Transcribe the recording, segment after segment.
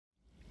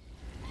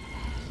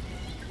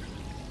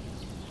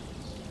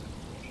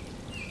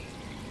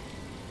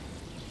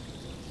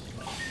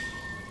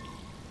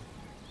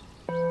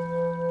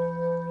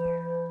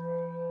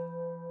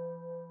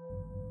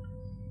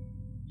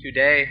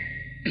Today,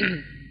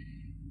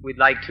 we'd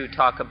like to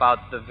talk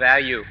about the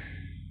value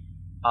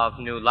of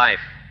new life.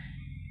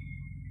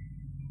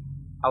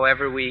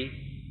 However,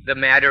 the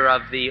matter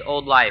of the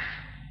old life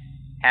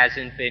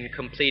hasn't been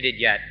completed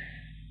yet,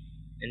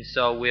 and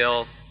so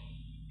we'll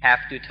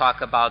have to talk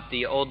about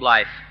the old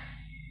life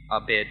a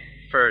bit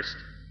first.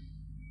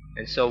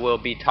 And so we'll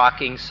be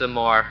talking some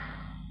more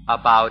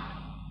about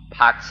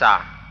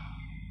phassa,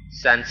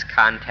 sense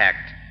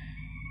contact.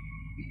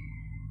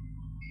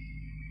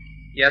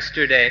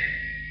 Yesterday,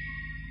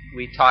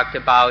 we talked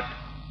about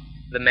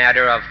the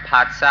matter of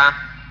phassa,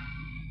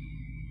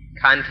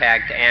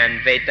 contact, and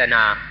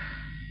vedana,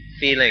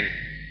 feeling.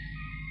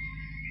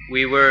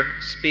 We were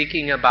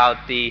speaking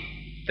about the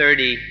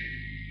 30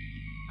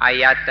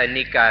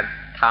 ayatanika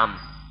tham,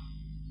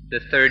 the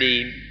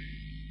 30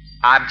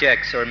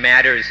 objects or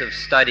matters of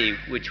study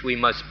which we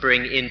must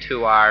bring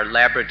into our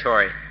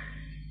laboratory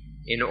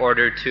in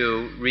order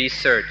to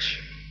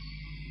research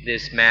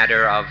this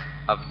matter of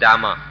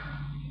Dhamma.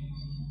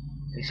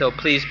 And so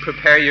please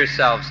prepare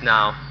yourselves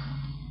now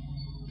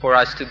for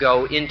us to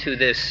go into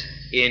this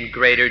in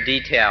greater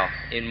detail,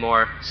 in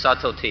more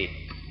subtlety.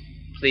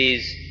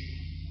 Please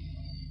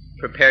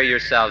prepare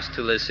yourselves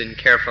to listen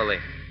carefully.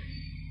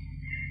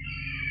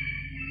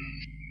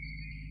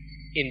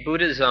 In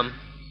Buddhism,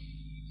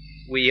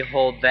 we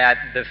hold that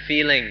the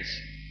feelings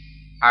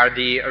are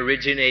the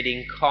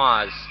originating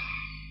cause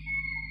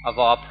of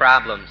all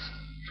problems.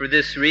 For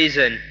this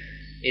reason,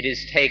 it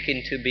is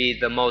taken to be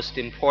the most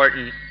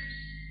important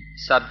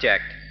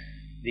subject,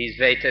 these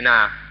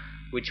vedana,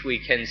 which we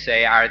can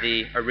say are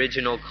the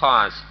original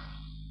cause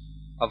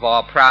of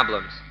all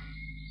problems.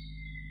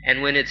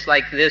 And when it's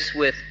like this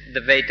with the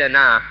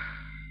vedana,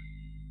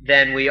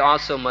 then we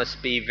also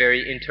must be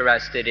very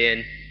interested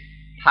in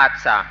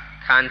phassa,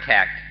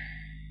 contact,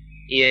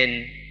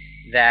 in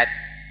that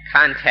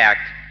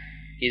contact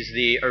is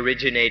the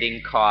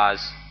originating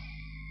cause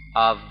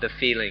of the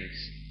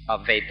feelings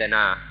of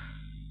vedana.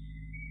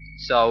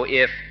 So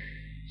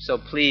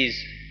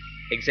please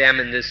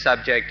examine this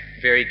subject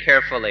very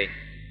carefully,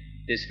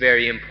 this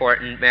very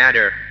important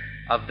matter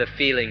of the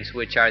feelings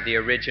which are the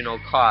original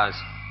cause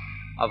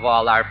of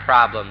all our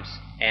problems,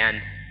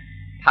 and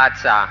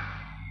phassa,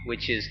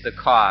 which is the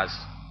cause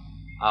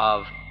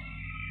of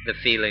the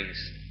feelings.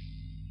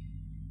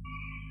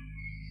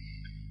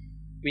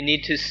 We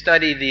need to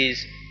study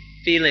these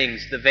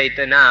feelings, the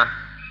vedana,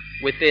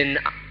 within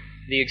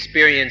the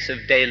experience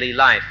of daily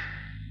life.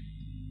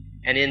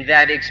 And in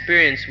that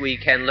experience we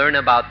can learn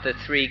about the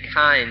three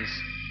kinds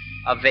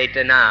of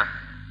vedana: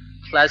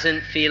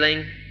 pleasant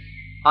feeling,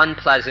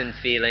 unpleasant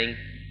feeling,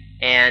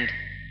 and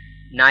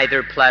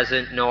neither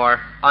pleasant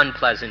nor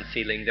unpleasant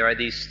feeling. There are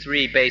these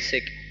three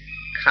basic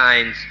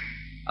kinds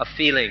of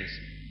feelings.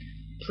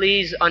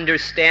 Please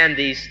understand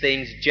these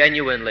things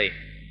genuinely.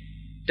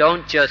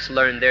 Don't just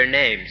learn their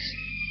names.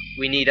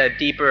 We need a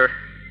deeper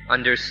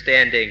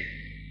understanding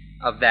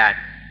of that.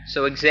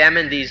 So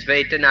examine these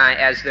vedana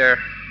as they're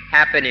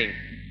happening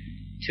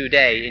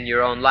today in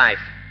your own life.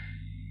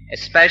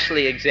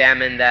 Especially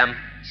examine them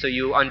so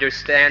you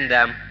understand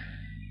them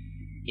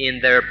in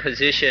their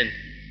position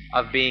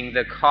of being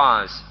the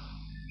cause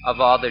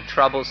of all the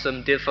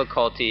troublesome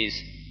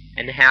difficulties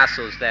and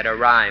hassles that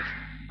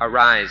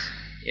arise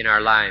in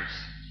our lives.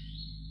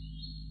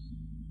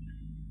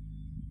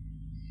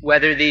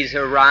 Whether these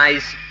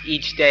arise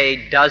each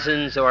day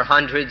dozens or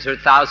hundreds or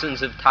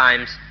thousands of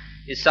times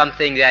is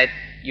something that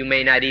you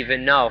may not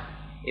even know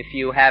if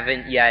you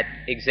haven't yet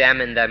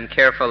examined them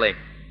carefully.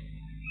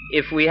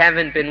 If we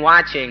haven't been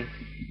watching,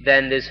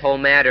 then this whole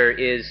matter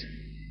is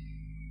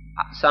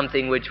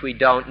something which we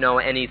don't know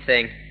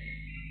anything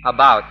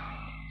about.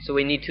 So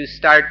we need to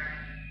start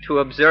to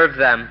observe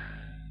them,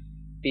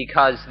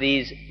 because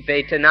these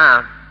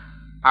vedana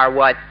are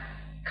what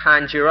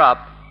conjure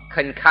up,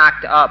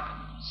 concoct up,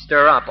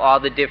 stir up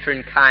all the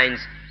different kinds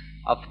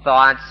of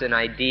thoughts and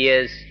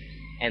ideas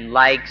and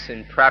likes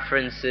and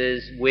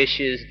preferences,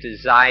 wishes,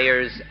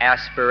 desires,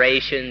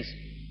 aspirations,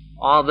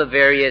 all the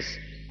various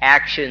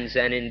actions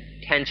and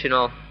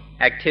intentional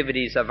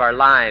activities of our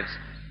lives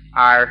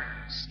are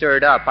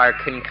stirred up, are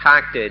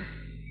concocted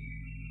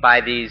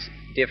by these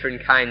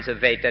different kinds of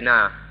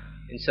vedana.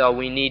 And so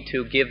we need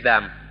to give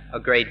them a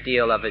great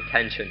deal of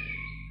attention.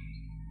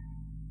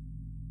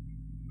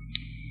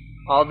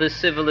 All the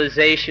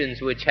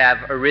civilizations which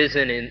have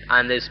arisen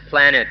on this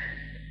planet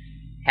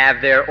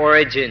have their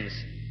origins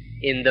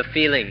in the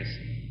feelings.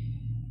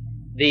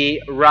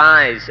 The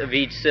rise of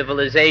each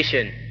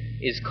civilization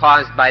is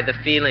caused by the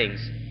feelings,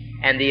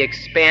 and the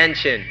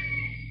expansion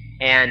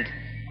and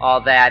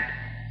all that,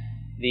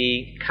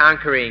 the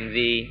conquering,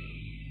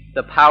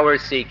 the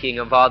power-seeking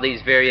of all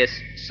these various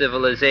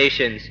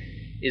civilizations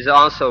is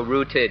also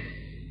rooted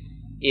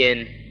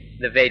in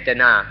the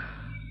vedana.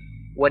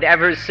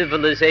 Whatever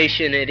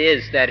civilization it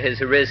is that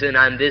has arisen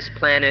on this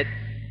planet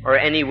or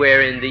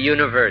anywhere in the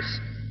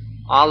universe,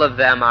 all of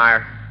them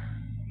are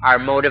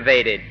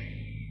motivated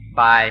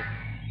by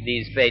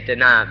these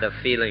vedana, the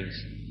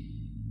feelings.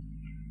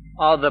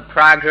 All the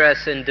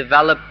progress and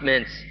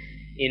developments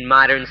in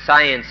modern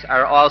science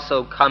are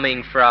also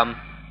coming from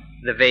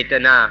the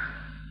Vedana.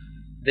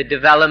 The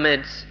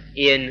developments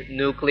in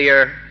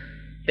nuclear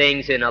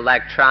things, in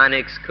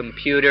electronics,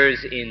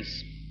 computers, in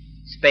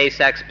space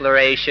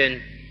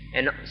exploration,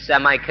 and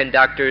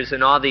semiconductors,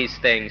 and all these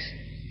things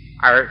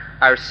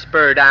are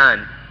spurred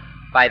on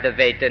by the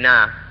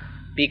Vedana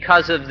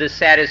because of the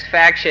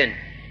satisfaction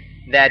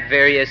that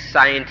various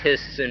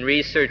scientists and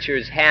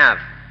researchers have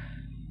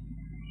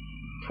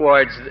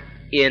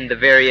in the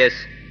various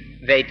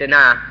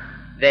Vedana.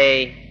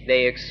 They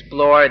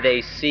explore,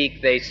 they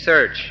seek, they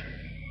search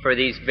for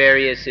these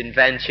various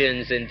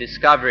inventions and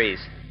discoveries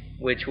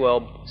which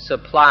will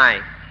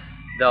supply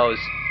those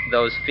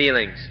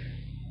feelings.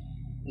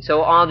 And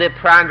so all the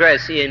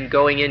progress in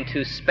going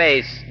into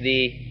space,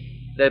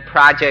 the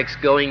projects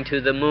going to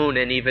the moon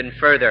and even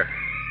further,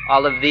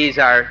 all of these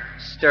are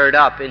stirred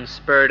up and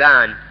spurred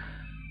on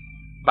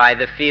by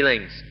the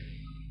feelings.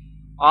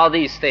 All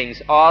these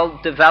things, all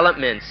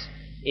developments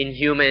in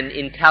human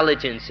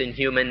intelligence and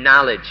human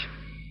knowledge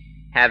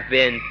have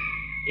been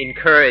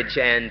encouraged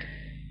and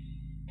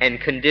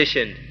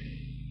conditioned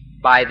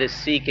by the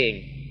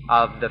seeking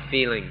of the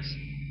feelings.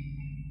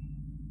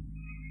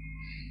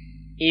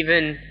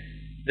 Even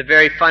the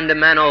very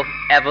fundamental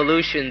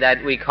evolution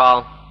that we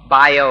call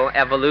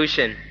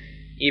bioevolution,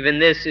 even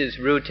this is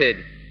rooted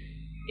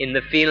in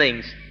the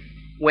feelings.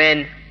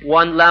 When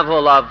one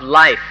level of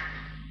life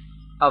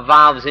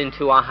evolves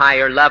into a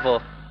higher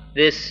level,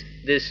 this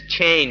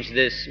change,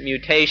 this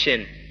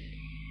mutation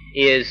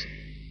is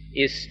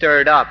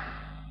stirred up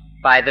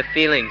by the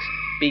feelings,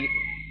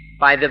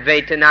 by the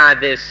Vedana,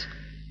 this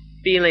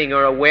feeling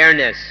or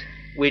awareness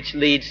which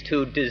leads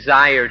to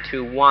desire,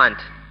 to want.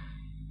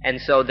 And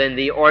so then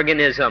the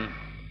organism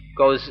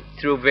goes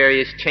through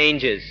various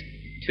changes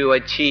to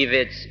achieve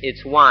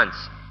its wants.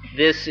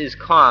 This is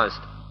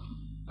caused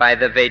by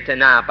the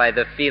Vedana, by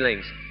the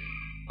feelings.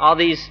 All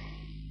these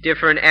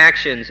different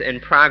actions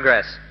and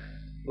progress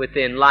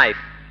within life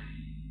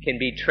can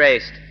be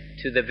traced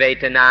to the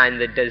Vedana and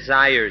the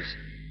desires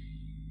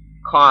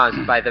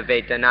caused by the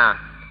Vedana.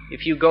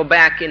 If you go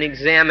back and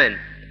examine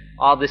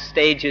all the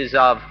stages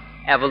of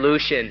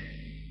evolution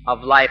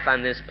of life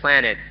on this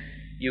planet,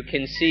 you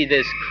can see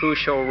this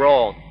crucial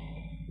role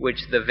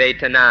which the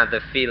Vedana,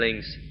 the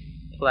feelings,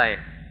 play.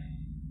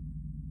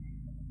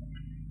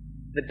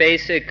 The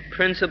basic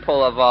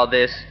principle of all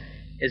this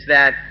is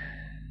that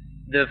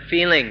the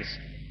feelings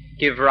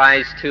give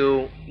rise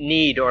to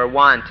need or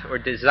want or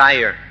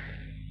desire,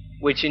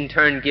 which in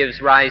turn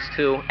gives rise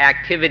to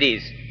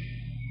activities.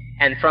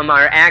 And from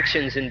our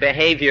actions and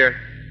behavior,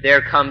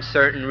 there come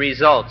certain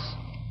results,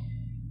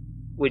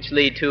 which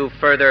lead to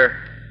further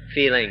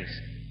feelings.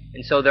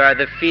 And so there are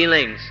the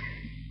feelings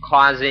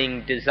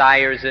causing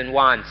desires and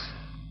wants,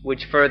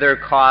 which further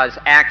cause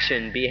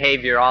action,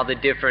 behavior, all the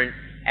different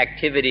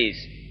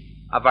activities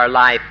of our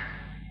life,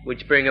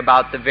 which bring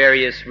about the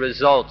various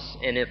results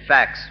and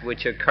effects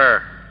which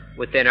occur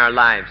within our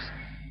lives.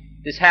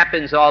 This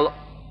happens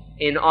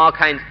in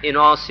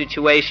all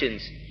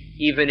situations,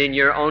 even in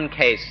your own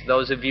case,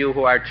 those of you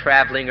who are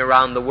traveling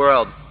around the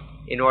world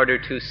in order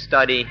to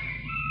study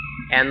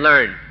and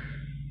learn.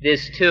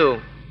 This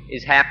too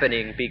is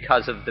happening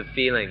because of the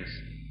feelings.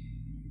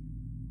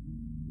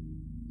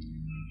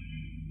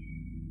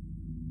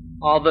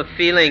 All the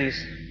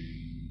feelings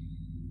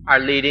are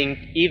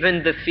leading,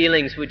 even the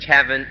feelings which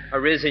haven't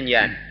arisen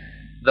yet,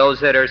 those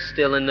that are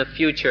still in the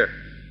future.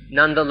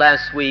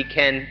 Nonetheless, we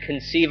can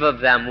conceive of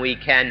them, we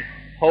can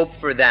hope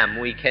for them,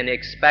 we can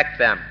expect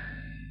them.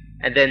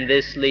 And then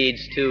this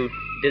leads to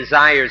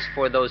desires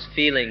for those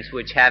feelings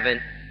which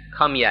haven't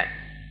come yet.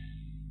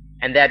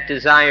 And that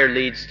desire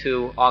leads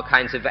to all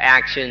kinds of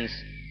actions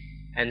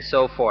and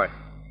so forth.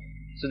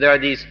 So there are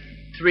these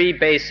three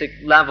basic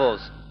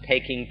levels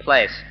taking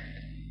place.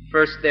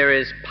 First there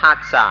is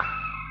patsa,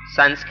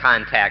 sense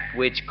contact,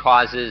 which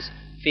causes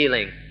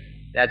feeling.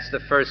 That's the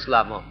first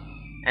level.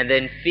 And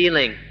then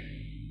feeling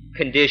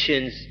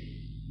conditions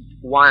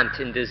want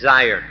and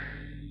desire.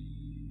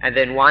 And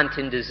then want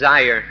and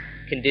desire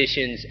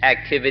conditions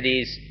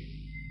activities,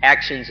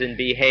 actions and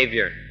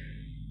behavior.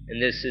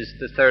 And this is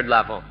the third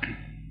level.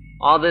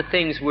 All the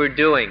things we're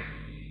doing,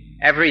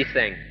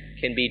 everything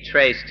can be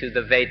traced to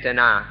the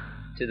Vedana,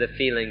 to the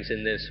feelings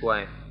in this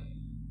way.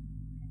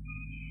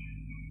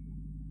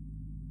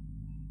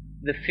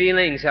 The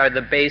feelings are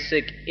the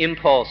basic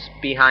impulse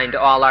behind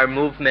all our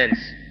movements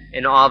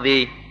and all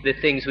the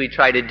things we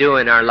try to do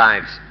in our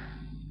lives.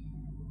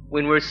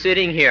 When we're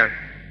sitting here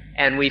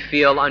and we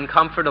feel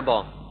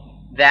uncomfortable,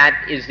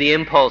 that is the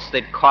impulse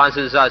that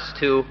causes us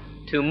to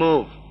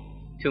move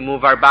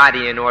our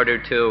body in order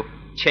to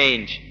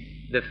change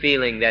the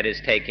feeling that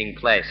is taking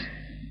place.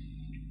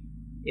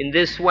 In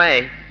this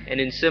way,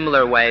 and in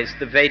similar ways,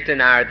 the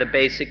Vedana are the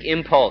basic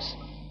impulse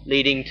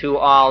leading to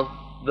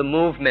all the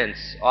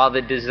movements, all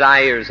the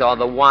desires, all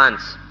the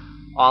wants,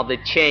 all the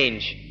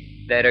change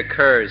that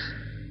occurs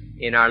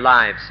in our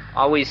lives.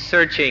 Always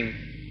searching,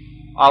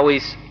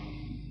 always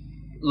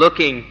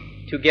looking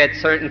to get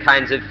certain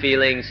kinds of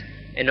feelings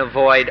and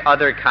avoid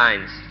other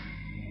kinds.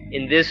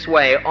 In this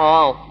way,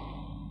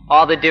 all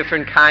all the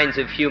different kinds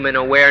of human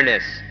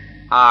awareness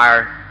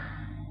are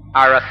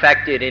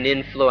affected and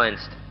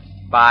influenced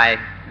by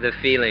the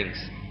feelings.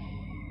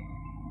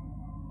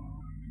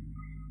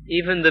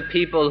 Even the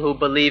people who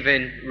believe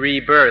in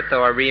rebirth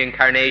or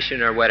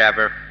reincarnation or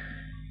whatever,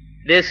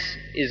 this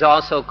is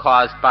also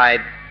caused by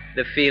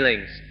the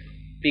feelings.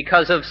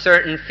 Because of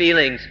certain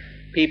feelings,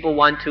 people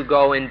want to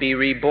go and be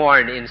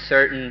reborn in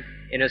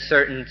a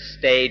certain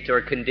state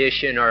or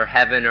condition or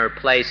heaven or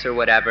place or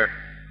whatever,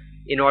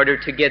 in order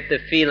to get the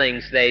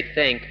feelings they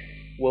think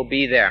will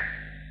be there.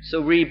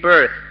 So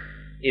rebirth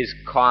is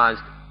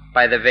caused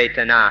by the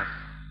Vedana.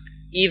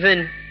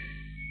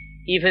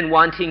 Even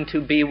wanting to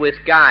be with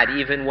God,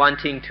 even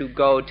wanting to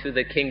go to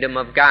the kingdom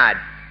of God,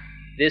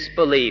 this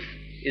belief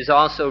is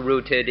also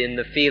rooted in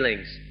the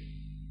feelings.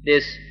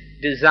 This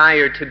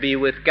desire to be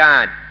with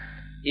God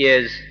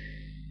is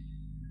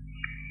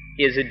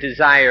a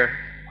desire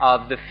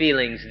of the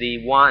feelings, the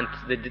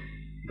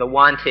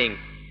wanting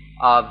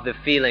of the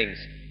feelings,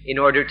 in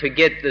order to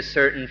get the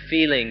certain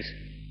feelings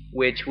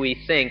which we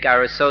think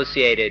are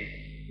associated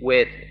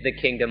with the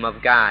kingdom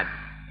of God.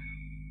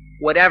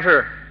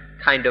 Whatever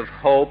kind of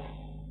hope,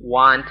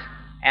 want,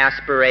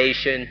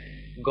 aspiration,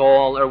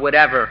 goal, or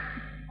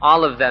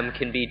all of them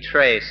can be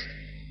traced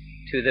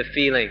to the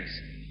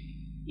feelings.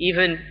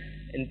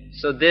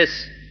 So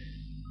this,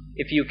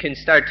 if you can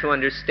start to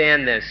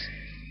understand this,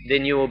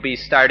 then you will be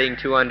starting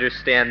to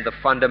understand the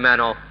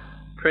fundamental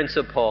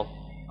principle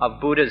of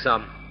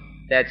Buddhism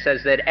that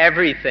says that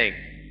everything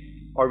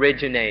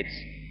originates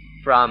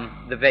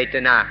from the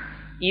Vedana.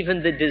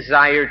 Even the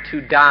desire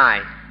to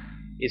die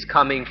is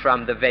coming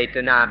from the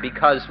Vedana,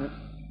 because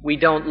we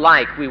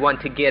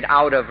want to get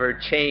out of or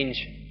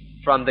change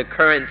from the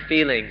current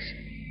feelings.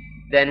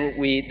 Then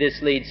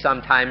this leads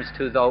sometimes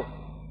to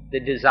the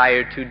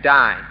desire to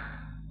die,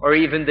 or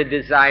even the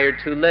desire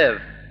to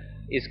live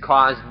is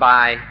caused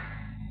by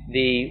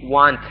the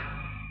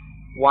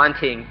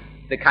wanting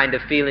the kind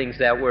of feelings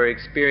that we're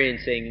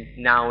experiencing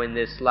now in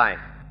this life.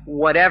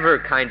 Whatever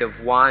kind of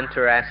want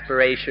or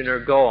aspiration or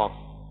goal,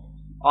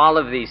 all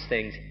of these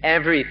things,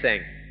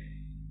 everything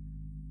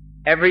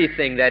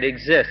that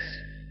exists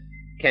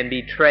can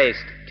be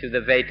traced to the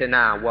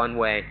Vedana one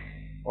way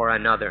or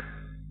another.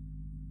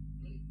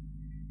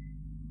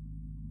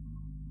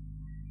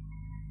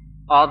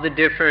 All the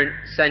different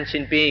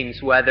sentient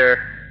beings,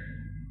 whether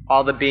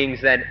all the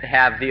beings that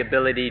have the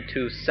ability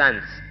to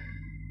sense,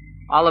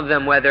 all of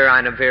them, whether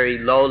on a very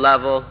low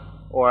level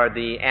or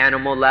the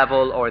animal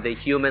level or the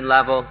human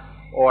level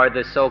or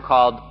the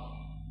so-called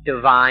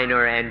divine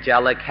or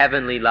angelic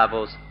heavenly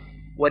levels,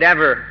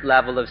 whatever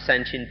level of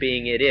sentient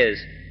being it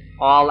is,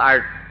 all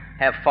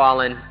have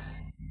fallen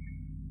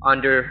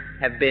under,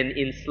 have been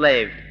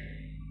enslaved,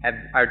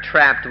 are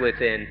trapped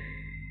within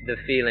the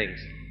feelings.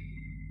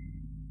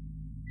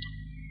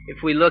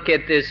 If we look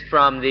at this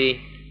from the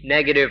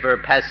negative or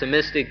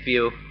pessimistic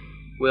view,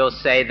 we'll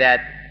say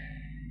that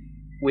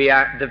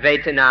the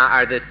Vedana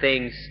are the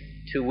things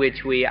to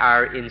which we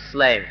are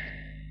enslaved.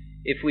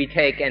 If we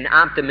take an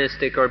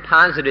optimistic or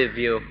positive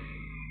view,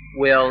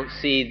 we'll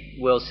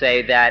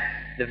say that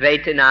the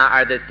Vedana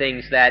are the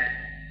things that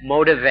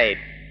motivate,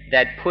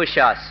 that push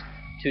us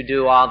to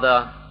do all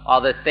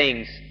the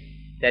things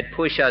that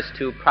push us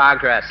to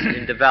progress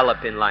and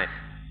develop in life.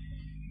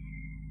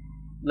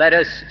 Let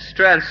us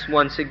stress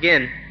once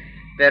again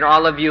that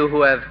all of you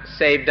who have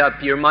saved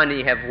up your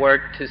money have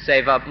worked to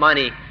save up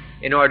money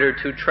in order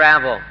to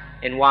travel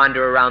and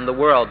wander around the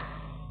world.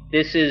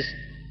 This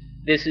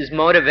is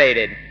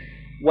motivated.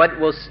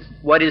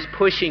 What is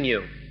pushing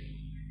you?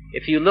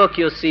 If you look,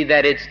 you'll see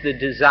that it's the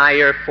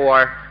desire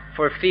for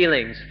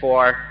feelings,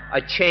 for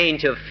a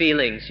change of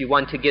feelings. You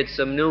want to get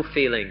some new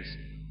feelings.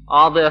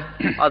 All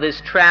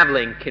this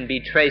traveling can be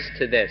traced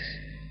to this.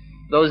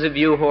 Those of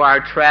you who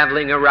are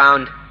traveling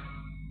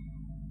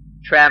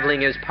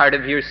as part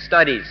of your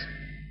studies,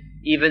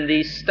 even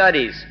these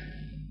studies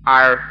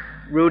are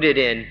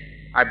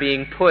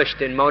being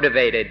pushed and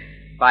motivated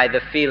by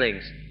the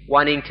feelings,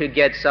 wanting to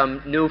get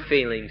some new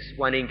feelings,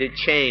 wanting to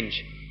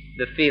change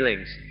the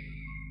feelings.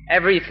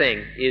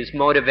 Everything is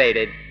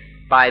motivated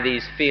by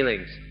these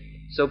feelings.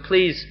 So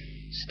please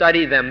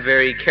study them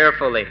very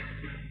carefully,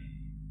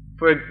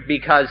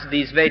 because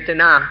these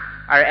Vedana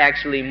are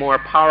actually more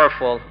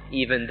powerful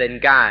even than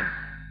God.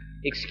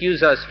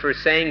 Excuse us for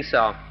saying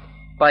so,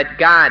 but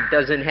God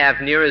doesn't have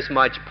near as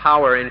much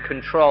power and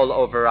control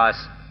over us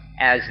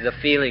as the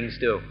feelings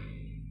do.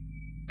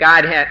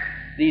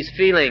 These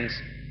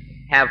feelings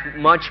have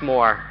much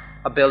more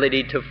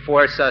ability to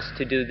force us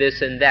to do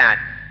this and that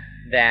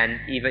than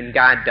even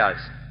God does.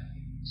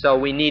 So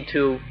we need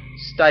to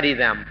study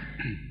them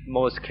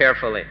most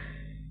carefully.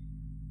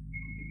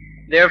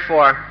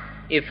 Therefore,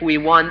 if we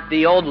want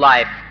the old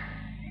life,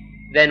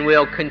 then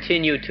we'll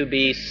continue to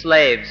be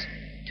slaves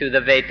to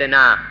the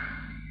Vedana.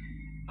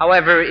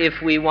 However,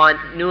 if we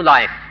want new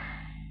life,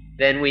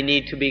 then we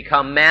need to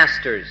become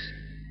masters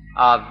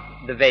of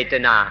the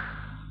Vedana.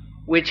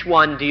 Which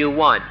one do you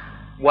want?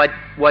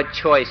 What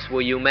choice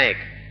will you make?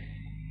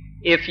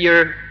 If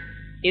you're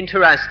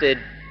interested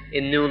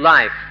in new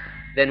life,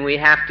 then we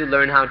have to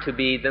learn how to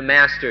be the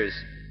masters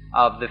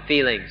of the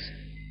feelings.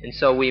 And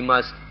so we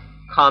must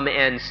come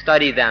and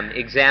study them,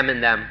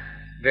 examine them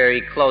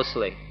very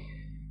closely.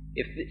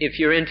 If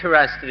you're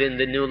interested in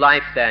the new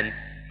life, then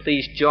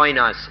please join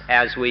us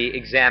as we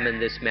examine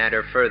this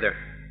matter further.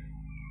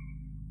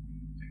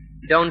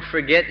 Don't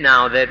forget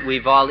now that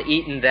we've all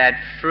eaten that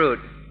fruit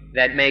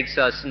that makes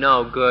us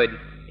know good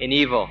and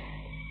evil.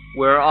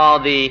 We're all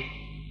the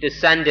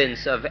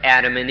descendants of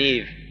Adam and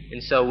Eve,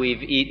 and so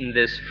we've eaten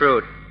this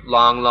fruit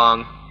long,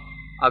 long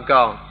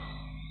ago.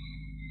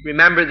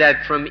 Remember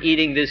that from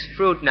eating this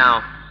fruit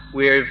now,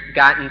 we've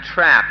gotten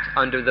trapped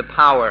under the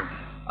power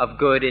of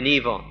good and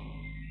evil.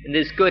 And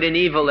this good and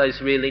evil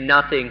is really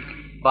nothing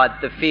but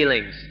the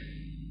feelings.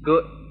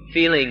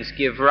 Feelings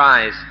give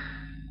rise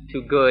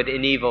to good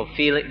and evil.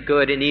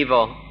 Good and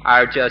evil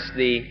are just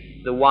the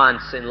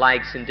wants and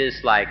likes and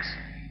dislikes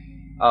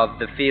of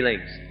the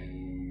feelings.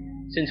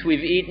 Since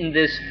we've eaten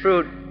this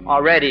fruit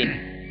already,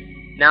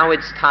 now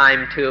it's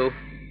time to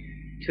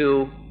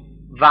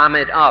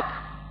vomit up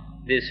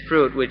this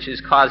fruit which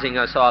is causing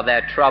us all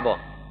that trouble.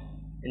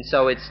 And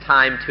so it's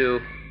time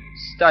to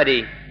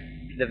study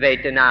the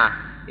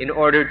Vedana in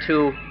order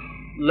to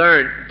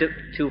learn,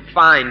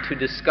 to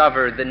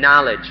discover the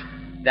knowledge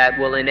that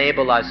will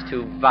enable us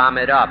to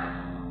vomit up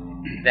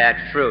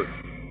that fruit.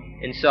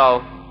 And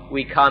so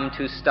we come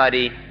to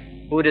study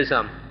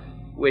Buddhism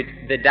with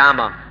the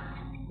Dhamma,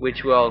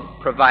 which will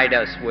provide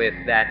us with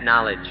that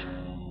knowledge,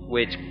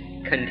 which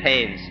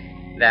contains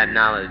that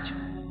knowledge.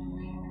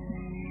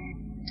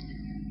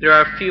 There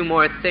are a few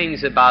more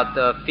things about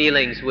the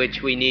feelings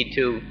which we need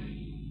to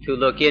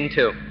look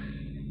into.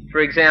 For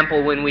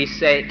example, when we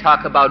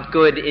talk about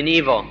good and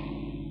evil,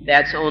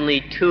 that's only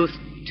two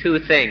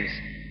things,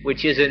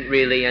 which isn't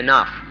really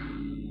enough.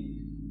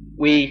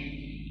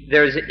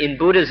 In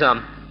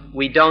Buddhism,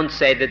 we don't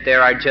say that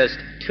there are just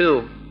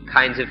two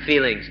kinds of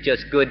feelings,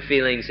 just good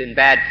feelings and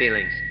bad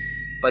feelings,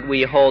 but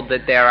we hold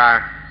that there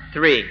are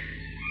three.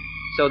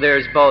 So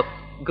there's both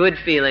good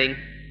feeling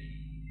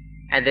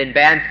and then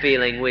bad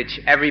feeling, which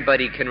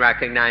everybody can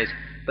recognize,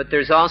 but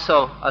there's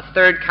also a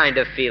third kind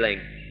of feeling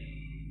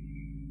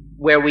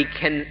where we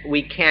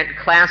can't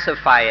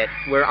classify it.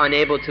 We're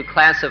unable to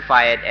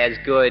classify it as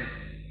good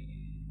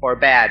or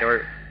bad.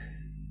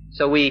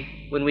 So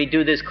when we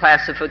do this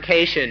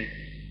classification,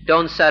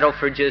 don't settle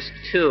for just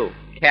two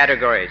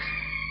categories.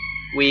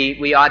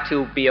 We ought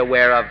to be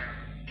aware of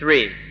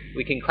three.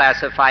 We can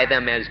classify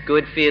them as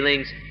good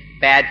feelings,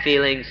 bad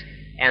feelings,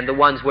 and the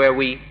ones where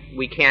we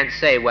can't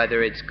say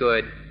whether it's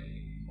good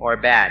or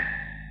bad.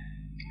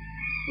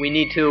 We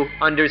need to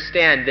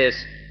understand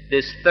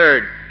this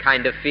third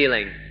kind of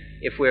feeling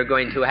if we're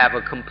going to have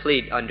a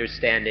complete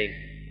understanding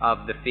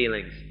of the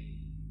feelings.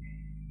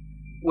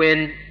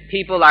 When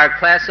people are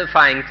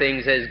classifying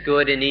things as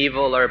good and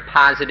evil or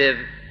positive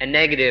and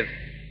negative,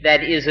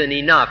 that isn't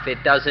enough.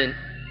 It doesn't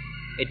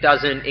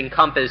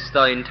encompass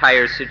the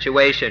entire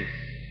situation.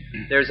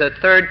 There's a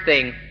third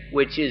thing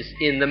which is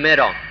in the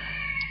middle,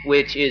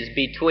 which is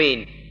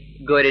between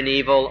good and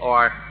evil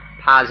or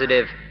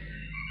positive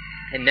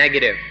and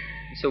negative.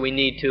 So we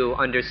need to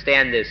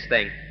understand this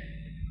thing.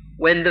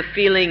 When the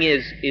feeling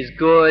is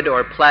good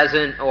or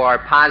pleasant or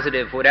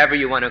positive, whatever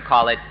you want to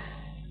call it,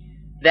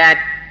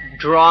 that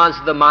draws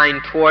the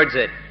mind towards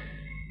it,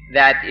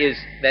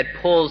 that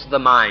pulls the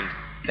mind,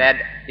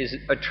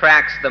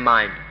 attracts the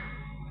mind.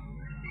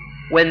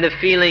 When the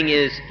feeling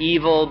is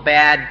evil,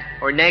 bad,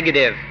 or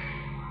negative,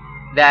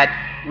 that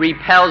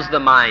repels the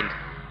mind.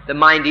 The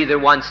mind either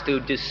wants to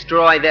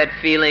destroy that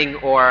feeling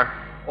or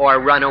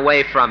run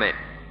away from it.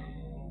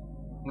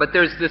 But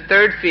there's the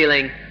third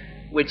feeling,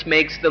 which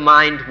makes the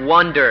mind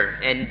wonder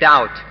and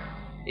doubt.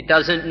 It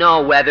doesn't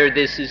know whether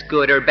this is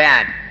good or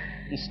bad.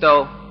 And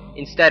so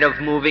instead of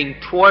moving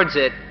towards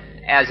it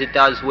as it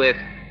does with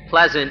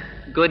pleasant,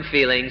 good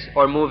feelings,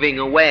 or moving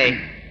away,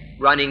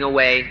 running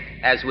away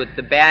as with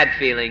the bad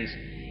feelings,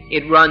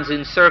 it runs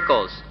in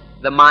circles.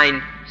 The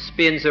mind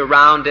spins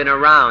around and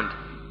around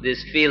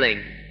this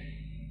feeling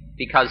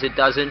because it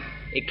doesn't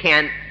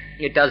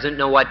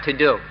know what to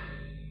do.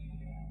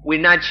 We're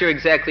not sure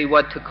exactly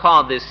what to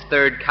call this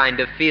third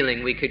kind of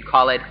feeling. We could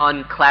call it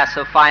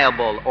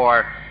unclassifiable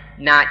or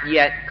not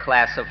yet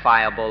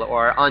classifiable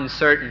or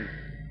uncertain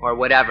or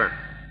whatever.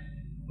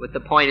 But the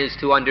point is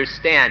to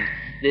understand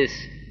the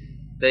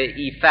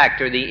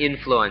effect or the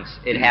influence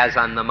it has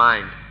on the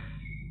mind.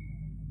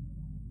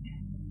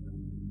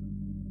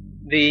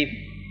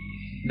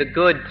 The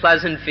good,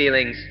 pleasant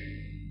feelings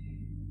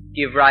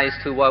give rise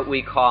to what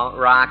we call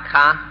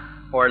raga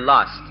or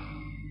lust.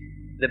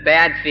 The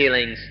bad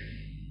feelings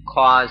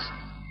cause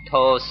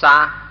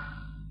tosa,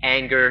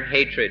 anger,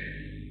 hatred.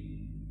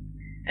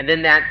 And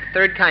then that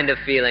third kind of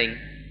feeling,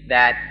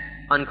 that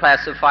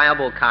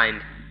unclassifiable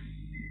kind,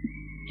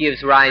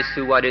 gives rise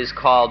to what is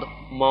called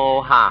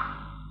moha.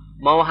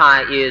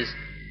 Moha is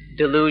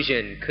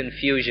delusion,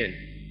 confusion.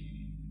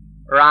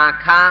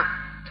 Raga,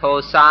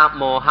 tosa,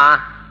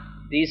 moha,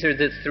 these are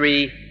the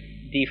three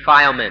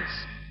defilements,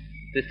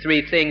 the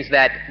three things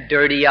that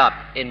dirty up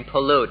and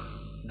pollute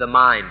the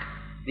mind.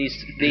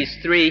 These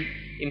three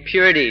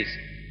impurities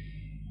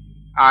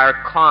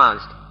are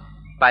caused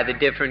by the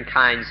different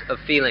kinds of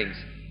feelings.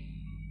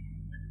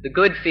 The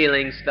good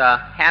feelings, the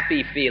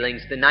happy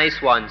feelings, the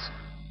nice ones,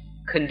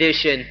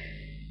 condition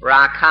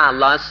raga,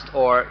 lust,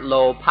 or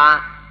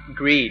lopa,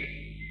 greed.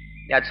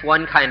 That's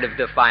one kind of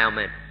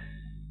defilement.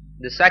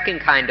 The second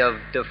kind of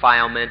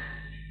defilement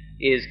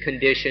is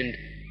conditioned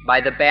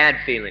by the bad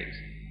feelings,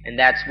 and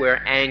that's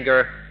where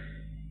anger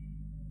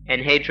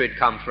and hatred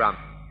come from.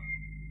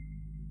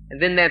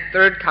 And then that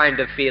third kind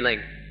of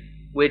feeling,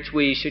 which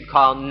we should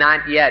call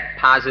not yet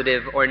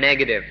positive or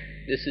negative.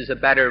 This is a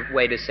better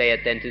way to say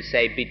it than to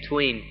say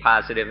between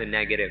positive and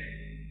negative.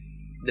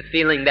 The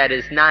feeling that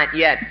is not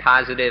yet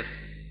positive,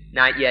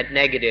 not yet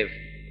negative.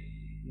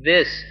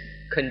 This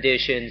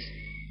conditions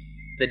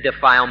the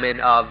defilement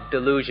of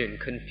delusion,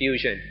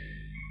 confusion,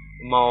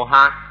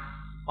 moha.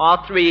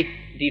 All three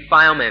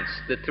defilements,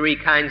 the three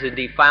kinds of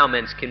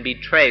defilements, can be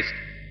traced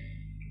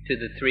to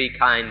the three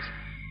kinds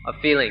of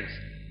feelings.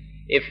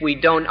 If we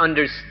don't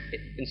understand,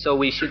 and so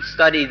we should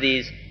study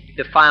these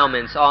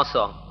defilements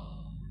also,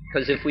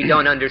 because if we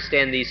don't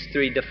understand these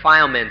three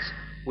defilements,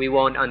 we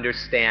won't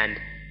understand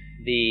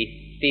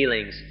the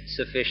feelings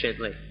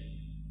sufficiently.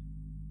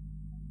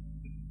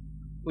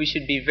 We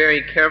should be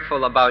very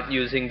careful about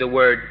using the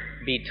word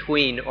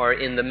between or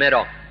in the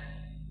middle.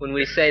 When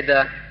we say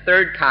the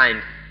third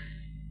kind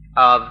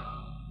of,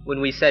 when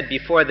we said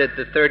before that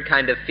the third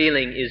kind of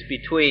feeling is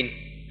between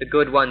the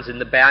good ones and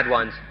the bad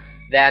ones,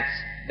 that's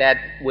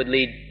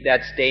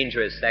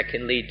dangerous. That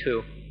can lead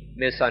to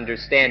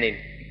misunderstanding.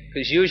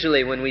 Because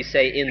usually when we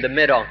say in the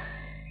middle,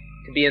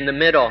 to be in the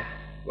middle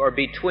or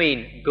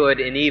between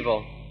good and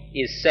evil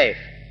is safe.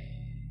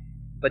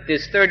 But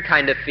this third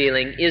kind of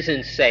feeling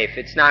isn't safe.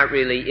 It's not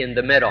really in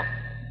the middle.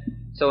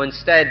 So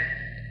instead,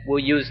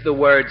 we'll use the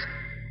words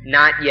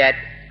not yet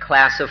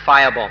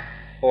classifiable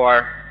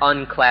or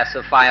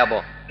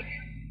unclassifiable.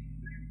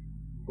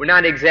 We're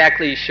not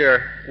exactly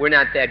sure. We're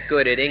not that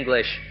good at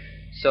English,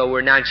 so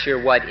we're not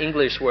sure what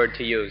English word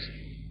to use.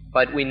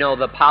 But we know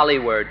the Pali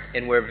word,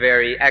 and we're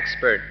very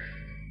expert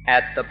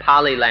at the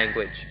Pali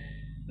language.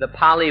 The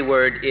Pali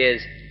word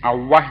is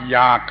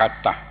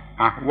Ariya-sacca,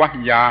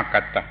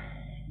 Ariya-sacca,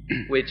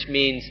 which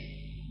means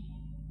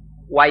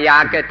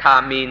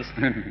Vayagata means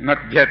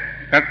not yet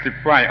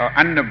classified or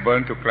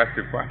unable to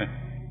classify.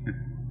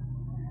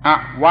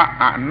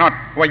 Not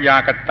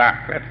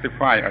Vayagata,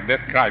 classify or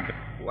describe.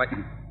 What?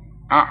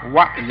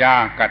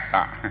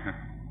 Ariya-sacca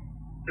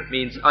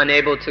means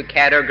unable to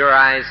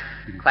categorize,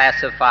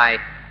 classify,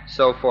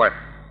 so forth.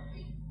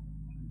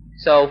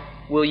 So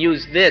we'll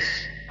use this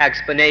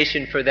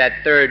explanation for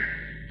that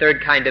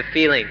third kind of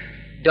feeling.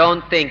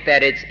 Don't think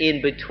that it's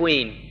in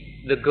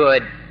between the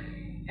good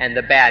and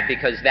the bad,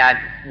 because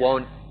that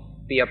won't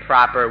be a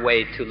proper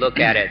way to look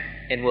at it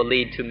and will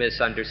lead to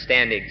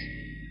misunderstandings.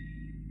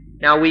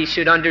 Now we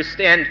should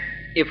understand,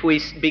 if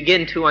we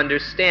begin to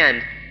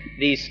understand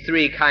these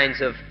three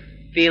kinds of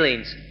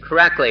feelings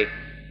correctly,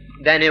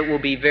 then it will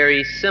be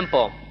very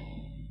simple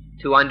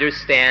to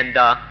understand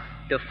the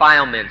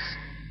defilements,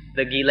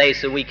 the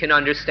kilesa. We can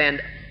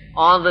understand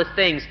all the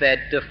things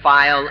that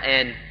defile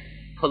and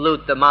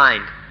pollute the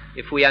mind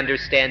if we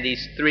understand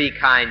these three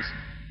kinds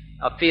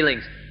of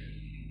feelings.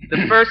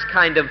 The first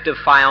kind of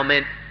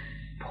defilement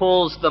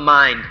pulls the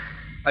mind,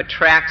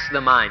 attracts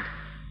the mind.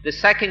 The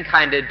second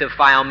kind of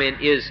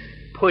defilement is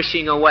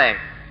pushing away.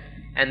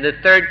 And the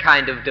third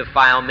kind of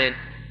defilement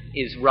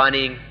is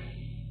running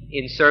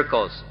in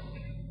circles.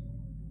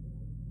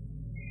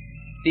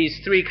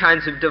 These three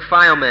kinds of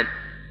defilement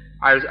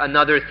are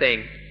another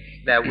thing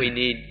that we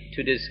need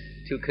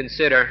to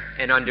consider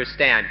and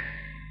understand.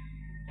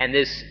 And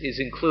this is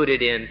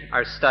included in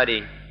our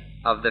study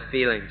of the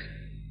feelings.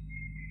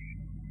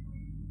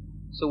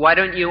 So why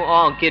don't you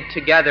all get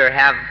together,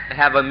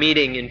 have a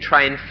meeting, and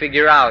try and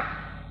figure out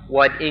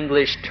what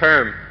English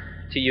term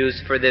to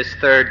use for this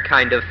third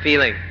kind of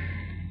feeling.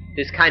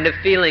 This kind of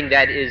feeling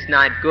that is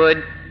not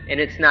good and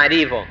it's not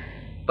evil,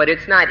 but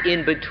it's not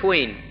in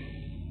between.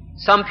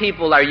 Some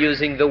people are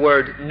using the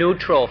word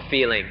neutral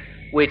feeling,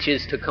 which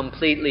is to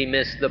completely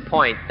miss the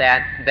point.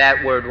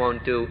 That word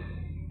won't do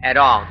at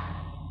all.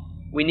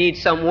 We need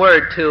some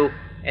word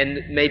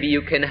and maybe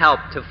you can help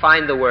to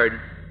find the word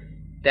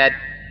that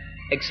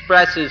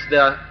expresses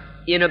the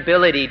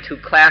inability to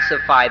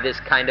classify this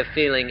kind of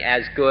feeling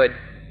as good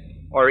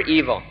or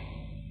evil.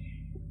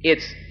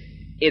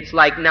 It's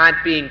like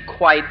not being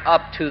quite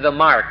up to the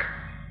mark.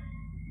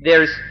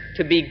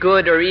 To be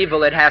good or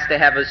evil, it has to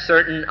have a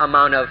certain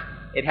amount of,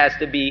 it has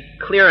to be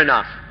clear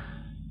enough,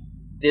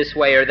 this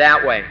way or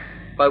that way.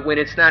 But when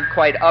it's not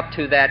quite up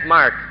to that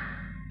mark,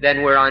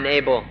 then we're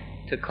unable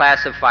to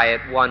classify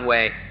it one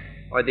way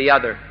or the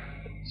other.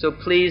 So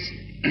please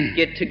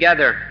get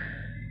together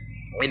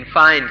and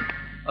find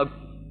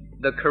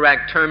the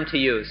correct term to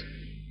use,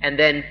 and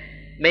then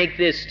make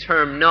this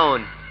term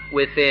known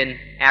within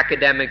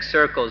academic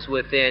circles,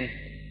 within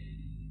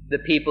the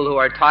people who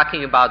are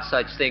talking about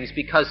such things,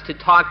 because to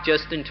talk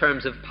just in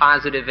terms of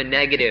positive and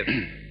negative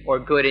or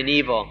good and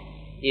evil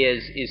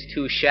is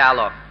too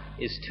shallow,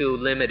 is too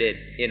limited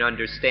in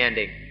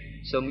understanding.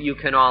 so you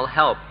can all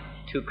help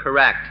to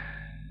correct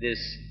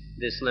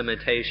this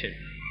limitation.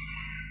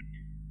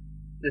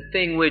 The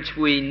thing which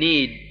we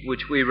need,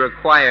 which we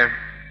require,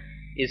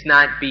 is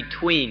not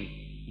between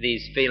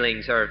these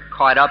feelings or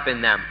caught up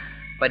in them,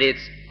 but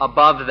it's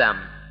above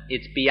them,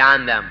 it's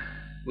beyond them.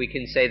 We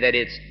can say that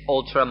it's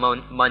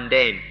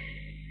ultra-mundane.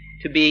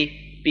 To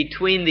be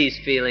between these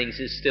feelings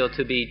is still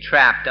to be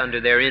trapped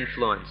under their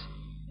influence.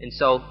 And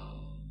so,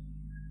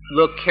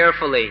 look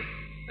carefully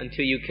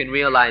until you can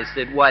realize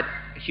that what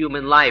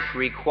human life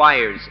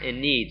requires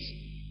and needs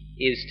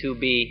is to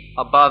be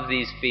above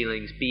these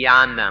feelings,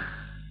 beyond them,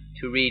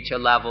 to reach a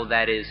level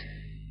that is,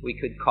 we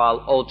could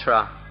call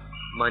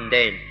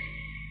ultra-mundane.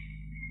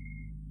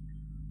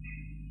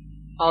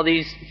 All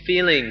these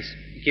feelings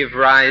give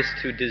rise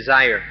to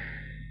desire.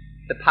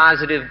 The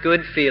positive,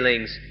 good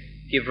feelings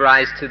give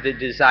rise to the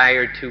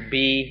desire to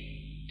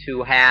be,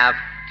 to have,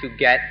 to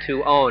get,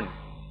 to own.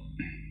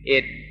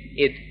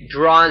 It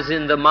draws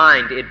in the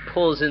mind, it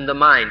pulls in the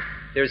mind.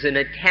 There's an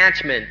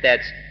attachment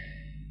that's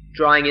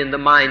drawing in the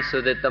mind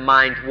so that the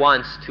mind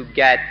wants to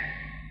get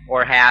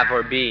or have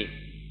or be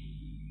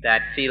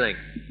that feeling.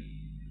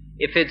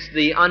 If it's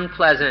the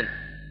unpleasant,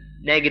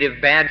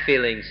 negative, bad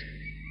feelings,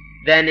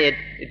 then it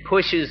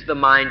pushes the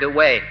mind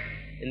away.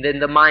 And then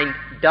the mind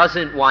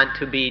doesn't want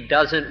to be,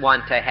 doesn't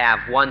want to have,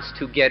 wants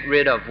to get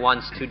rid of,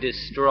 wants to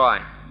destroy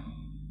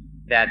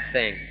that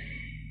thing.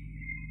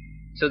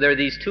 So there are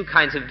these two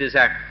kinds of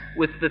desire.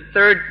 With the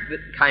third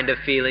kind of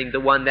feeling, the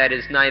one that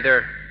is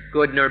neither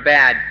good nor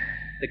bad,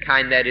 the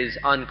kind that is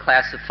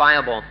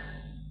unclassifiable,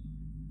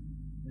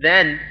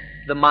 then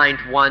the mind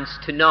wants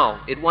to know.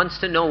 It wants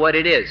to know what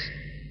it is.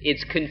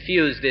 It's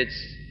confused,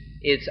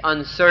 it's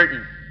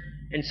uncertain.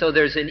 And so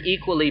there's an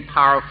equally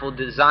powerful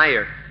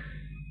desire,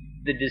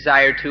 the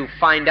desire to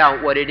find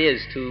out what it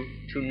is, to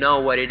know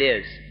what it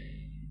is.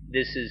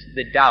 This is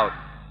the doubt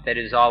that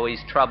is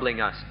always troubling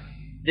us.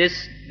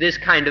 This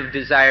kind of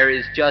desire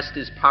is just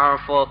as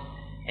powerful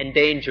and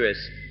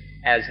dangerous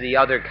as the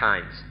other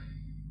kinds.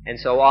 And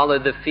so all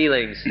of the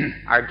feelings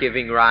are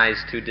giving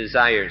rise to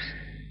desires.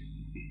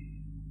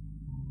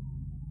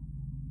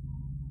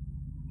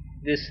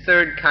 This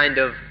third kind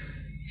of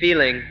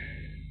feeling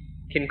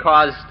can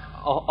cause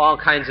all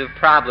kinds of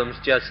problems,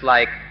 just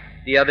like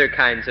the other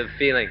kinds of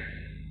feeling.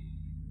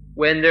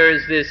 When there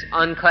is this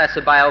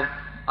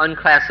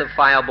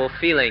unclassifiable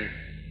feeling,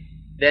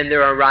 then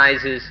there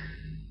arises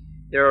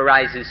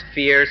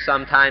fear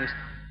sometimes,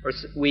 or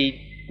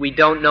we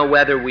don't know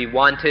whether we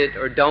want it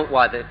or don't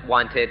want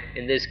it,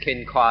 and this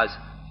can cause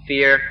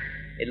fear.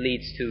 It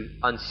leads to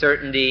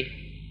uncertainty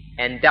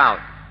and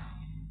doubt.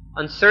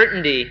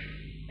 Uncertainty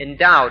and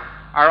doubt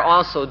are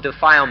also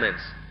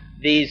defilements.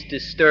 These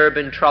disturb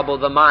and trouble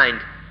the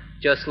mind,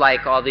 just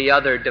like all the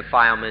other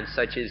defilements,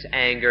 such as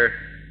anger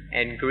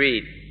and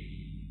greed.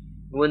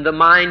 When the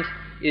mind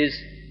is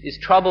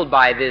troubled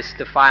by this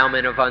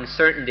defilement of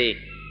uncertainty,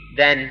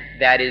 then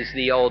that is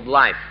the old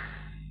life.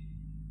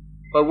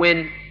 But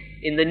when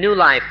in the new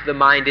life the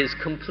mind is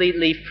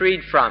completely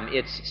freed from,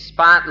 it's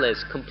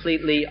spotless,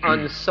 completely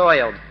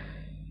unsoiled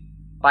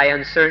by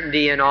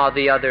uncertainty and all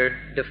the other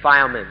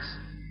defilements.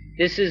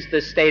 This is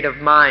the state of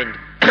mind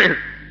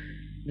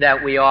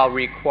that we all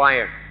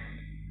require.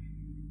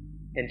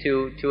 And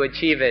to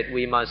achieve it,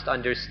 we must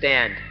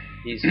understand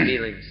these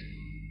feelings.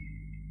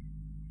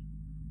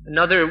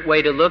 Another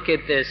way to look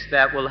at this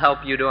that will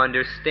help you to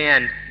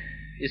understand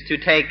is to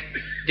take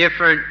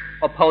different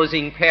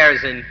opposing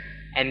pairs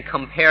and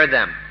compare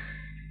them.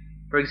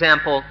 For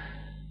example,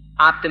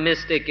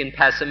 optimistic and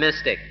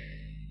pessimistic.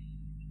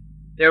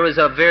 There was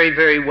a very,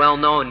 very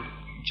well-known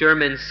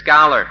German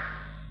scholar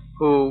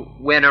who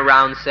went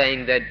around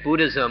saying that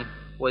Buddhism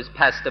was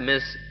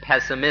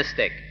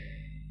pessimistic.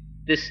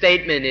 This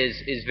statement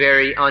is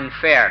very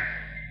unfair.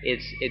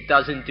 It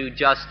doesn't do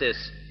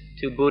justice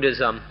to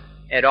Buddhism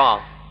at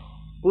all.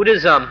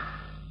 Buddhism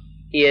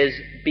is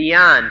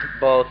beyond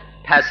both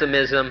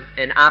pessimism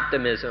and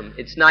optimism.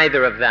 It's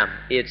neither of them.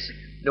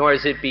 Nor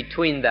is it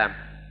between them.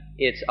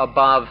 It's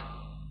above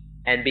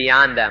and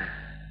beyond them.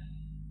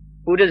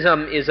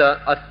 Buddhism is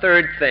a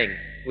third thing,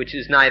 which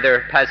is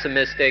neither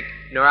pessimistic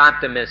nor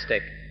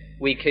optimistic.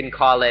 We can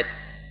call it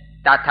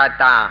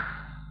tathata,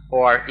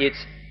 or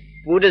it's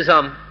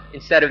Buddhism,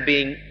 instead of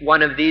being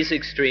one of these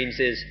extremes,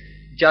 is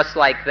just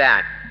like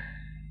that,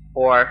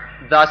 or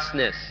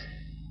thusness,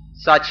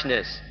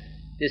 suchness.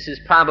 This is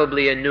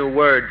probably a new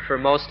word for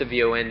most of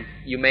you, and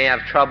you may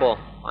have trouble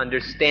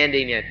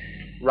understanding it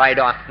right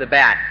off the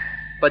bat.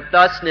 But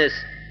thusness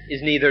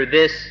is neither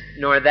this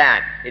nor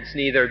that. It's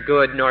neither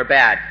good nor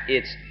bad.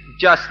 It's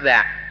just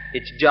that.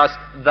 It's just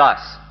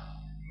thus.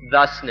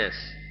 Thusness,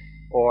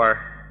 or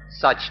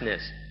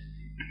suchness.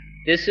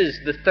 This is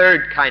the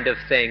third kind of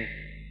thing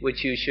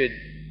which you should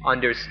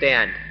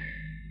understand,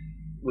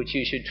 which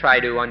you should try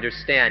to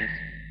understand.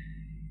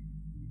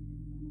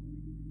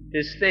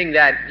 This thing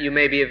that you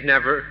maybe have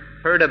never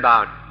heard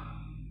about,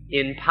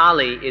 in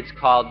Pali it's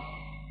called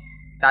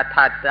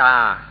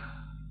tathata,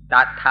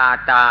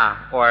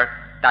 or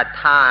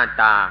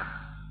tathata.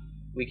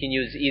 We can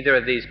use either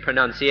of these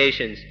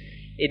pronunciations.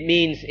 It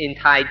means in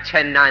Thai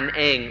chen nan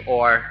eng,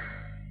 or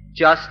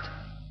just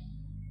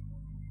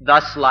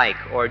thus like,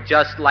 or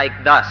just like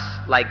thus,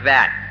 like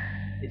that.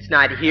 It's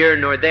not here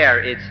nor there,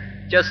 it's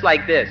just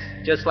like this,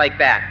 just like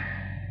that.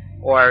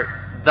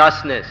 Or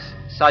thusness,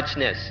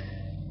 suchness.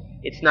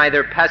 It's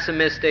neither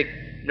pessimistic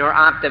nor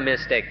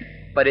optimistic,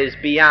 but is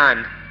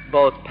beyond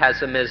both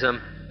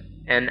pessimism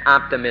and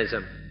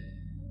optimism.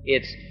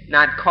 It's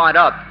not caught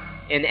up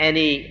in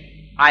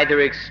any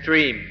either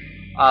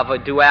extreme of a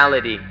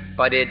duality,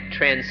 but it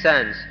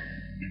transcends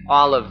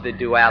all of the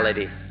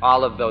duality,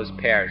 all of those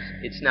pairs.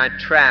 It's not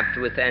trapped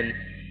within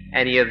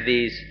any of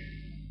these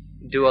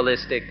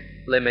dualistic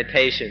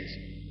limitations.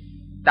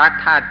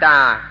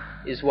 Tathata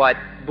is what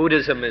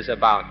Buddhism is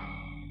about.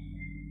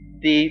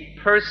 The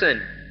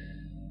person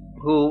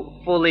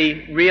who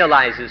fully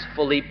realizes,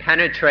 fully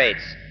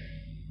penetrates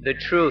the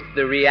truth,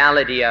 the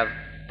reality of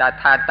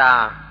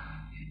Tathata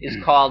is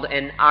called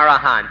an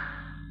Arahant,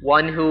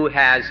 one who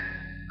has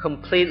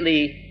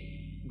completely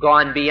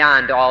gone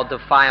beyond all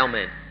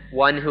defilement,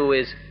 one who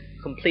is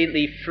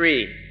completely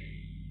free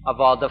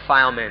of all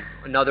defilement.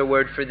 Another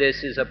word for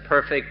this is a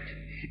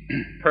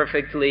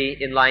perfectly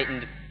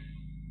enlightened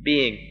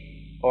being,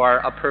 or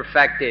a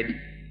perfected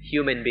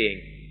human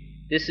being.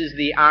 This is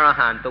the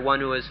Arahant, the one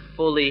who has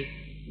fully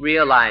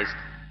realized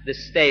the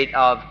state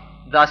of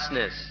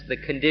thusness, the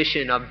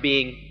condition of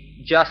being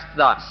just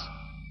thus.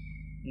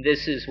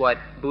 This is what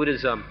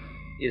Buddhism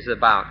is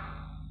about.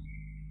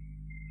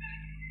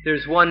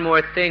 There's one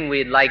more thing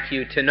we'd like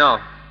you to know,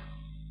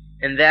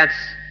 and that's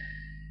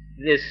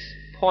this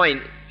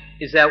point,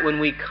 is that when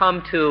we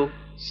come to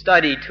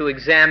study, to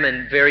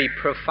examine very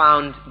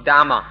profound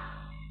Dhamma,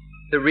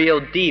 the real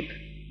deep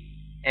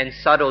and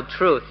subtle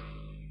truth,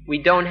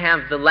 we don't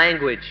have the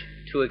language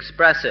to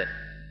express it.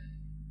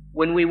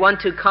 When we want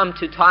to come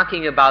to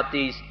talking about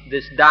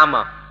this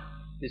Dhamma,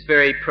 this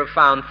very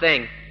profound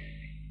thing,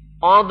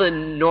 all the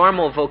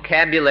normal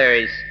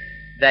vocabularies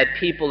that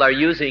people are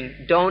using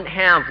don't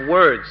have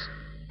words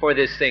for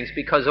these things,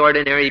 because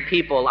ordinary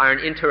people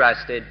aren't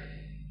interested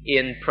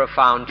in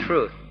profound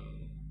truth.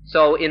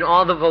 So in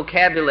all the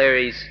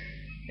vocabularies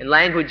and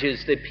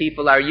languages that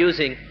people are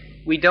using,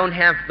 we don't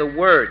have the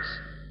words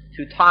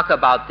to talk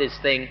about this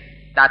thing,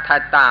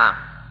 tathata.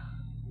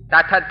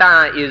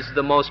 Tathata is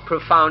the most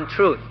profound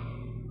truth,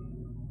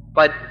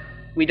 but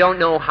we don't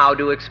know how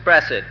to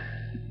express it.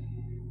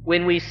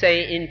 When we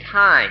say in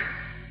Thai,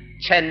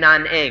 chen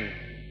nan eng,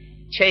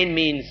 chen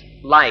means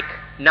like,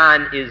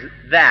 nan is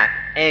that,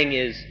 eng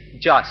is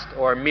just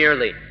or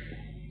merely.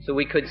 So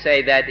we could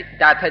say that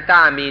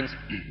tathata means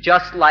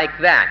just like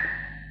that.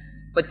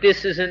 But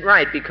this isn't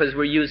right, because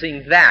we're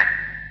using that.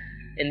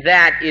 And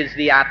that is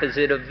the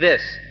opposite of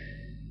this.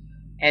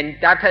 And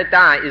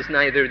tathata is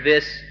neither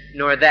this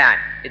nor that.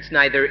 It's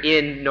neither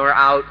in nor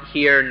out,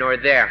 here nor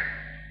there.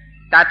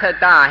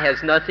 Tathata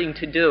has nothing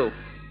to do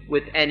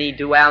with any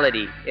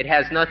duality. It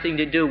has nothing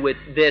to do with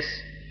this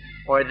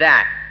or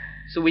that.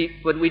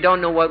 But we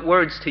don't know what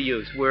words to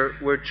use.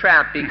 We're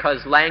trapped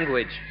because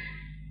language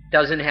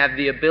doesn't have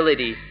the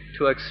ability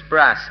to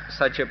express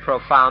such a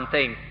profound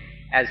thing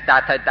as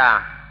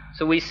tathata.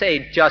 So we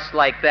say just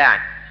like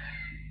that.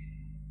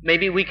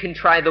 Maybe we can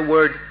try the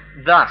word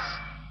thus.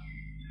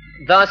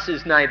 Thus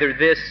is neither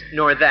this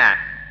nor that.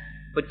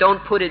 But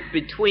don't put it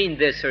between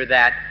this or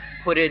that.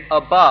 Put it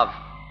above,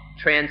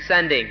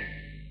 transcending,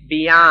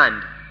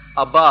 beyond,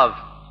 above,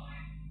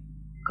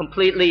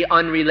 completely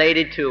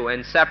unrelated to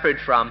and separate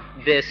from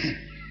this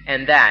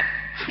and that.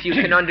 If you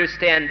can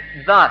understand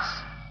thus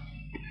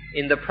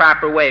in the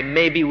proper way,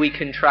 maybe we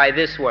can try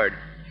this word.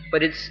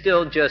 But it's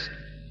still just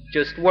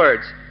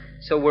words.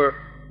 So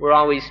we're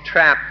always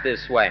trapped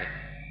this way.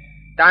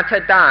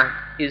 Tathata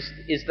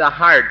is the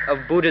heart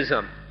of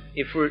Buddhism.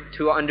 If we're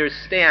to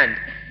understand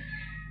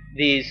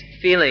these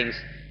feelings,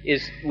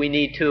 we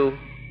need to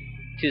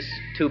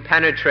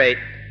penetrate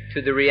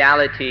to the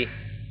reality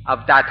of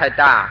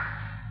tathata.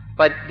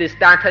 But this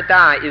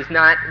tathata is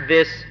not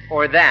this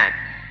or that.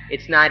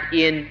 It's not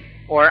in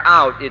or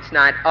out. It's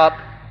not up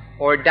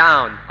or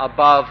down,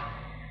 above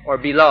or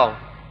below.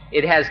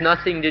 It has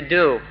nothing to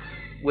do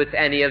with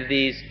any of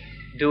these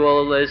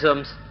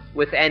dualisms,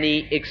 with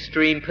any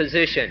extreme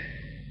position.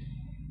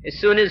 As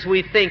soon as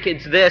we think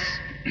it's this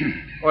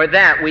or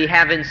that, we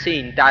haven't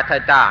seen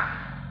tathata.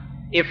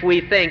 If we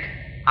think,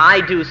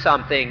 I do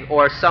something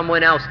or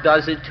someone else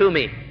does it to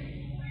me,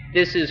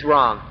 this is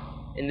wrong,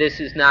 and this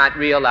is not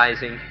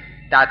realizing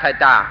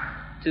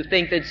tathata. To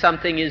think that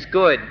something is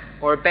good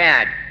or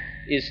bad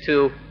is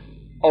to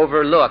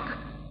overlook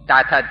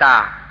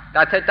tathata.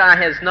 Tathata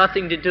has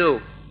nothing to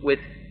do with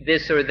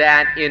this or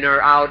that, in or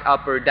out,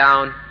 up or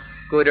down,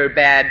 good or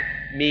bad,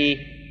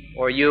 me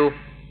or you.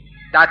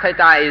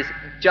 Tathata is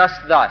just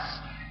thus,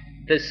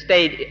 the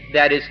state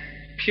that is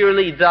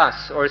purely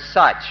thus or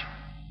such,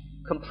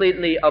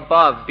 completely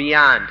above,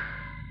 beyond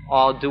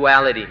all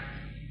duality.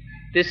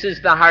 This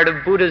is the heart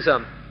of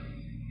Buddhism,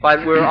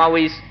 but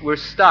we're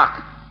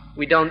stuck.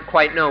 We don't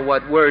quite know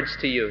what words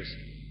to use.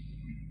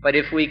 But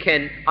if we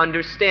can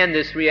understand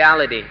this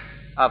reality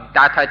of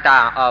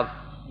tathata, of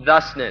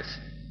thusness,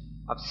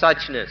 of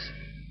suchness,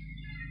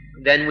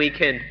 then we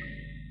can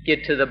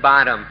get to the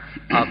bottom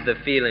of the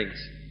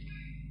feelings.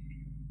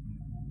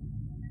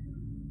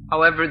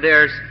 However,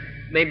 there's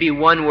maybe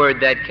one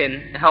word that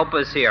can help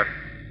us here.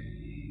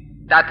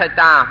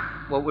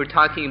 Tathata, what we're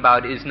talking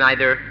about, is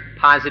neither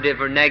positive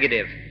or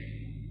negative.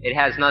 It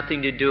has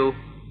nothing to do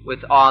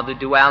with all the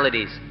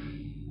dualities.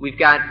 We've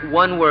got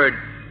one word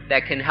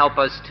that can help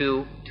us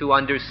to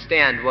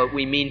understand what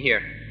we mean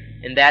here,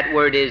 and that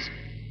word is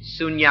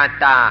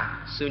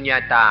sunyata.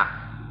 Sunyata.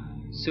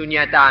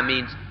 Sunyata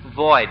means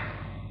void,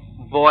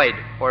 void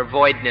or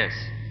voidness.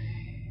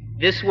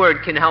 This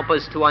word can help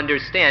us to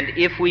understand,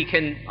 if we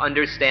can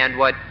understand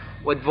what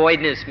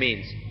voidness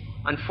means.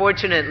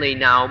 Unfortunately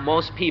now,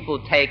 most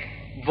people take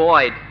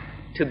void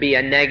to be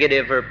a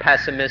negative or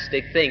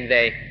pessimistic thing.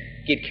 They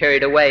get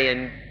carried away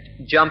and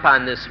jump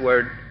on this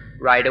word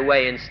right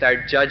away and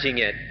start judging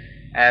it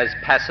as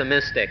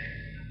pessimistic.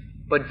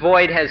 But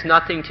void has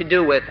nothing to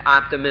do with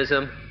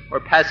optimism or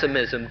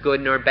pessimism,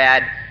 good nor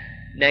bad,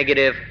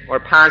 negative or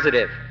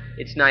positive.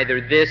 It's neither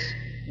this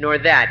nor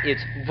that.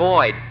 It's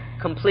void,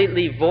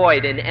 completely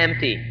void and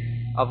empty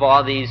of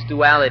all these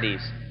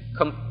dualities.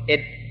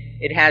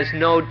 It has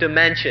no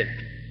dimension.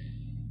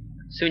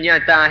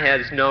 Sunyata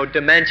has no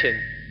dimension,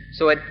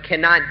 so it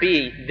cannot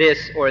be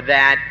this or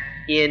that,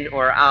 in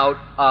or out,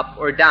 up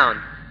or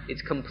down.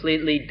 It's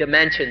completely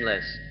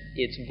dimensionless.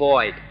 It's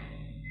void.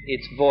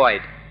 It's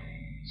void.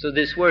 So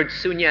this word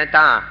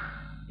sunyata,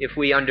 if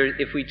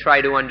we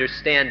try to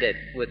understand it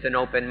with an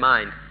open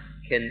mind,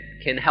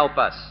 can help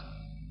us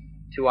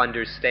to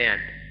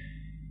understand.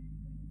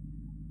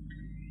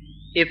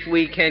 If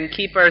we can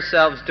keep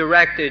ourselves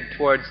directed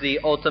towards the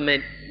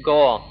ultimate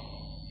goal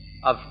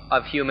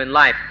of human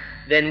life,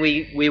 then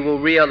we will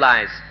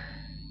realize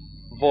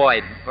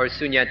void or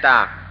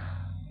sunyata.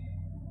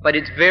 But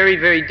it's very,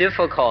 very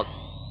difficult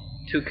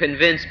to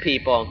convince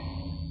people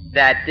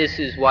that this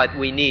is what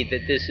we need,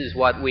 that this is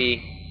what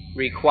we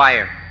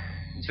require.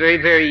 It's very,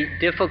 very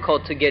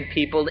difficult to get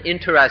people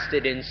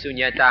interested in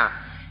sunyata,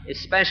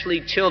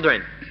 especially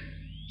children.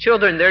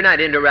 Children, they're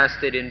not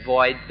interested in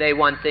void. They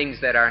want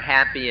things that are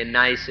happy and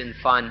nice and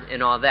fun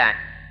and all that.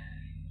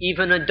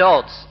 Even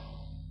adults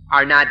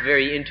are not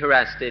very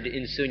interested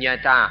in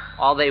sunyata.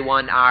 All they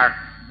want are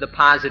the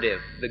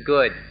positive, the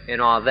good,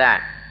 and all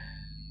that.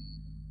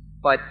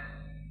 But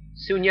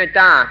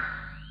sunyata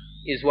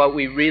is what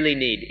we really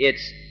need.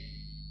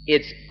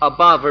 It's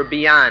above or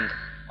beyond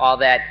all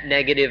that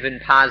negative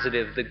and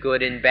positive, the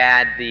good and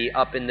bad, the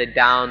up and the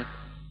down,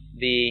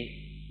 the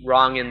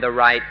wrong and the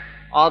right.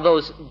 All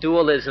those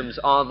dualisms,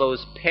 all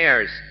those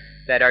pairs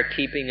that are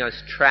keeping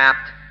us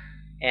trapped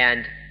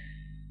and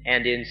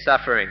in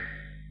suffering.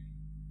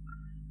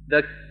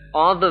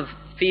 All the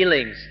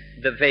feelings,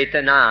 the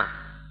vedana,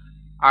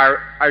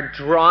 are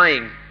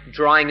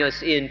drawing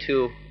us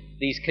into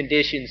these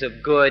conditions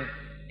of good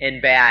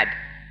and bad,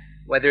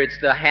 whether it's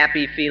the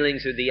happy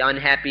feelings or the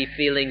unhappy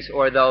feelings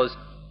or those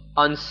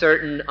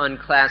uncertain,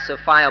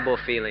 unclassifiable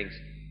feelings.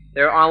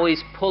 They're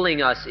always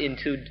pulling us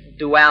into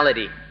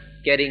duality,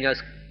 getting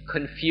us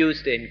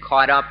confused in,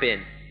 caught up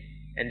in,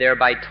 and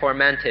thereby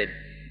tormented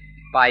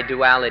by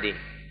duality.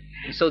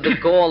 And so the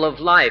goal of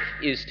life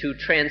is to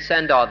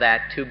transcend all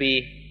that, to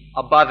be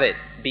above it,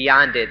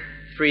 beyond it,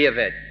 free of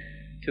it,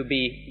 to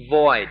be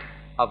void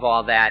of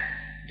all that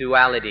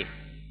duality.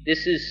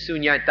 This is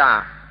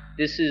sunyata.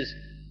 This is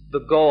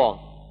the goal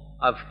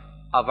of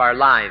our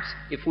lives.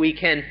 If we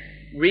can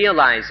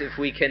realize, if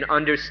we can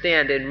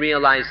understand and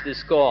realize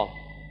this goal,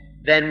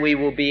 then we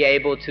will be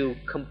able to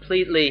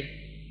completely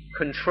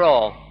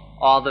control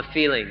all the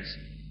feelings.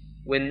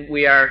 When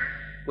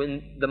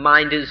the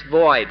mind is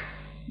void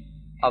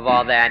of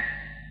all that,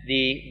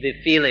 the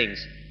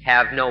feelings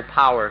have no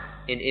power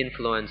and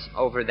influence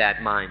over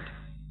that mind.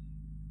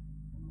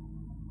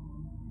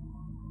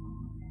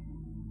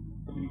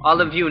 All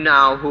of you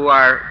now who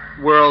are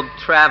world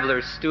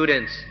travelers,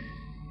 students,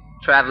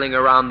 traveling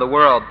around the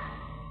world,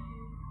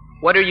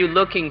 what are you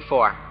looking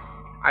for?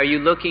 Are you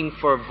looking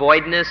for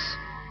voidness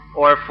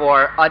or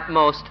for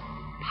utmost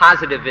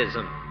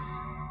positivism?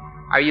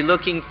 Are you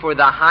looking for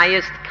the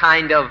highest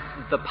kind of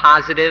the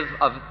positive,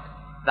 of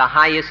the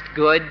highest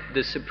good,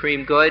 the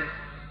supreme good?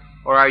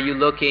 Or are you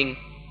looking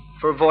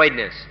for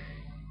voidness?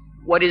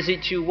 What is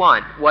it you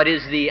want? What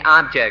is the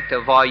object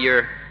of all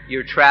your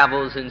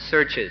travels and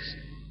searches?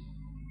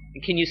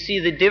 And can you see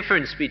the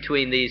difference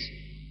between these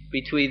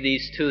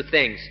two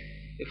things?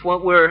 If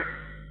what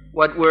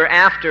we're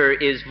after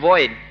is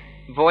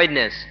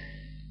voidness,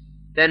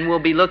 then we'll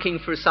be looking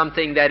for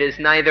something that is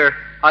neither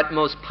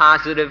utmost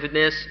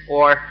positiveness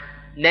or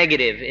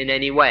negative in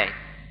any way.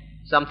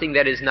 Something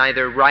that is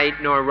neither right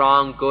nor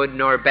wrong, good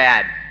nor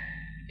bad,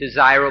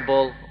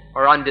 desirable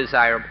or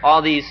undesirable.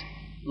 All these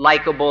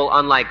likable,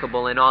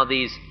 unlikable, and all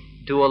these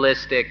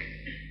dualistic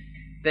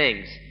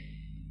things.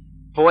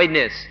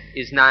 Voidness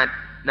is not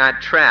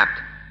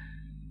trapped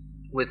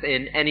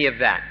within any of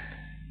that.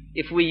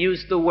 If we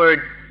use the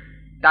word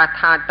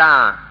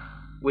tathata,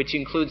 which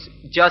includes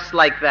just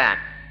like that,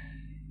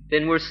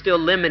 then we're still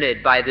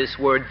limited by this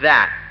word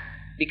that,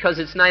 because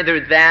it's neither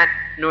that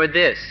nor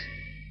this.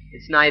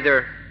 It's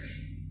neither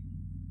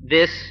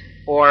this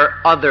or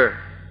other.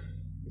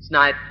 It's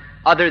not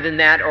other than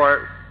that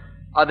or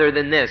other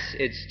than this.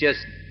 It's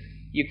just,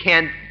 you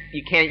can't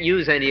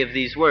use any of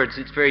these words.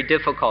 It's very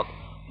difficult.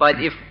 But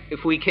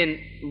if we can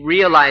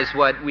realize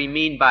what we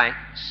mean by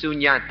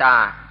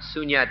sunyata,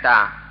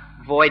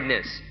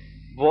 voidness,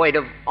 void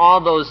of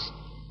all those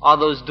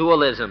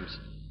dualisms,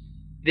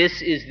 this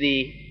is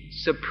the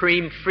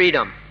supreme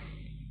freedom.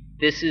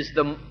 This is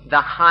the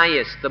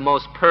highest, the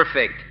most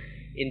perfect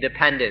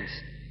independence,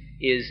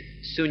 is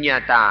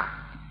sunyata.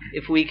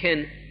 If we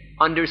can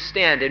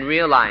understand and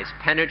realize,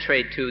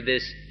 penetrate to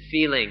this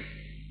feeling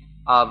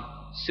of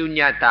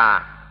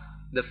sunyata,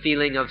 the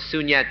feeling of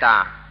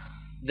sunyata,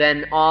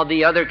 then all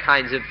the other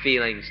kinds of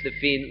feelings,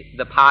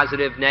 the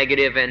positive,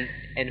 negative,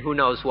 and who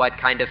knows what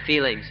kind of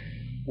feelings,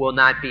 will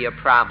not be a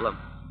problem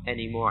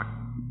anymore.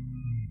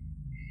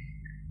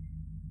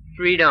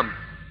 Freedom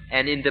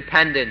and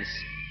independence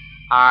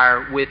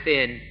are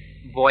within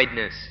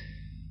voidness.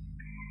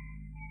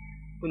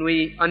 When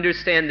we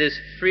understand this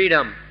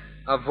freedom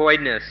of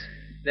voidness,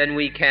 then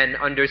we can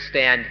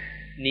understand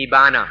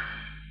nibbana,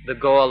 the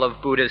goal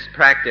of Buddhist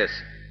practice.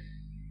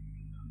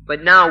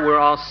 But now we're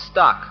all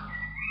stuck.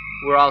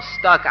 We're all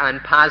stuck on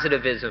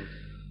positivism.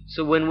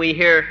 So when we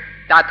hear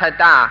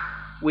da,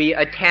 we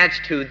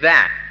attach to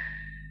that.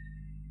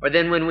 Or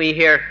then when we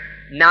hear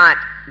not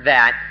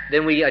that,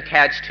 then we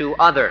attach to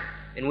other.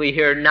 And we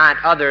hear not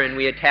other, and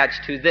we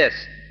attach to this.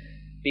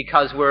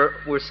 Because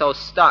we're so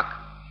stuck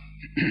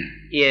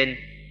in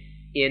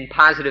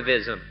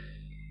positivism.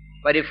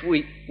 But if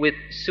with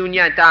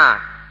sunyata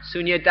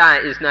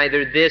is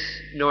neither this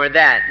nor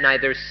that,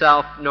 neither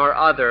self nor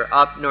other,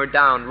 up nor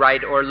down,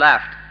 right or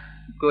left,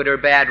 good or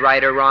bad,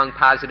 right or wrong,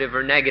 positive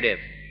or negative.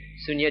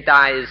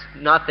 Sunyata is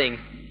nothing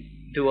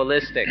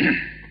dualistic.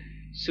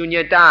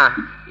 Sunyata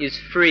is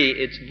free,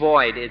 it's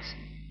void, it's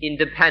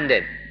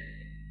independent.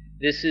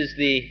 This is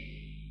the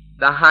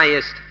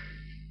highest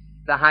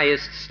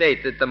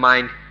state that the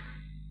mind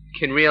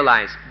can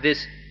realize.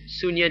 This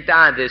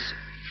sunyata, this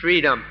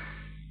freedom,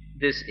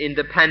 this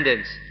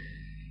independence,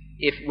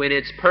 when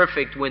it's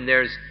perfect, when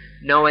there's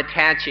no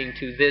attaching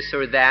to this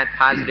or that,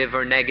 positive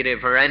or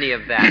negative or any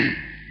of that,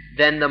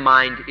 then the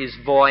mind is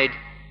void,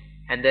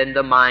 and then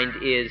the mind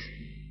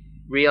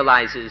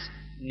realizes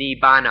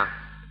nibbana.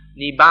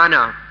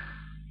 Nibbana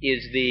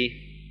is the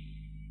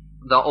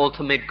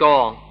ultimate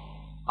goal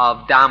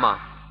of Dhamma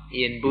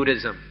in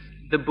Buddhism.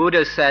 The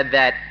Buddha said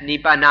that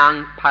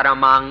nibbanang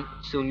paramang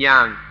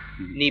sunyang.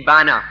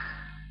 Nibbana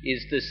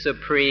is the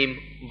supreme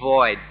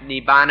void.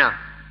 Nibbana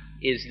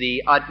is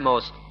the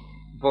utmost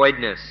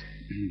voidness.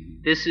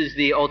 This is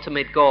the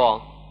ultimate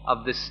goal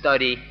of the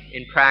study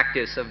and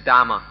practice of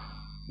Dhamma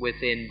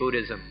within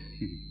Buddhism.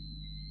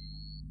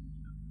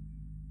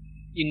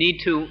 You need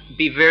to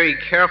be very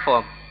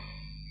careful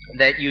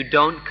that you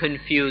don't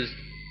confuse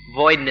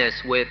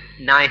voidness with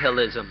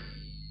nihilism.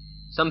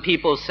 Some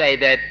people say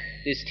that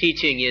this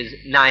teaching is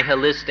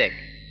nihilistic,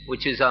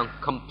 which is a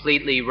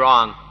completely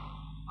wrong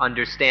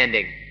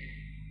understanding.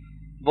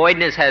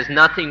 Voidness has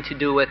nothing to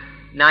do with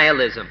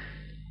nihilism,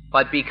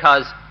 but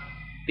because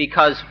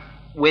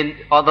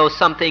although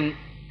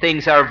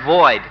things are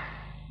void,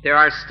 there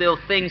are still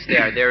things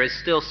there. There is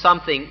still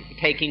something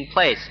taking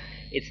place.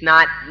 It's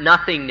not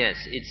nothingness.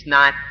 It's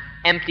not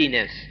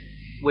emptiness,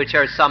 which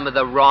are some of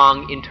the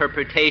wrong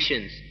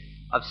interpretations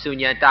of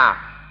sunyata.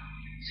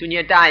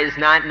 Sunyata is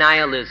not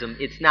nihilism.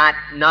 It's not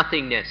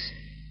nothingness.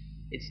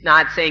 It's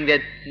not saying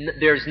that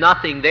there's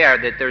nothing there,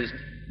 that there's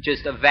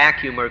just a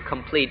vacuum or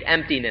complete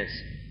emptiness.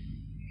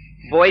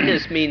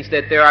 Voidness means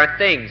that there are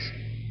things.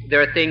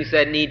 There are things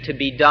that need to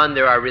be done.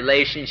 There are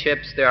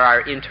relationships. There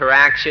are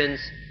interactions,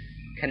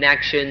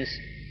 connections.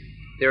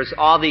 There's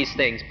all these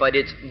things, but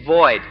it's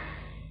void.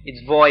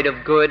 It's void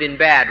of good and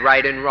bad,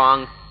 right and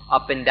wrong,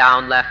 up and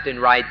down, left and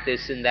right,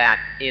 this and that,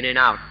 in and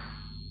out.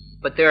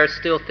 But there are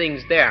still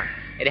things there.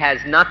 It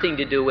has nothing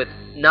to do with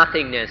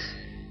nothingness.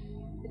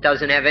 It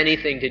doesn't have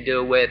anything to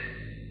do with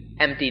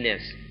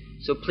emptiness.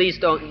 So please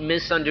don't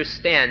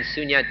misunderstand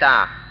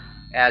sunyata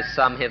as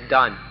some have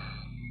done.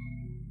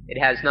 It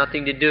has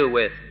nothing to do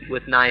with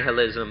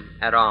nihilism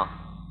at all.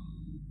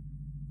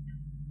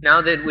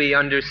 Now that we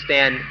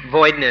understand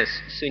voidness,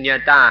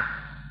 sunyata,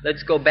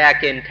 let's go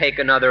back and take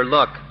another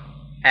look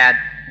at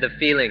the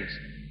feelings.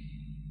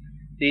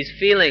 These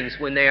feelings,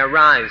 when they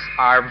arise,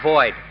 are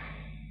void.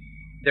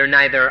 They're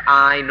neither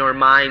I nor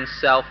mine,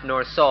 self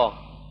nor soul.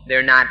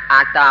 They're not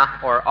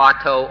atta or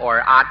auto or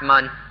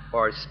atman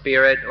or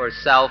spirit or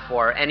self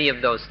or any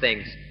of those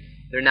things.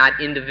 They're not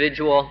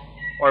individual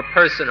or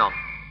personal.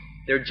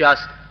 They're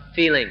just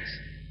feelings.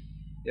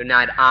 They're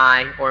not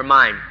I or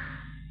mine.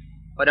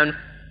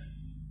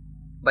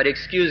 But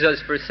excuse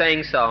us for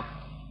saying so,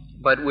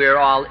 but we're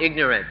all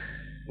ignorant.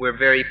 We're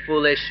very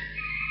foolish,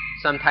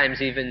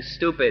 sometimes even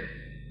stupid,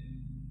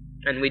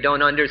 and we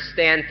don't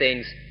understand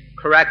things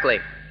correctly.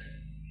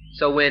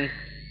 So when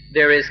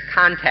there is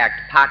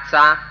contact,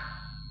 patsa,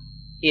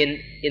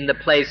 in the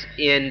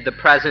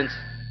presence,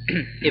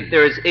 if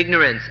there is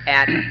ignorance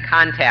at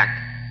contact,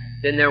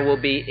 then there will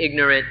be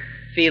ignorant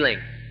feeling.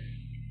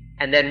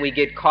 And then we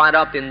get caught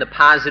up in the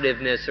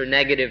positiveness or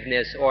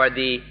negativeness or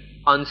the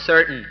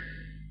uncertain,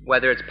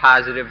 whether it's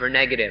positive or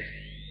negative.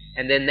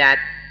 And then that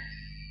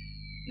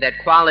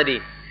quality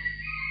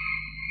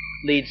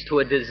leads to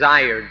a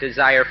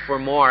desire for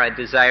more, a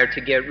desire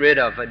to get rid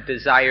of, a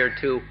desire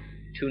to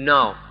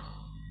know.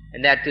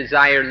 And that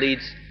desire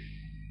leads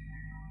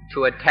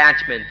to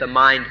attachment. The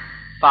mind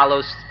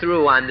follows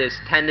through on this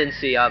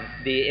tendency of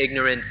the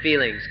ignorant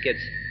feelings, gets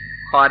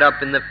caught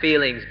up in the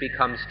feelings,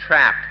 becomes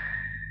trapped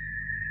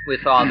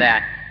with all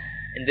that.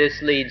 And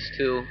this leads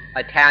to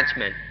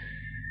attachment.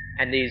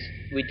 And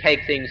we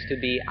take things to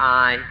be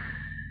I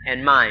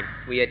and mine.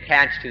 We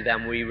attach to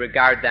them, we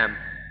regard them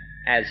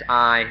as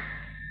I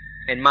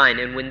and mine.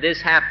 And when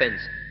this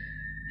happens,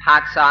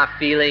 patsa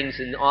feelings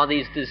and all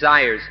these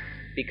desires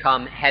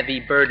become heavy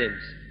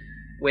burdens.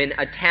 When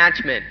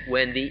attachment,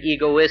 when the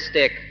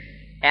egoistic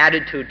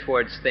attitude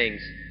towards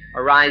things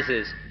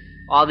arises,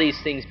 all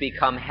these things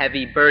become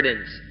heavy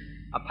burdens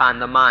upon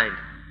the mind.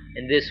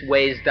 And this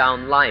weighs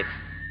down life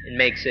and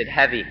makes it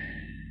heavy.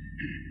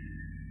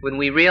 When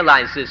we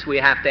realize this, we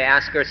have to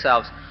ask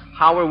ourselves,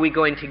 how are we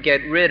going to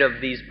get rid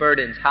of these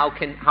burdens? How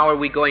are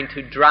we going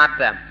to drop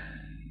them?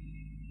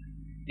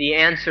 The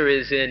answer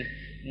is in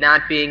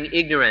not being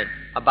ignorant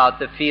about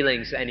the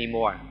feelings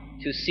anymore,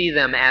 to see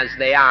them as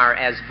they are,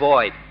 as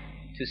void,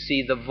 to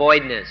see the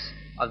voidness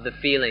of the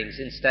feelings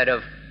instead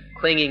of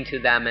clinging to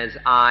them as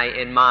I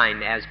and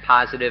mine, as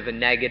positive and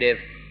negative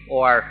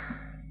or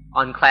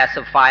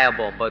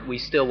unclassifiable, but we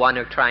still want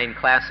to try and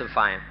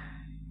classify them.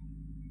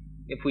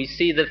 If we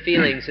see the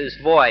feelings as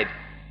void,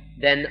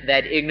 then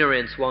that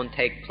ignorance won't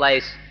take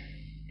place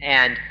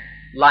and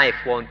life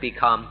won't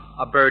become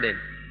a burden.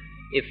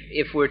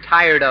 If we're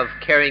tired of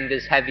carrying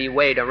this heavy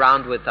weight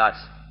around with us,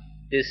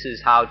 this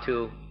is how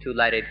to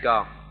let it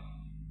go.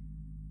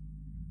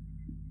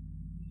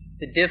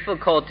 The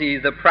difficulty,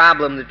 the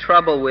problem, the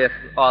trouble with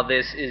all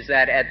this is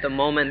that at the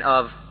moment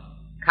of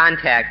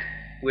contact,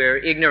 we're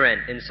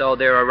ignorant, and so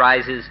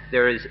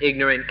there is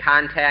ignorant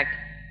contact,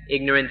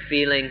 ignorant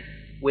feeling,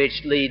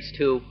 which leads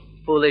to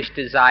foolish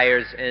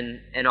desires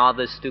and all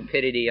the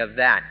stupidity of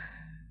that.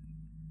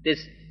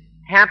 This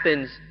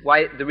happens,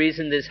 the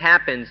reason this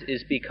happens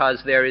is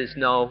because there is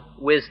no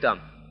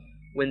wisdom.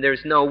 When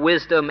there's no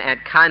wisdom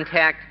at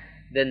contact,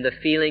 then the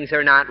feelings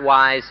are not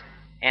wise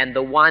and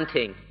the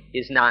wanting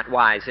is not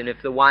wise. And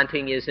if the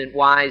wanting isn't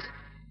wise,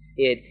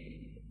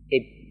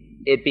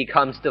 it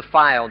becomes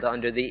defiled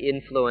under the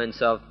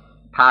influence of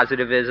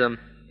positivism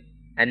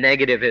and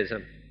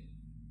negativism.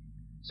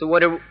 So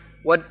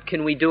what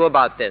can we do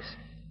about this?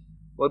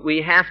 What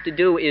we have to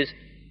do is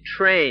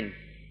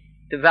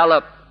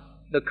develop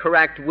the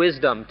correct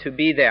wisdom to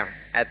be there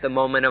at the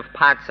moment of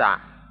patsa.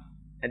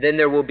 And then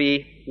there will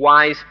be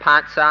wise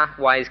patsa,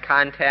 wise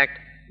contact,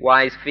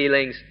 wise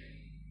feelings,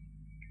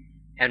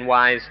 and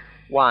wise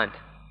want.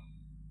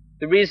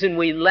 The reason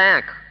we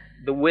lack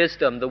the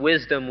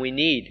wisdom we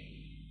need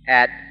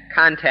at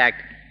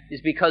contact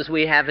is because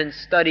we haven't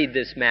studied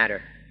this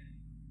matter.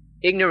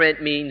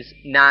 Ignorant means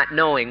not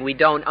knowing. We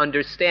don't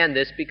understand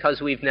this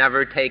because we've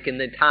never taken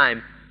the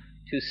time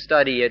to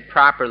study it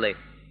properly.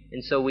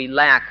 And so we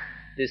lack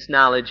this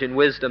knowledge and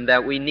wisdom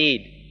that we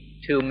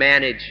need to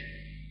manage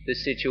the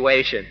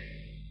situation.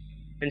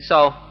 And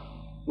so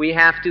we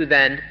have to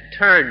then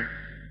turn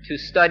to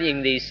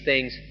studying these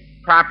things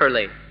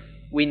properly.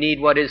 We need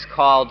what is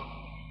called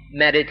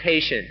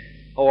meditation,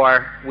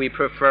 or we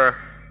prefer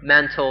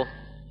mental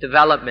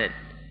development.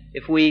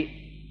 If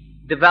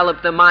we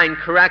develop the mind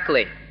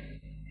correctly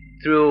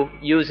through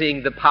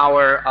using the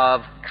power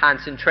of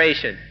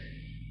concentration,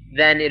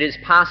 then it is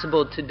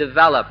possible to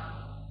develop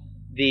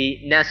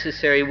the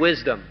necessary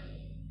wisdom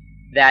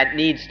that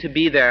needs to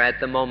be there at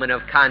the moment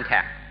of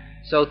contact.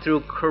 So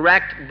through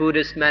correct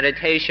Buddhist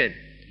meditation,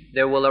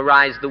 there will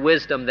arise the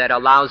wisdom that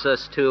allows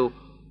us to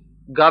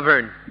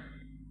govern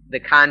the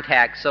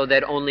contact so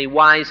that only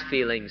wise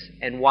feelings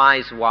and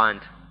wise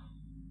want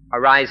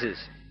arises.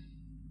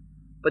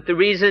 But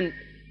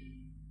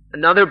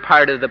another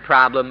part of the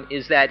problem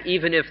is that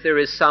even if there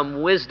is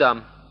some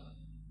wisdom,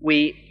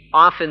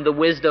 often the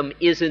wisdom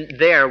isn't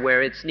there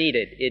where it's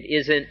needed.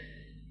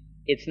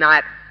 It's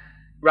not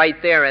right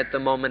there at the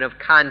moment of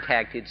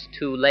contact. It's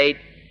too late.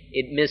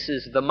 It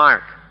misses the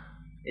mark.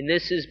 And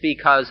this is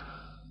because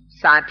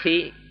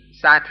sati,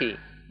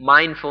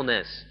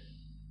 mindfulness,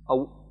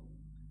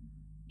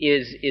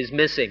 is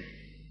missing.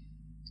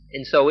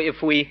 And so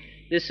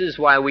this is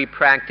why we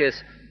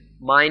practice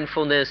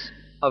mindfulness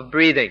of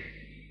breathing.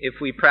 If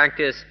we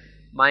practice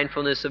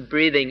mindfulness of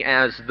breathing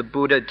as the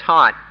Buddha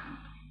taught,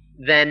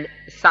 then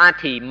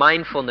sati,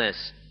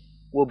 mindfulness,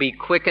 will be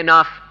quick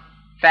enough,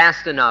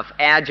 fast enough,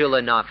 agile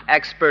enough,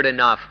 expert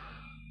enough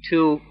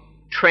to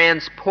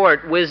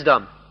transport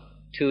wisdom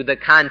to the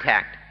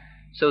contact.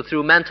 So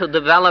through mental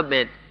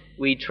development,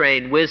 we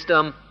train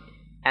wisdom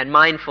and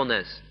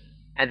mindfulness.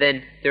 And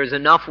then there's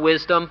enough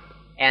wisdom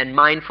and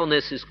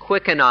mindfulness is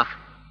quick enough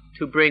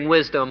to bring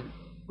wisdom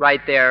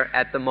right there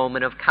at the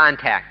moment of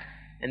contact.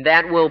 And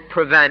that will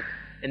prevent,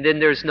 and then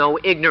there's no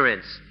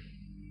ignorance.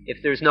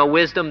 If there's no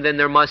wisdom, then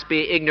there must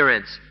be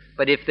ignorance.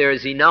 But if there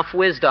is enough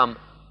wisdom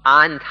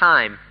on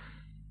time,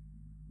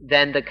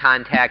 then the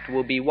contact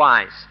will be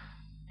wise.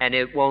 And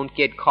it won't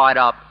get caught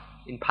up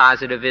in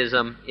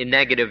positivism, in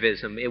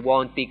negativism. It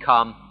won't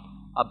become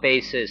a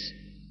basis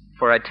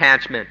for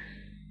attachment.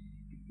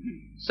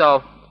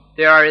 So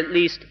there are at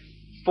least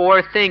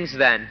 4 things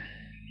then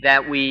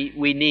that we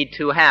need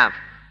to have.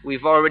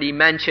 We've already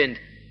mentioned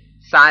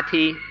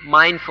sati,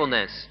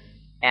 mindfulness,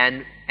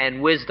 and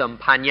wisdom,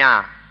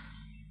 panya.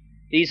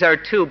 These are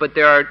 2, but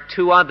there are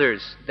 2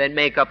 others that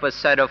make up a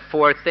set of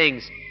 4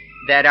 things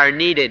that are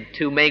needed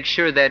to make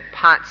sure that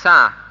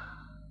phassa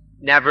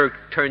never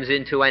turns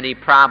into any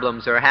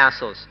problems or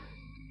hassles.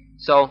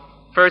 So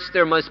first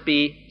there must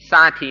be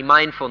sati,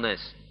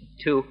 mindfulness,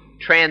 to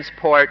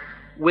transport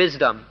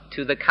wisdom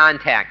to the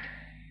contact.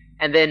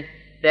 And then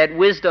that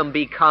wisdom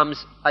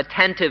becomes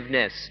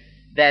attentiveness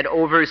that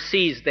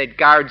oversees, that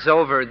guards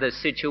over the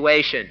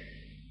situation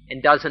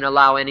and doesn't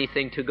allow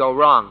anything to go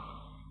wrong.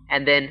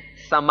 And then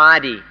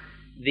samadhi,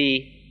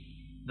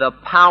 the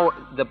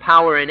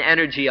power and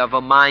energy of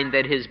a mind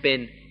that has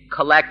been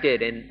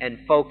collected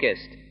and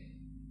focused.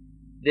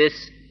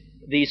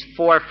 These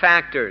 4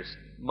 factors,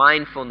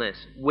 mindfulness,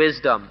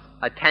 wisdom,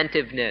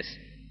 attentiveness,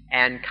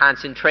 and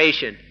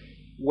concentration,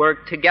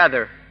 work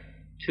together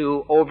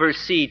to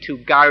oversee, to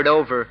guard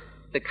over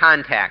the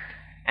contact,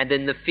 and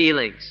then the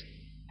feelings,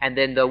 and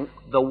then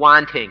the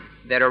wanting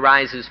that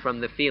arises from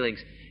the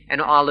feelings.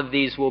 And all of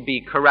these will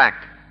be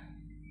correct.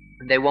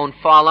 They won't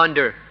fall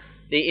under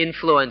the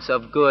influence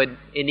of good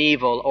and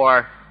evil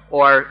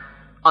or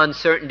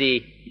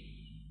uncertainty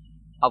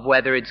of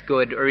whether it's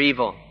good or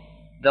evil.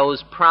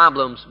 Those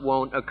problems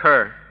won't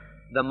occur.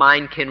 The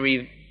mind can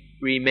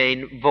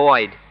remain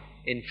void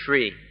and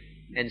free.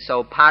 And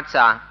so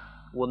phassa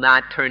will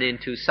not turn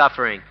into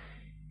suffering,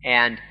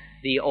 and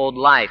the old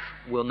life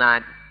will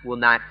not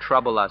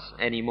trouble us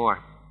anymore.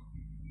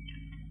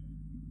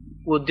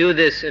 We'll do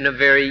this in a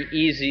very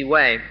easy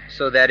way,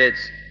 so that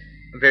it's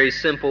a very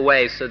simple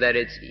way, so that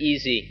it's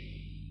easy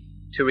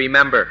to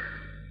remember.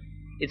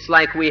 It's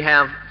like we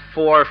have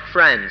 4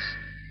 friends.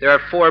 There are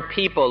 4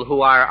 people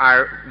who are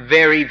our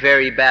very,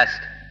 very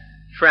best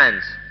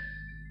friends.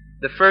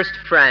 The first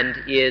friend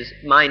is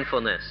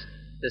mindfulness.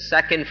 The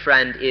second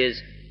friend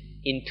is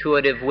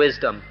intuitive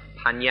wisdom,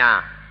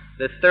 panya.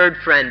 The third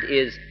friend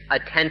is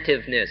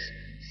attentiveness,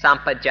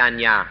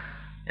 sampajanya.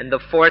 And the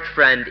fourth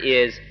friend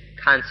is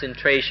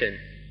concentration,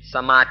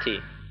 samadhi.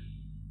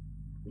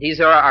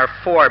 These are our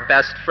 4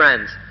 best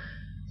friends: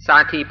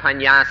 sati,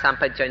 panya,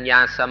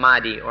 sampajanya,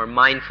 samadhi, or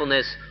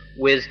mindfulness,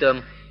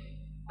 wisdom,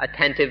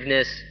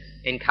 attentiveness,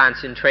 and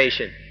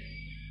concentration.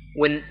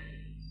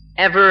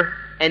 Whenever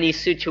any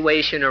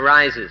situation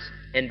arises,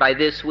 and by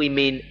this we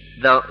mean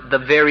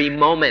the very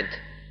moment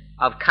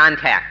of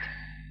contact,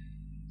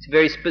 it's a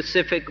very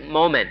specific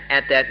moment.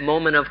 At that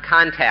moment of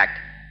contact,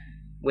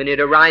 when it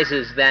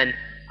arises, then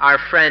our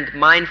friend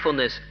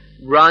mindfulness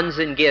runs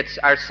and gets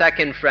our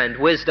second friend,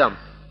 wisdom.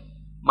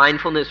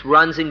 Mindfulness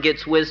runs and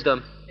gets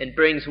wisdom and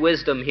brings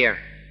wisdom here.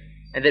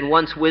 And then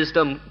once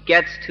wisdom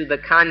gets to the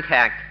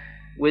contact,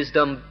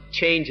 wisdom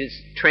changes,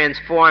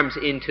 transforms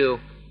into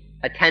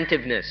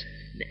attentiveness.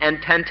 And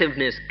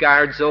attentiveness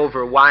guards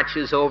over,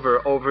 watches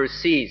over,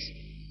 oversees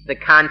the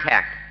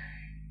contact.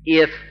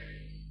 If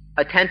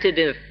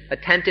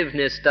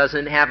attentiveness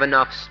doesn't have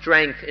enough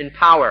strength and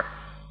power,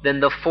 then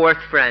the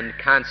fourth friend,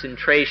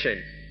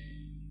 concentration,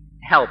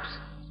 helps,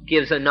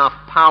 gives enough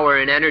power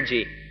and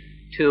energy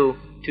to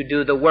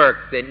do the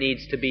work that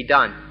needs to be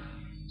done.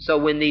 So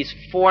when these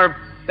 4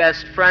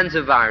 best friends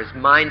of ours,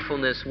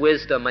 mindfulness,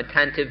 wisdom,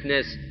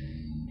 attentiveness,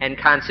 and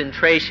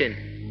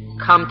concentration,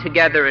 come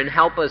together and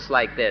help us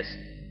like this,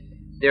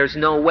 there's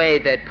no way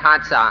that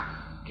phassa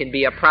can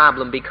be a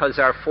problem, because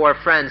our 4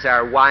 friends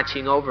are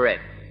watching over it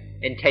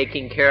and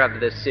taking care of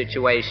this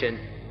situation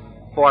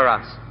for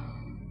us.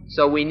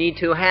 So we need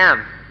to have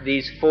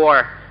these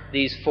four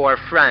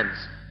friends.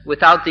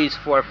 Without these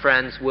 4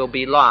 friends, we'll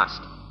be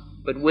lost.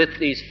 But with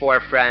these 4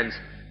 friends,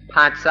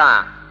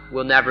 phassa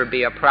will never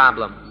be a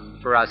problem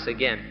for us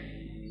again.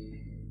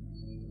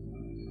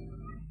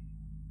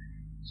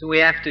 So we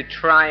have to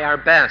try our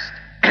best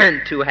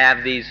to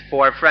have these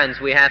 4 friends.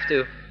 We have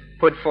to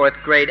put forth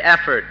great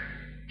effort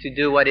to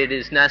do what it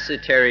is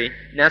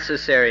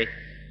necessary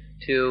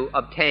to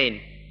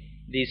obtain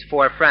these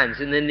 4 friends.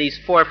 And then these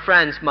 4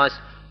 friends must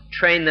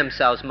train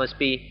themselves, must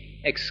be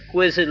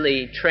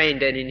exquisitely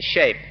trained and in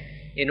shape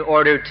in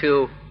order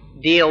to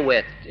deal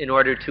with, in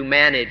order to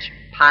manage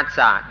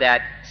phassa,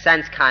 that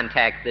sense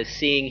contact, the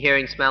seeing,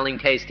 hearing, smelling,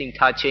 tasting,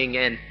 touching,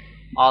 and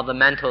all the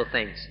mental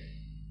things.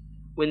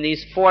 When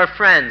these 4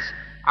 friends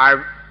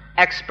are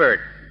expert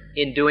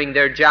in doing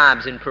their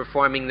jobs and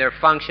performing their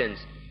functions,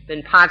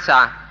 then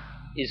phassa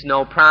is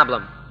no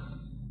problem.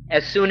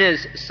 As soon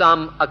as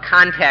a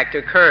contact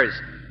occurs,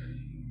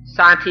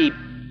 sati,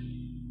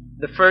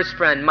 the first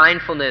friend,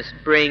 mindfulness,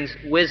 brings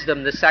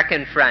wisdom, the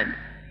second friend.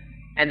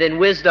 And then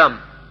wisdom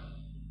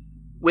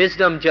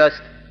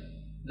just,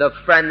 the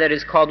friend that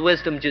is called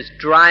wisdom, just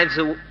drives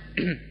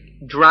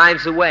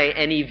away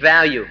any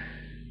value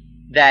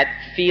that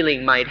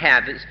feeling might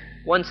have.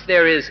 Once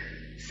there is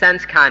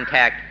sense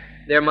contact,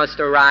 there must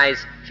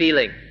arise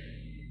feeling.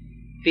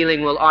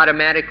 Feeling will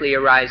automatically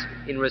arise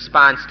in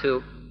response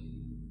to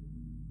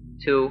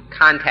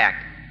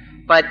contact.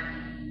 But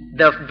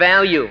the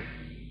value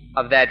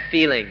of that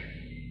feeling,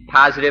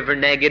 positive or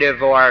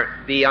negative or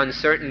the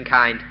uncertain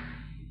kind,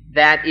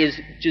 that is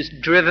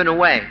just driven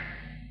away.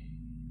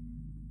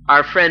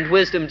 Our friend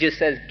wisdom just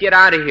says, get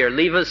out of here,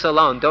 leave us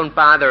alone, don't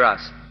bother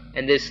us.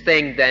 And this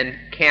thing then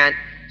can't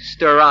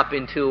stir up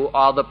into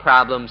all the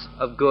problems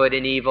of good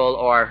and evil,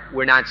 or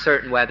we're not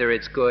certain whether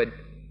it's good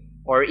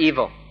or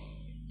evil.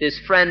 This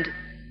friend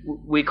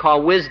we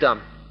call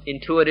wisdom,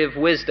 intuitive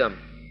wisdom,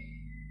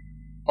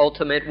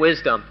 ultimate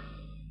wisdom,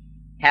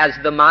 has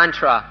the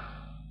mantra,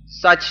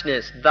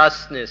 suchness,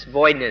 thusness,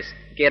 voidness,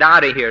 get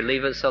out of here,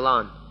 leave us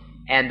alone.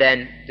 And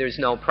then there's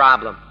no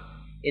problem.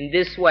 In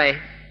this way,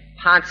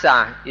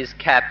 Phassa is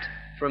kept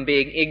from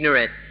being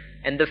ignorant,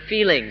 and the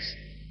feelings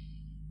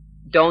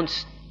don't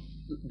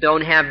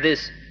have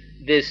this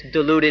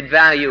diluted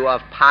value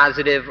of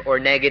positive or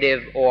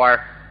negative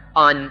or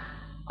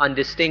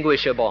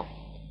undistinguishable.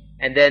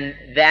 And then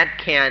that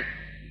can't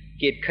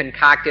get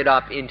concocted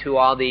up into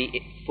all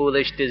the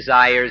foolish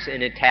desires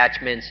and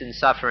attachments and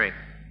suffering.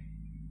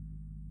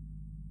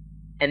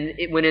 And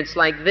when it's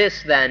like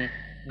this, then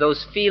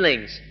those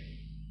feelings,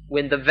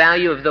 when the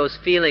value of those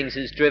feelings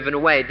is driven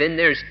away, then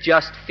there's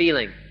just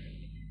feeling.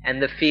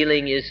 And the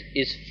feeling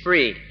is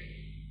free.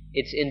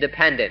 It's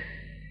independent.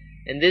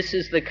 And this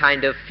is the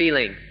kind of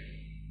feeling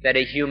that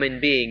a human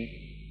being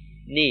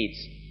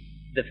needs.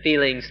 The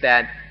feelings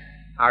that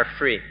are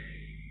free.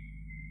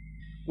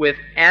 With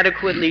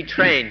adequately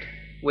trained,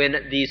 when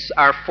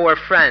our four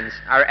friends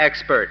are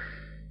expert,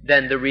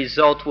 then the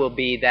result will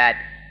be that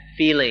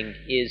feeling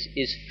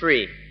is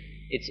free.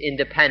 It's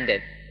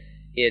independent.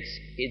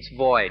 It's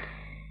void.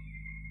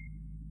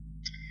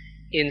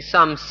 In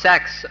some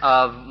sects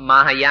of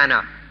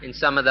Mahayana, in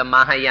some of the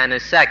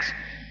Mahayana sects,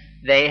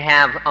 they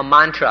have a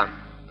mantra.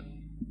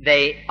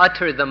 They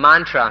utter the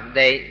mantra.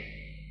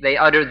 They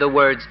utter the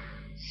words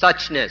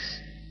suchness,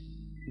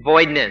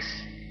 voidness,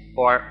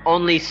 or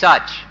only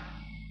such,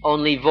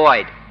 only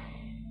void.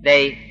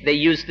 They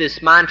use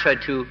this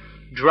mantra to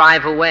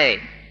drive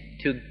away,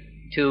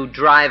 to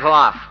drive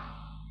off,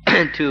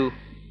 to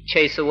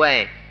chase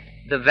away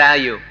the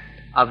value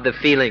of the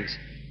feelings.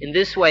 In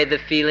this way, the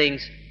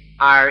feelings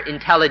are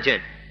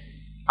intelligent,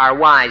 are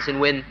wise,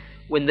 and when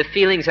the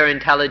feelings are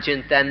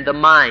intelligent, then the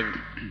mind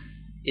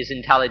is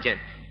intelligent.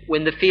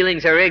 When the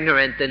feelings are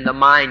ignorant, then the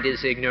mind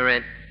is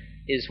ignorant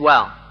as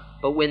well.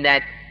 But when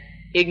that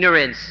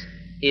ignorance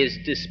is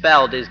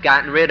dispelled, is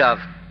gotten rid of,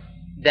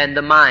 then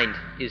the mind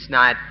is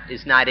not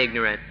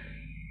ignorant.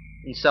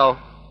 And so,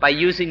 by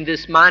using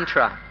this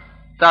mantra,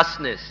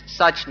 thusness,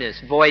 suchness,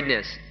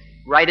 voidness,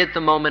 right at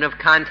the moment of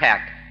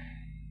contact,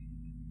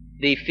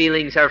 the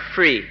feelings are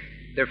free.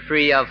 They're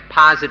free of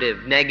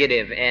positive,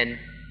 negative, and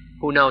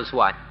who knows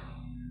what,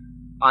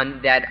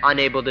 that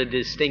unable to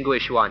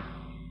distinguish one.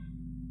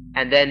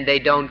 And then they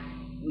don't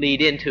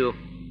lead into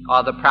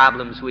all the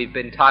problems we've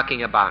been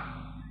talking about.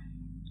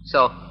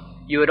 So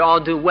you would all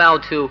do well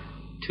to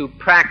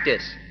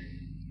practice,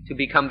 to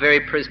become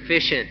very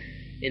proficient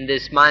in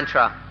this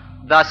mantra,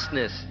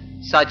 thusness,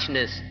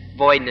 suchness,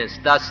 voidness,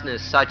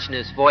 thusness,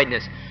 suchness,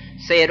 voidness.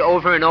 Say it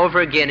over and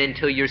over again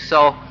until you're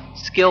so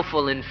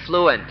skillful and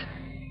fluent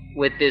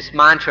with this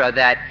mantra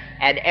that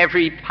at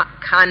every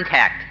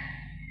contact,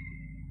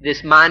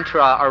 this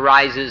mantra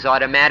arises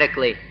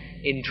automatically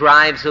and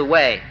drives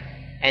away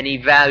any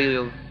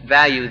value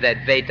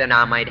that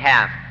Vedana might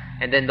have.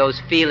 And then those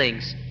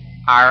feelings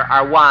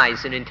are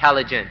wise and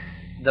intelligent.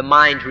 The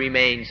mind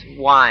remains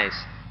wise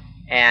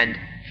and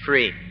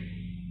free.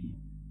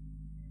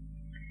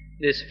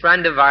 This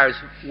friend of ours,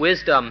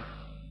 wisdom,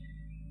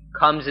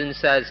 comes and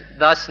says,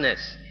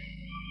 thusness,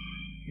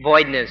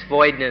 voidness,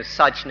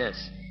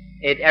 suchness.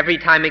 Every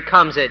time it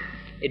comes, it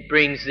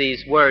brings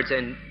these words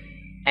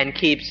and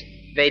keeps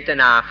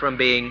Vedana from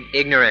being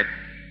ignorant.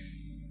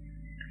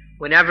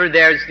 Whenever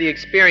there's the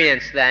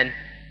experience, then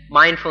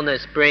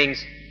mindfulness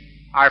brings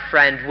our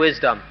friend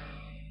wisdom.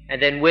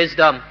 And then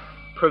wisdom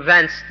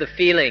prevents the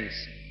feelings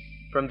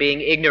from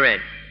being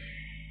ignorant.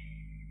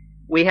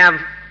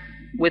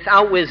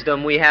 Without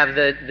wisdom, we have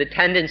the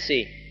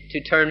tendency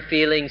to turn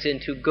feelings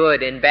into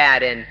good and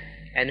bad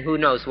and who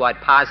knows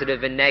what,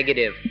 positive and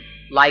negative,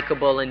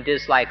 likable and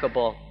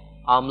dislikable,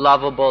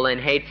 lovable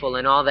and hateful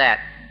and all that.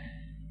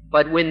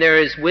 But when there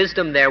is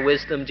wisdom there,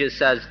 wisdom just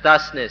says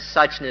thusness,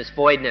 suchness,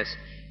 voidness,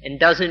 and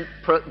doesn't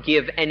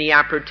give any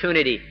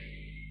opportunity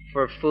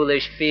for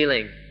foolish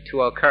feeling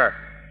to occur.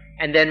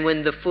 And then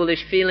when the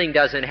foolish feeling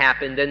doesn't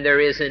happen, then there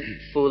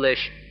isn't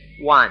foolish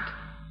want.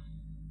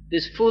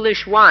 This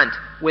foolish want,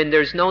 when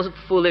there's no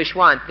foolish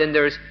want, then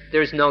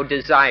there's no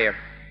desire.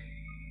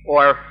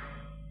 Or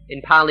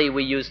in Pali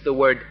we use the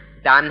word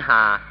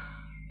tanha.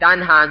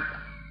 Tanha,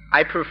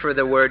 I prefer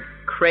the word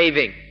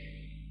craving.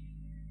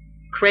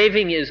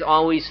 Craving is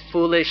always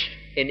foolish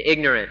and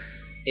ignorant.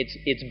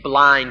 It's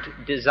blind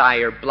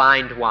desire,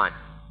 blind want.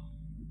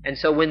 And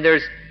so when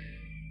there's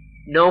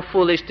no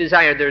foolish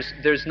desire,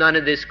 there's none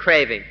of this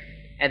craving.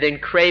 And then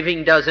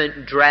craving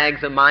doesn't drag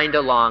the mind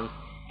along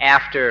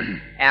after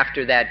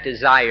that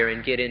desire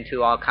and get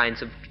into all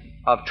kinds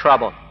of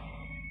trouble.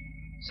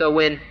 So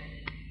when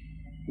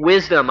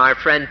wisdom, our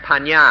friend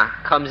Panya,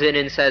 comes in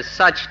and says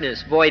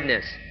suchness,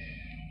 voidness,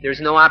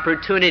 there's no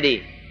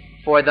opportunity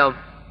for the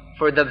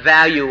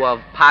value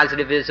of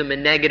positivism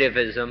and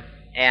negativism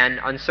and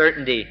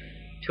uncertainty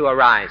to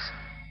arise.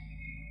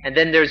 And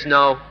then there's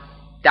no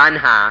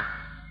danha.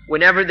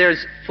 Whenever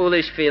there's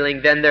foolish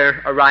feeling, then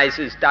there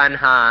arises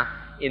danha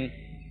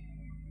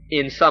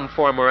in some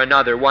form or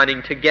another,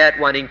 wanting to get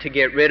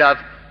rid of,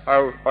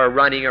 or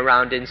running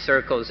around in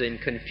circles in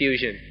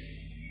confusion.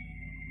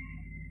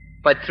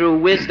 But through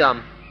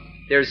wisdom,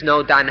 there's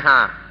no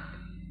danha.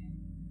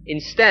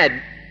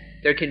 Instead,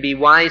 there can be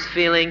wise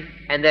feeling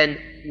and then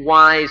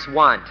wise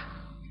want.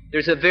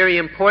 There's a very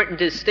important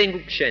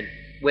distinction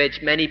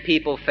which many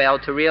people fail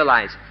to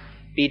realize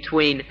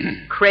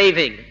between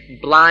craving,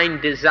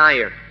 blind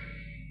desire,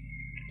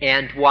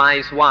 and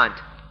wise want.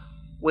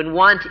 When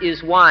want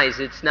is wise,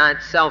 it's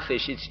not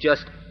selfish, it's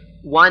just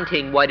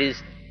wanting what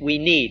we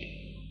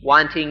need,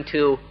 wanting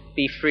to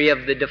be free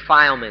of the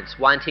defilements,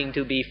 wanting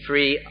to be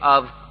free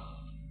of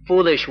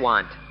foolish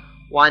want,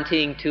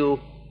 wanting to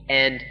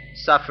end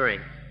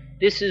suffering.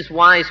 This is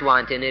wise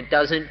want, and it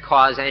doesn't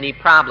cause any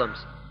problems.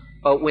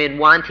 But when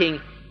wanting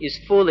is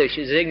foolish,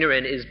 is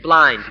ignorant, is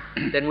blind,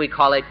 then we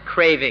call it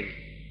craving,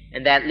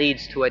 and that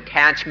leads to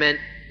attachment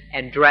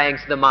and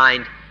drags the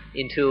mind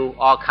into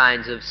all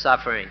kinds of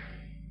suffering.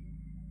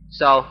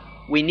 So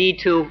we need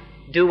to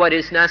do what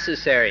is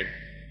necessary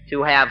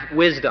to have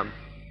wisdom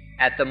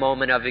at the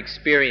moment of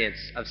experience,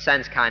 of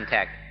sense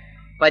contact.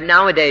 But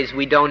nowadays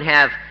we don't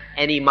have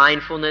any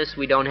mindfulness,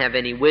 we don't have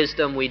any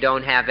wisdom, we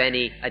don't have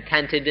any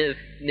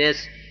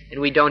attentiveness,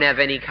 and we don't have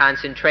any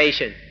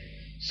concentration.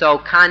 So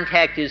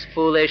contact is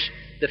foolish,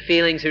 the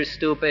feelings are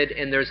stupid,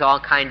 and there's all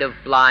kind of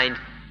blind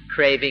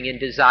craving and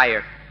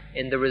desire.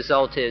 And the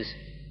result is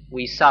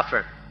we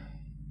suffer.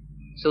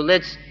 So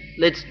let's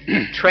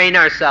train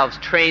ourselves,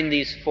 train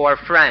these four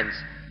friends,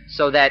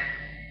 so that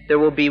there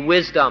will be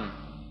wisdom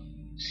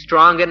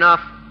strong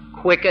enough,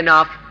 quick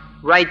enough,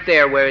 right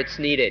there where it's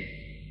needed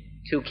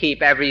to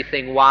keep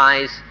everything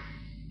wise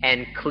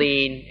and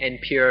clean and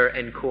pure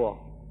and cool.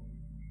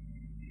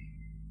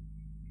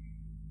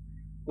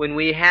 When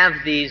we have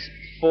these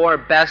four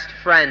best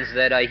friends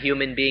that a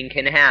human being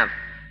can have,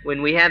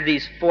 when we have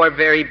these four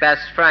very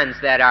best friends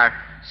that are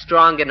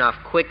strong enough,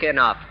 quick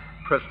enough,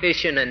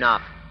 proficient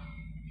enough,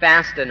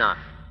 fast enough,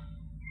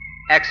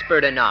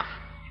 expert enough,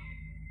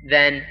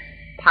 then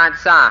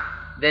patsa,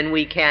 then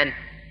we can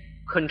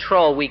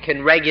control, we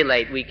can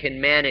regulate, we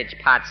can manage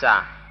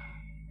patsa.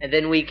 And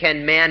then we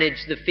can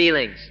manage the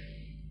feelings.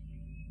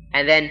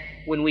 And then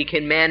when we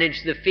can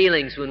manage the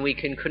feelings, when we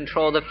can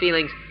control the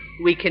feelings,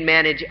 we can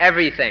manage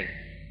everything.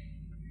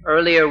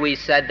 Earlier we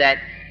said that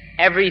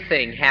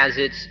everything has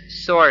its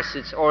source,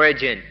 its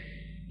origin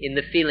in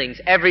the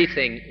feelings.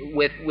 Everything,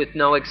 with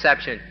no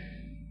exception.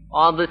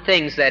 All the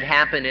things that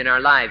happen in our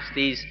lives,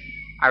 these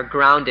are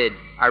grounded,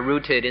 are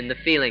rooted in the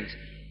feelings.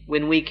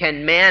 When we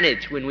can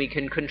manage, when we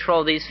can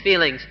control these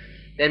feelings,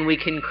 then we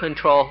can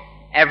control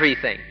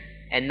everything,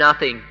 and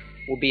nothing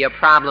will be a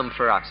problem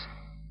for us.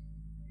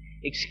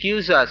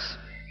 Excuse us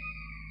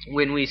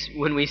when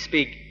we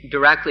speak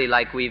directly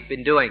like we've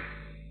been doing.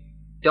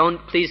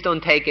 Please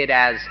don't take it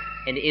as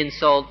an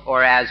insult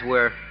or as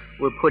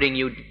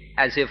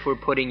as if we're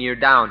putting you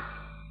down.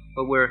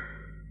 But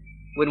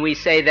when we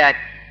say that,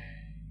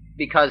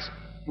 because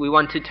we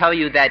want to tell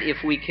you that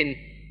if we can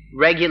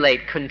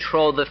regulate,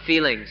 control the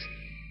feelings,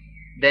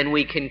 then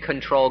we can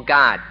control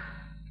God.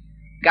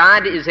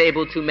 God is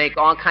able to make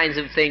all kinds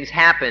of things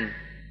happen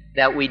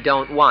that we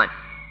don't want.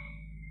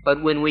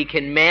 But when we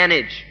can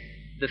manage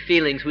the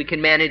feelings, we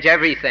can manage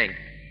everything.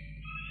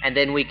 And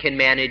then we can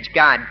manage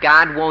God.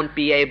 God won't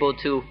be able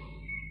to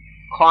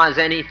cause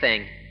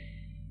anything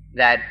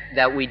that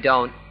we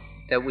don't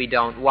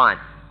want.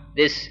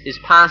 This is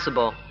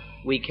possible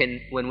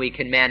when we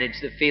can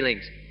manage the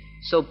feelings.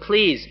 So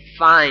please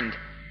find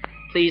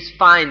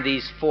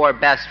these four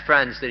best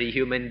friends that a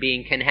human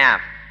being can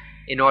have,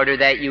 in order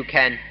that you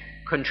can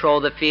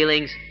control the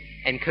feelings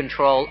and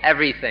control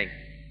everything,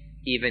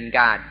 even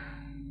God.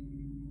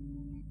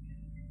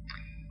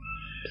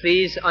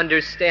 Please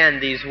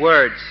understand these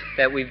words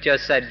that we've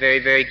just said very,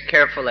 very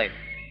carefully.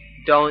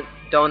 Don't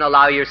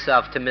allow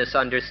yourself to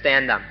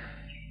misunderstand them.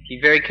 Be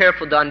very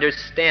careful to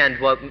understand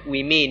what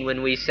we mean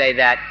when we say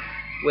that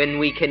when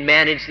we can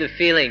manage the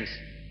feelings,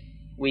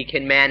 we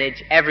can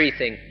manage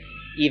everything,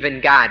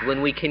 even God.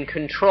 When we can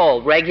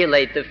control,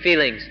 regulate the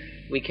feelings,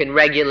 we can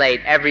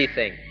regulate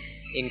everything,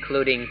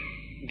 including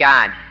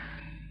God.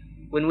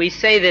 When we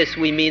say this,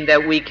 we mean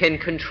that we can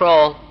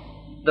control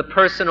the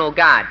personal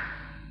God.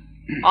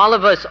 All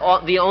of us,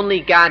 the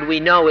only God we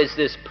know is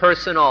this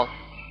personal,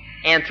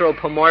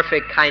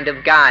 anthropomorphic kind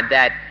of God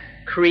that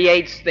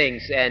creates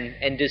things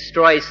and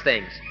destroys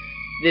things.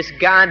 This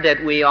God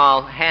that we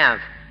all have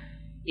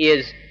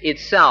is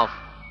itself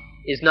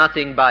is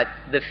nothing but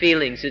the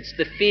feelings. It's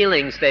the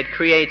feelings that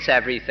creates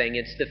everything.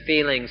 It's the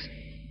feelings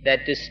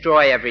that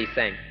destroy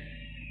everything.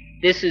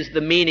 This is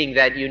the meaning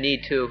that you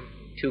need to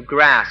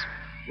grasp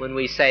when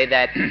we say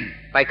that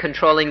by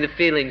controlling the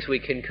feelings we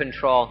can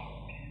control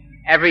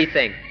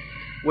everything.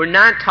 We're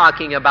not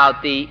talking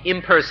about the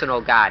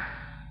impersonal God,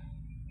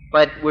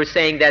 but we're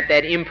saying that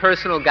that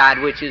impersonal God,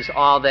 which is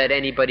all that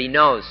anybody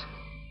knows,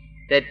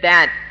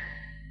 that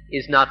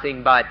is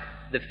nothing but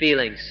the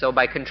feelings. So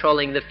by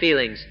controlling the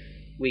feelings,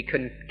 we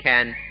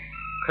can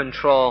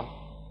control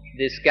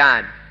this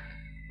God.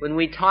 When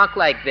we talk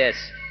like this,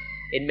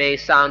 it may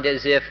sound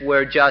as if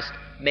we're just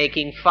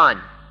making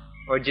fun,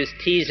 or just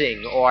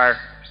teasing, or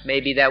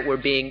maybe that we're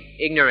being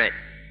ignorant.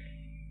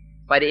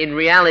 But in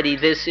reality,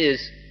 this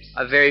is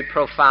a very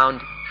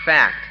profound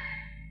fact,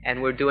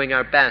 and we're doing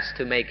our best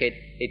to make it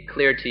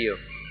clear to you.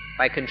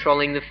 By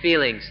controlling the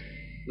feelings,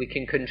 we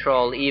can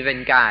control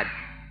even God.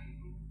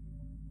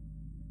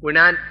 We're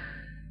not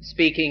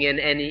speaking in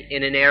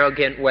an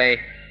arrogant way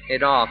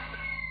at all.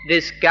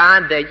 This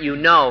God that you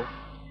know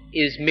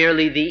is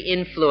merely the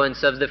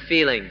influence of the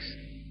feelings.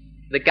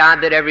 The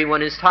God that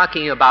everyone is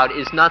talking about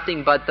is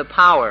nothing but the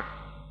power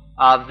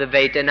of the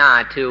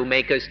Vedana to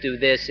make us do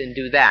this and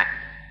do that.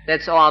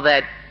 That's all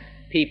that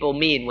people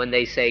mean when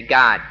they say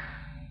God.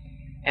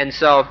 And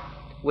so,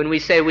 when we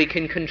say we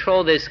can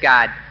control this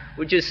God,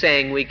 we're just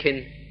saying we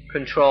can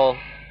control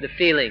the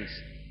feelings.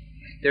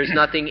 There's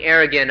nothing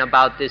arrogant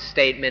about this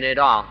statement at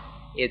all.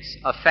 It's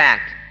a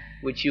fact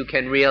which you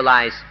can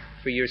realize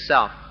for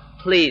yourself.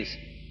 Please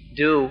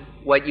do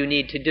what you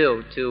need to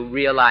do to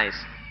realize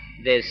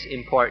this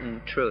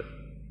important truth.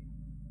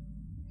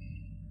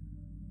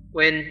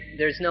 When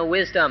there's no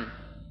wisdom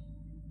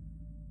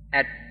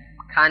at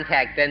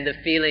contact, then the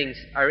feelings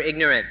are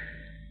ignorant.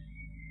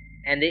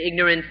 And the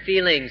ignorant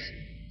feelings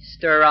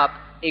stir up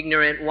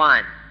ignorant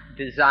want,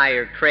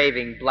 desire,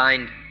 craving,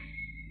 blind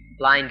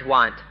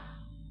want.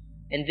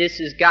 And this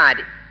is God.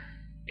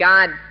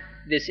 God,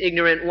 this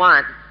ignorant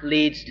want,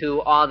 leads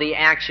to all the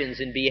actions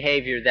and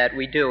behavior that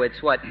we do.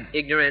 It's what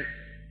ignorant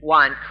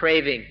want,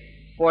 craving,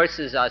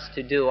 forces us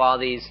to do all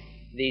these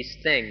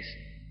things.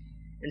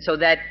 And so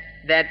that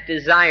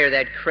desire,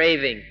 that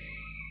craving,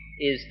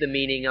 is the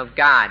meaning of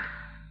God.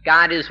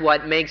 God is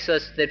what makes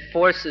us, that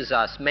forces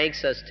us,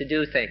 makes us to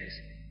do things.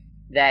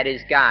 That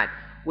is God.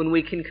 When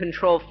we can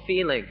control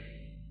feeling,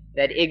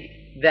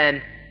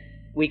 then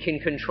we can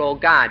control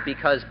God,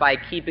 because by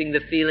keeping the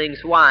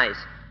feelings wise,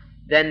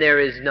 then there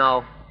is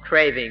no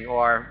craving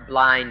or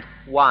blind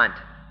want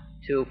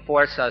to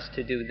force us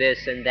to do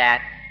this and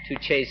that, to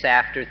chase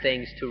after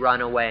things, to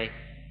run away,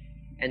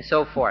 and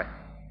so forth.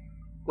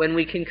 When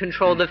we can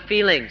control the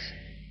feelings,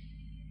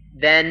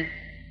 then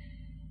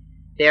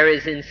there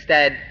is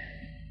instead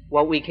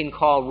what we can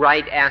call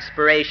right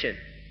aspiration.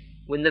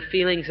 When the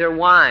feelings are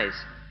wise,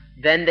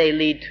 then they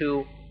lead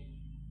to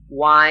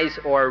wise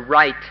or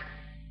right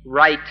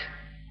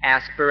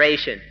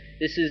aspiration.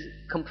 This is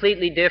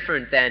completely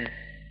different than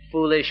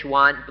foolish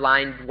want,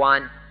 blind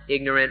want,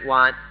 ignorant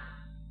want,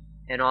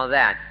 and all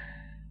that.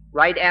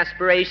 Right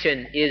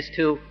aspiration is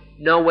to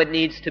know what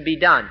needs to be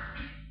done,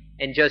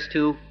 and just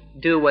to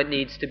do what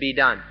needs to be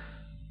done.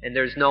 And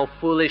there's no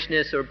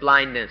foolishness or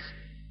blindness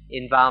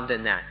involved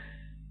in that.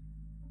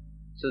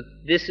 So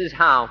this is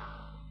how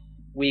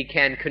we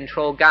can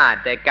control God,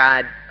 that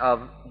God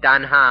of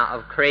danha,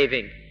 of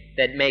craving,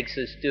 that makes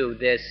us do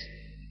this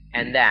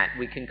and that.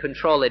 We can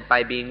control it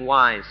by being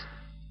wise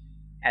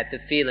at the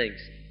feelings,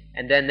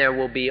 and then there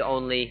will be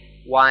only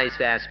wise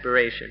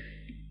aspiration.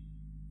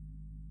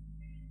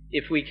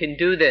 If we can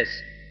do this,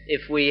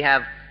 if we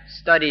have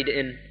studied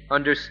and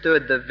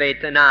understood the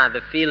vedana,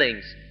 the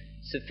feelings,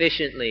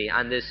 sufficiently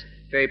on this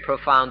very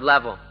profound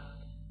level,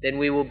 then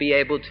we will be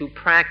able to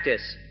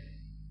practice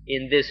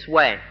in this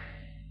way,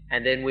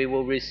 and then we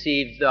will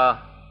receive the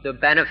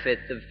benefit,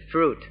 the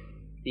fruit,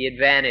 the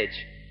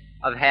advantage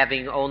of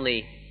having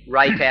only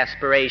right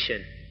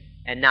aspiration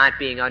and not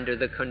being under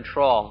the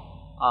control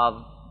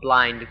of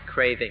blind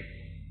craving.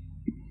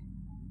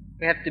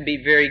 We have to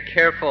be very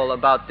careful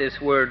about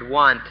this word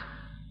want,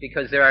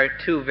 because there are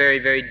two very,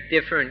 very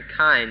different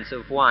kinds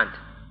of want.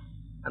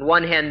 On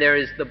one hand, there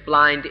is the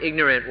blind,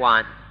 ignorant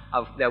want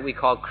that we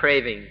call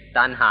craving,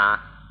 tanha,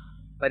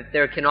 but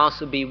there can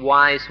also be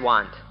wise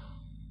want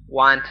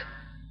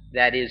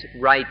that is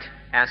right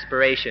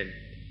aspiration.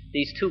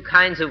 These two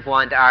kinds of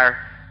want are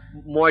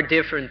more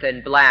different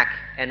than black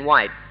and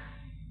white,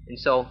 and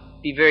so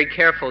be very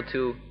careful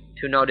to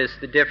notice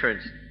the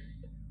difference.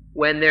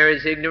 When there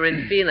is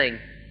ignorant feeling,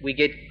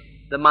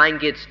 the mind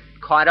gets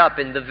caught up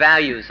in the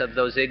values of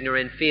those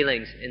ignorant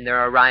feelings, and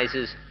there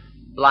arises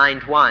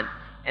blind want.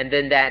 And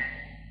then that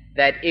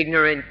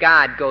ignorant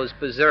God goes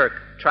berserk,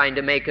 trying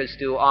to make us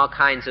do all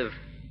kinds of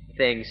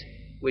things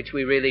which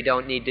we really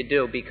don't need to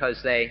do,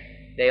 because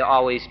they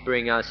always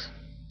bring us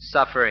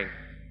suffering.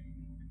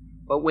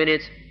 But when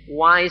it's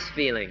wise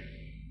feeling,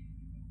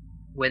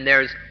 when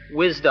there's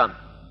wisdom,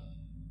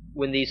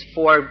 when these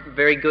four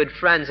very good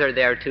friends are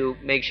there to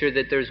make sure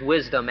that there's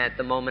wisdom at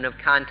the moment of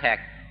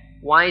contact,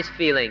 wise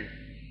feeling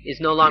is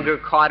no longer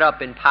caught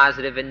up in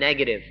positive and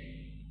negative.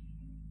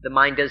 The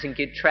mind doesn't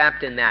get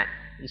trapped in that.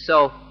 And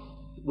so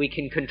we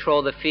can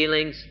control the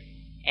feelings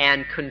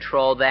and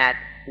control that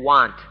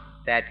want,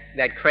 that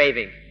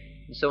craving.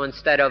 And so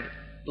instead of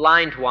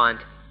blind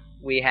want,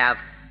 we have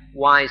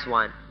wise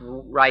want,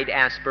 right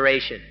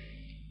aspiration.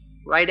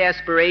 Right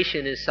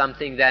aspiration is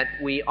something that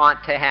we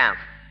ought to have.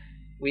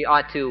 We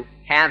ought to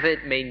have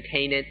it,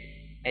 maintain it,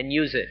 and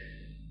use it.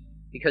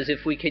 Because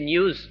if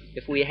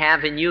we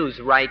have and use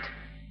right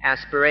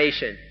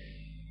aspiration,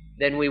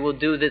 then we will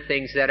do the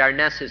things that are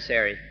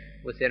necessary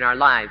within our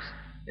lives,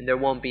 and there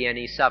won't be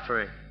any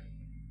suffering.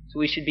 So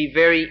we should be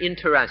very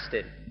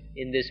interested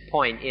in this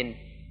point,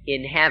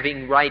 in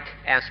having right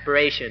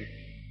aspiration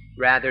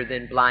rather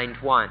than blind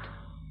want.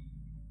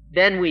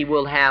 Then we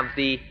will have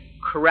the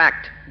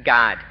correct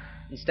God.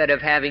 Instead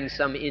of having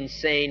some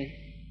insane,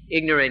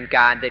 ignorant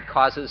God that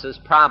causes us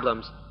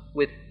problems,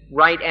 with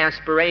right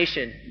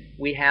aspiration,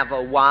 we have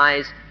a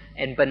wise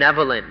and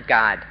benevolent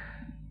God.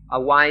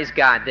 A wise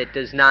God that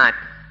does not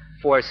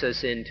force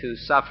us into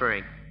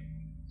suffering.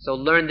 So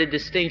learn the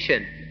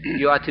distinction.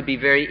 You ought to be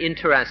very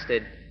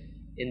interested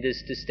in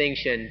this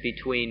distinction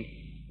between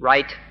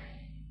right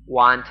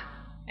want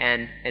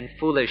and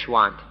foolish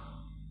want.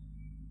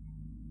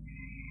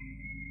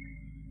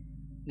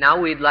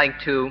 Now we'd like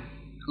to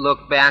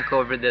look back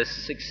over this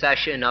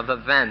succession of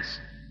events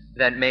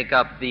that make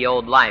up the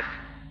old life.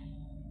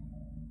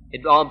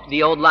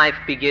 The old life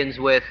begins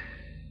with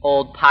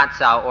old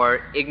patsa,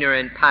 or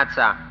ignorant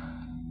patsa.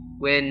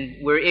 When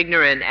we're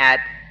ignorant at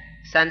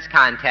sense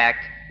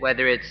contact,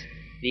 whether it's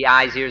the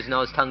eyes, ears,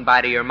 nose, tongue,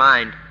 body, or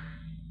mind,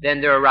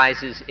 then there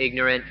arises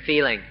ignorant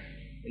feeling.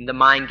 And the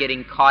mind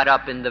getting caught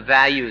up in the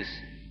values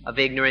of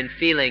ignorant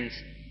feelings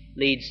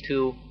leads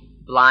to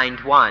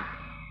blind want.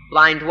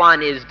 Blind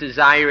want is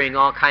desiring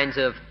all kinds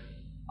of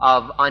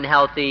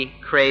unhealthy,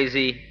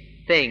 crazy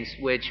things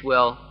which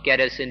will get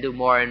us into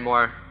more and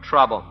more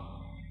trouble.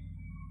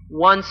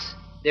 Once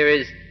there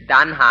is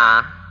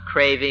danha,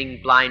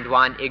 craving, blind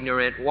want,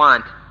 ignorant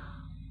want,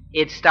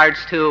 it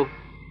starts to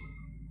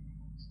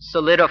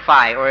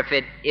solidify, or if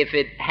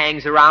it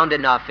hangs around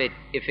enough,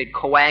 if it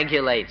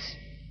coagulates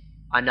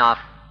enough,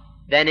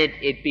 then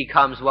it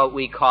becomes what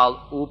we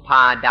call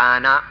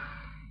upadana,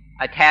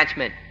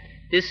 attachment.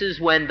 This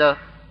is when the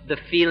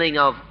feeling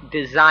of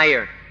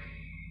desire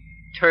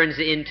turns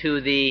into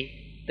the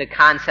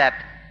concept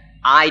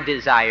I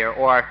desire,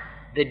 or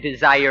the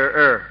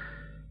desirer,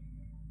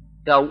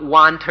 the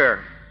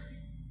wanter,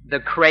 the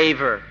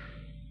craver.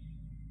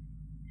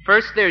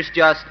 First there's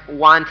just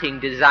wanting,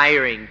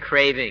 desiring,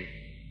 craving.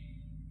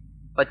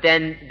 But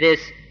then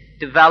this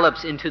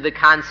develops into the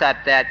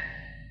concept that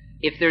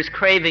if there's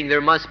craving,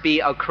 there must be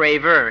a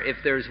craver. If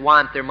there's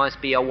want, there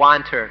must be a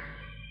wanter,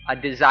 a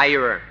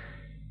desirer.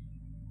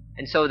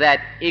 And so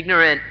that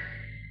ignorant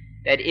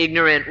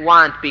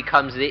want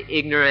becomes the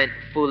ignorant,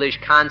 foolish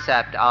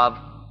concept of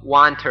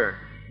wanter,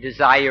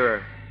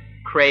 desirer,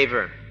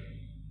 craver.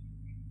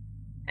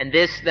 And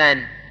this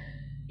then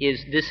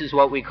is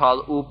what we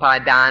call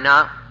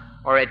upadana,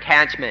 or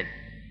attachment.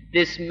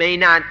 This may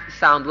not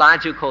sound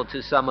logical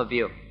to some of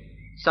you.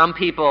 Some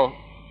people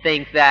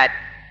think that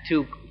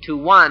to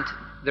want,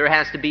 there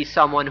has to be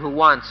someone who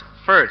wants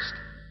first.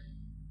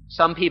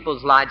 Some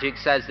people's logic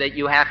says that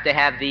you have to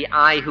have the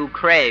I who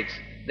craves,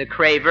 the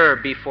craver,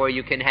 before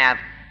you can have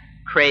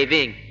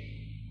craving.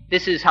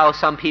 This is how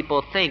some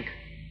people think.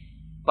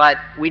 But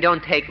we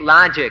don't take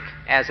logic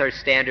as our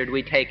standard,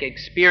 we take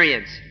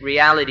experience,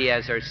 reality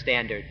as our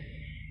standard.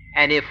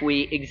 And if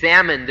we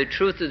examine the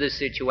truth of the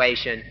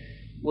situation,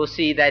 we'll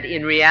see that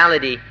in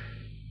reality,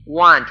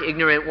 want,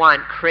 ignorant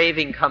want,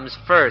 craving comes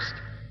first.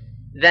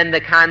 Then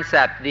the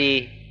concept,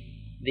 the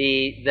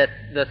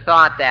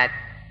thought that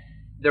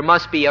there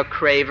must be a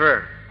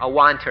craver, a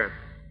wanter.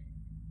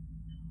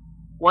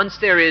 Once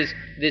there is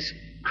this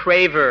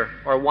craver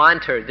or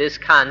wanter, this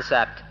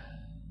concept,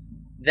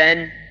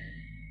 then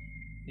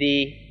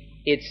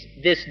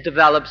this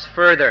develops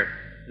further.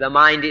 The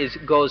mind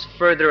goes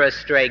further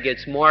astray,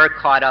 gets more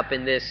caught up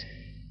in this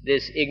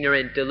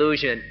ignorant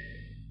delusion,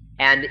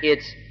 and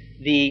it's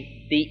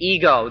the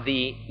ego,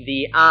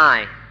 the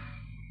I,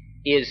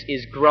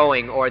 is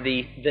growing, or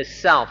the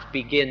self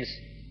begins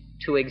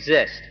to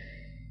exist.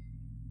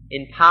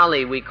 In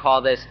Pali we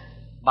call this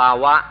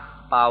bhava,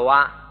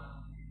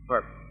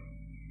 or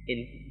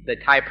in the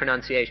Thai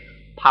pronunciation,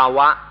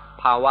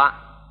 bhava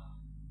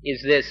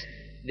is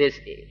this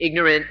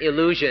ignorant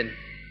illusion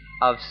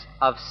of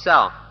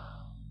self.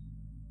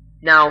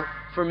 Now,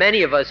 for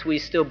many of us, we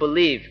still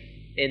believe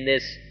in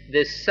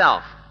this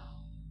self.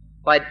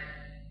 But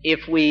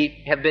if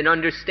we have been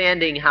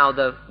understanding how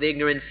the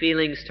ignorant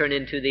feelings turn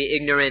into the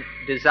ignorant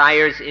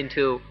desires,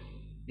 into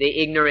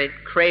the ignorant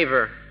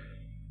craver,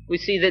 we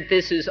see that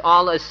this is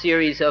all a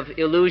series of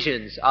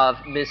illusions,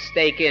 of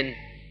mistaken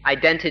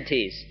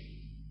identities.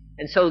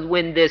 And so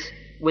when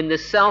the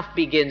self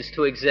begins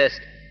to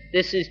exist,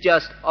 this is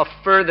just a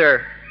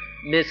further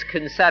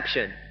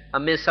misconception,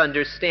 a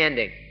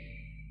misunderstanding.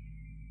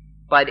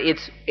 But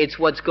it's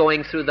what's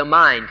going through the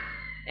mind,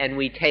 and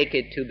we take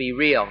it to be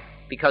real.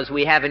 because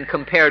we haven't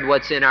compared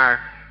what's in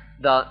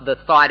the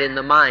thought in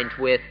the mind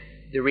with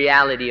the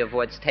reality of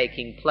what's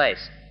taking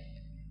place.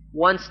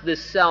 Once the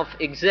self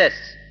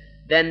exists,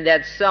 then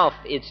that self,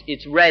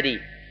 it's ready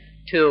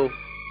to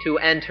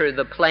enter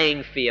the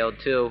playing field,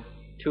 to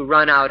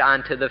run out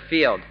onto the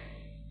field.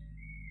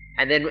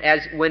 And then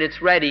when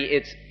it's ready,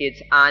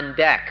 it's on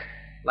deck,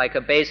 like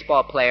a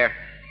baseball player,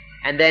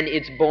 and then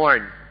it's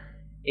born.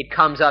 It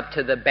comes up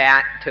to the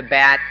bat,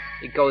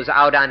 it goes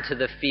out onto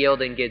the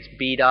field and gets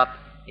beat up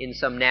in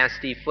some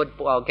nasty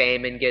football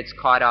game and gets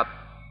caught up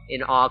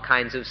in all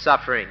kinds of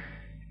suffering.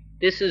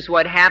 This is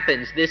what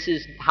happens. This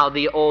is how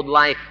the old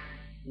life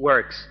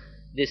works.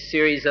 This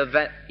series of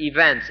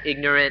events: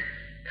 ignorant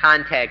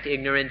contact,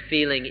 ignorant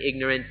feeling,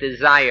 ignorant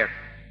desire,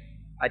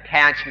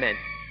 attachment,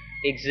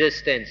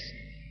 existence,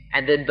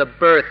 and then the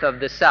birth of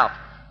the self.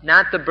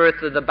 Not the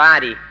birth of the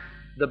body,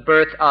 the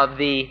birth of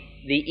the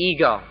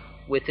ego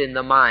within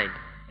the mind.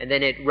 And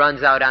then it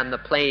runs out on the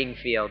playing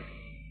field.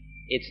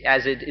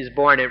 As it is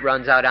born, it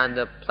runs out on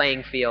the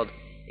playing field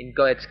and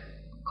gets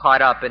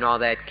caught up in all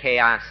that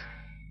chaos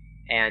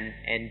and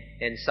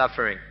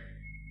suffering.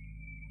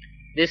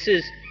 This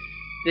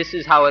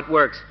is how it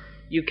works.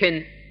 You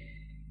can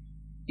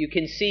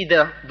see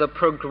the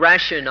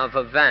progression of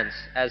events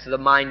as the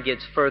mind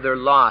gets further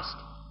lost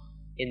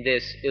in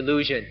this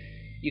illusion.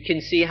 You can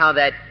see how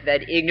that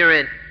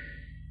ignorant,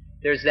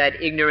 there's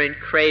that ignorant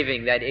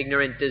craving, that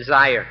ignorant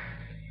desire.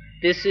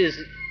 This is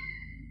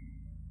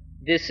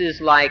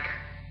like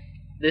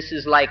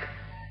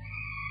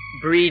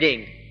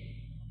breeding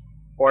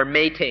or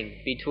mating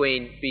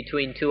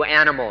between two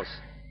animals.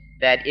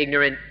 That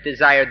ignorant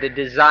desire,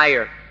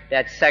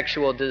 that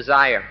sexual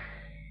desire.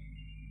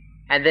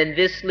 And then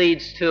this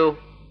leads to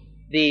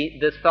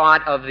the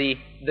thought of the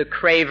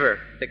craver,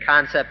 the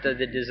concept of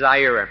the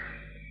desirer.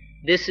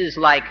 This is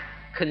like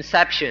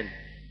conception,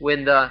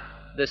 when the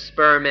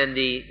sperm and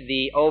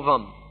the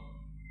ovum,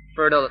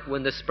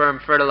 when the sperm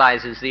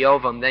fertilizes the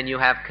ovum, then you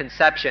have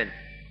conception.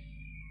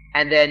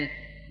 And then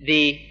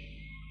the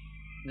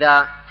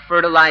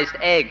fertilized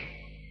egg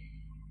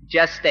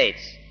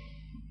gestates,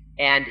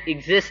 and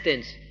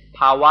existence,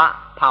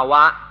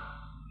 pawa,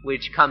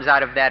 which comes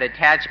out of that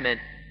attachment.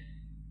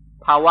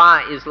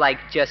 Pawa is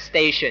like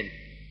gestation.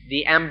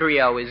 The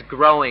embryo is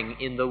growing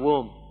in the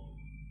womb.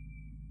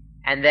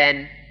 And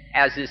then,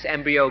 as this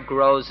embryo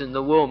grows in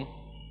the womb,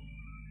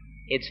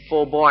 it's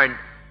full-born,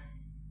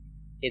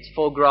 it's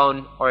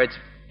full-grown, or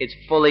it's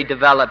fully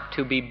developed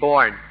to be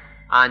born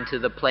onto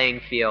the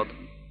playing field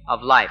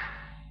of life.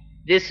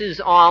 This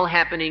is all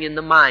happening in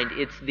the mind.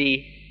 It's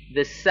the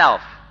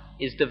self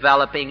is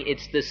developing.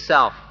 It's the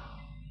self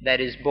that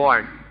is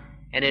born.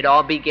 And it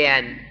all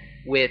began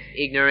with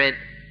ignorant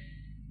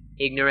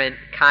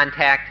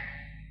contact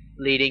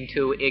leading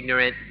to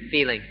ignorant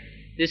feeling.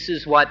 This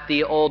is what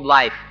the old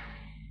life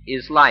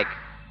is like.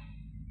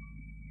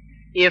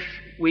 If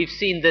we've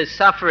seen the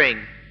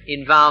suffering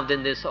involved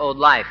in this old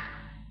life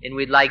and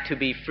we'd like to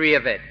be free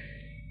of it,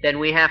 then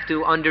we have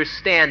to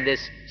understand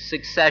this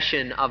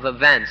succession of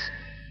events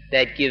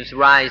that gives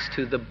rise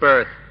to the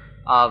birth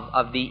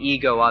of the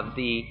ego, of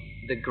the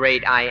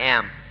great I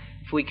am.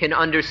 If we can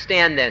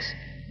understand this,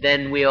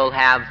 then we'll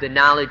have the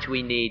knowledge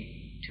we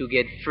need to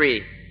get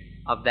free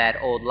of that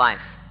old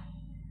life.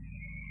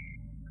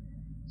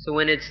 So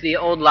when it's the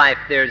old life,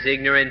 there's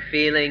ignorant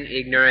feeling,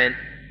 ignorant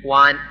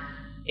want,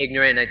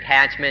 ignorant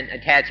attachment.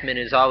 Attachment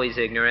is always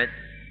ignorant.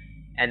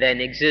 And then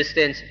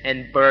existence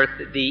and birth.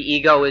 The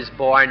ego is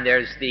born.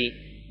 There's the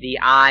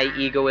I,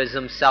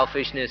 egoism,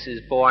 selfishness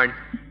is born.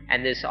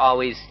 And this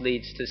always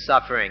leads to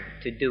suffering,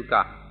 to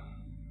dukkha.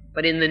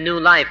 But in the new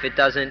life, it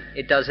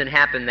doesn't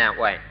happen that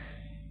way.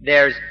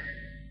 There's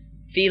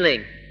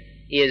feeling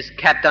is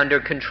kept under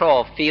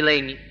control.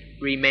 Feeling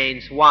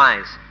remains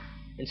wise.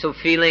 And so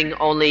feeling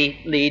only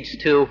leads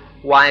to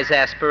wise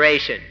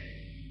aspiration.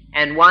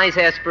 And wise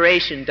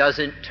aspiration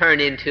doesn't turn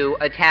into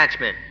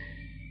attachment.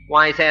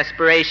 Wise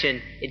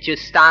aspiration, it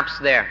just stops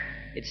there.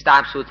 It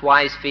stops with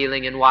wise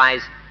feeling and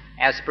wise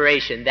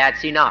aspiration.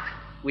 That's enough.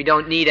 We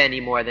don't need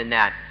any more than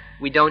that.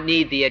 We don't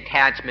need the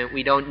attachment.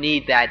 We don't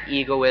need that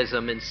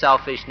egoism and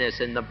selfishness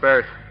and the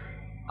birth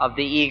of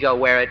the ego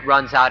where it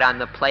runs out on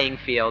the playing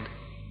field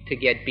to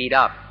get beat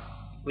up.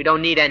 We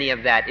don't need any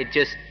of that. It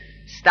just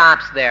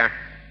stops there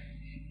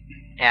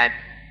at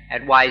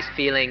wise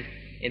feeling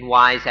and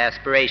wise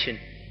aspiration.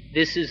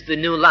 This is the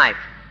new life.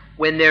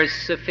 When there's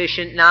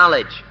sufficient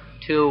knowledge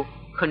to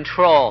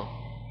control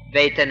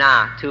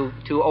vedana,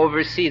 to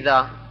oversee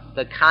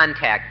the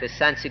contact, the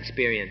sense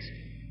experience,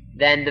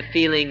 then the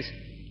feelings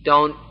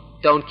don't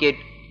get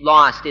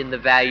lost in the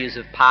values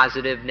of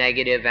positive,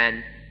 negative,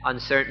 and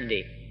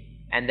uncertainty.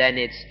 And then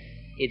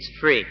it's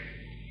free.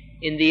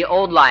 In the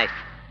old life,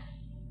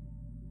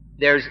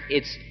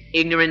 its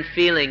ignorant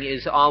feeling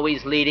is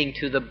always leading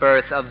to the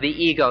birth of the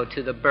ego,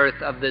 to the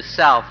birth of the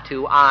self,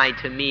 to I,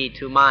 to me,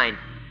 to mine,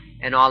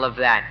 and all of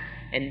that.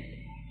 And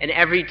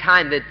every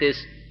time that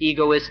this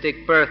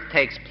egoistic birth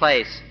takes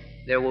place,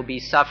 there will be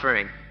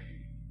suffering.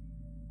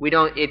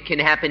 It can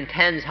happen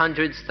tens,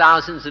 hundreds,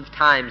 thousands of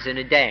times in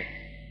a day.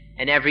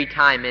 and every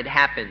time it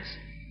happens,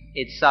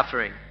 it's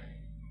suffering.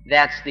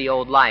 That's the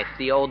old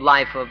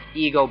life of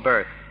ego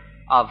birth,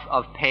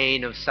 of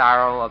pain, of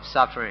sorrow, of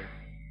suffering.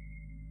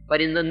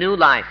 But in the new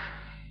life,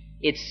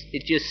 it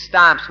just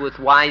stops with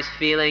wise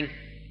feeling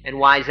and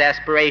wise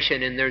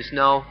aspiration, and there's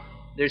no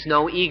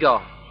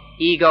ego.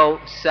 Ego,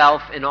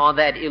 self, and all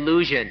that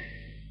illusion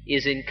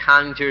isn't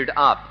conjured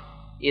up,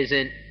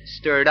 isn't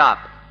stirred up.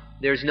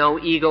 There's no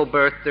ego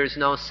birth, there's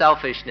no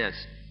selfishness.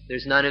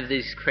 There's none of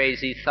these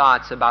crazy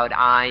thoughts about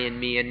I and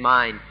me and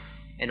mine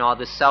and all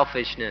the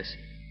selfishness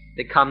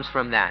that comes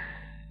from that.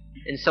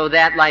 And so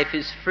that life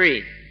is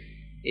free.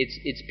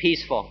 It's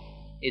peaceful.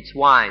 It's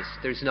wise.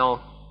 There's no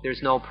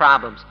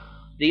problems.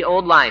 The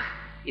old life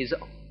is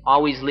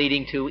always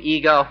leading to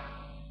ego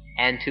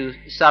and to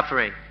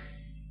suffering.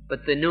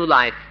 But the new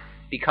life,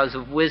 because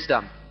of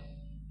wisdom,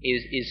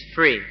 is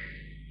free.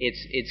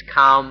 It's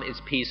calm,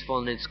 it's peaceful,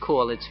 and it's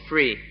cool. It's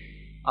free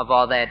of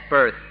all that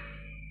birth.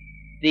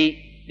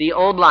 The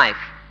old life,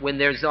 when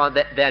there's all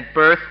that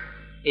birth,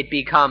 it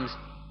becomes,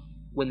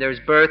 when there's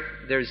birth,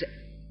 there's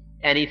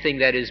anything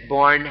that is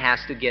born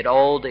has to get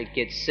old, it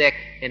gets sick,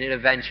 and it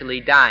eventually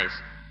dies.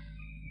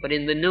 But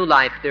in the new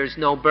life, there's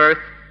no birth,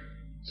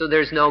 so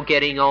there's no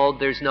getting old,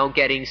 there's no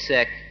getting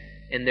sick,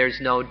 and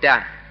there's no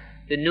death.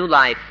 The new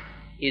life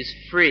is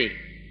free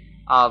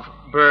of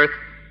birth,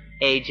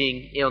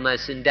 aging,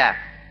 illness, and death.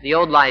 The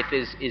old life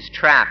is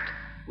trapped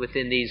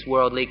within these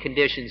worldly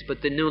conditions,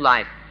 but the new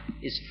life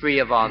is free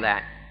of all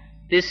that.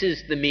 This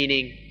is the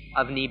meaning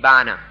of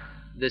Nibbana,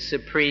 the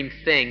supreme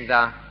thing,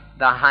 the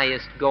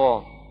highest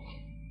goal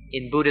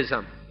in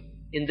Buddhism.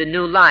 In the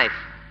new life,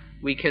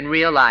 we can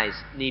realize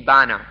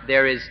Nibbana.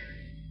 There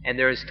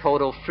is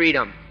total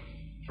freedom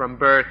from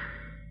birth,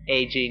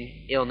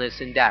 aging,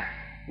 illness, and death.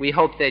 We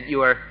hope that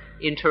you are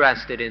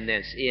interested in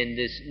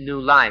this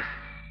new life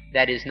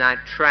that is not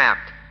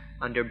trapped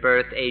under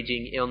birth,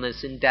 aging,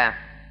 illness, and death,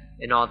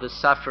 and all the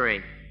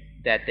suffering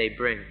that they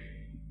bring.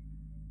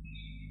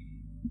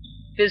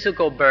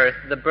 Physical birth,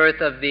 the birth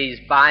of these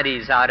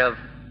bodies out of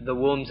the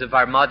wombs of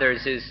our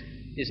mothers,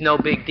 is no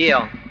big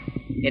deal.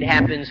 It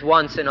happens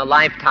once in a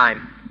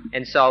lifetime,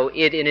 and so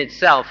it in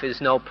itself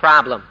is no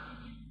problem.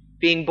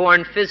 Being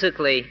born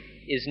physically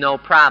is no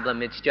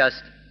problem. It's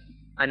just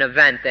an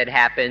event that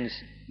happens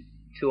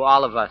to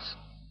all of us.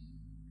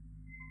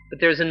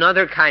 But there's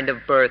another kind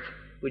of birth,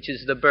 which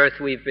is the birth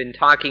we've been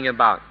talking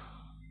about.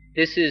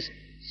 This is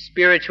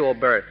spiritual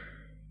birth.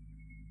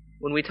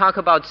 When we talk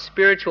about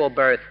spiritual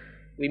birth,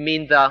 we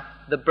mean the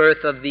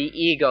birth of the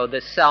ego,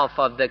 the self,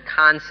 of the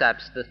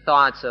concepts, the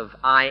thoughts of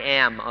I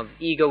am, of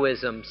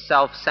egoism,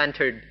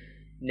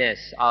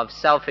 self-centeredness, of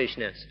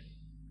selfishness.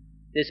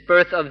 This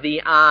birth of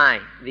the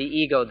I, the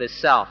ego, the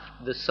self,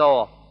 the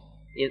soul,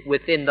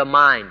 within the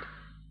mind,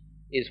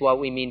 is what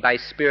we mean by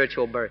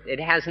spiritual birth.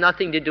 It has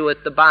nothing to do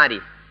with the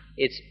body.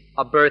 It's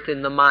a birth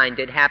in the mind.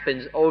 It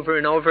happens over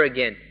and over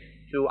again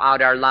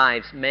throughout our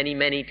lives, many,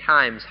 many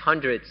times,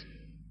 hundreds,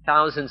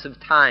 thousands of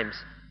times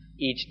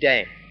each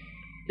day.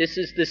 This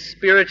is the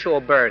spiritual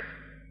birth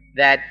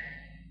that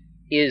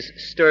is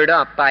stirred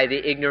up by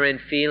the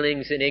ignorant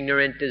feelings and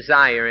ignorant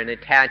desire and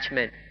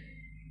attachment.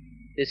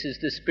 This is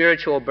the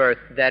spiritual birth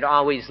that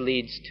always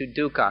leads to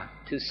dukkha,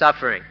 to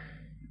suffering.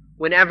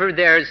 Whenever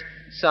there's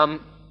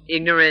some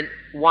ignorant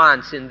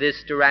wants in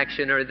this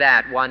direction or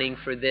that, wanting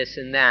for this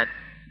and that,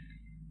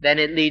 then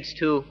it leads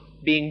to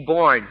being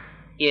born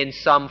in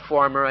some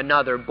form or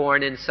another,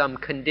 born in some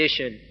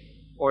condition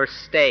or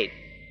state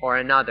or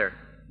another,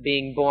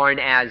 being born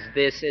as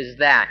this, as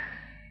that,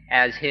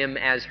 as him,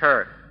 as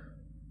her,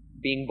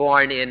 being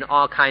born in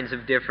all kinds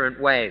of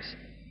different ways.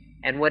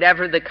 And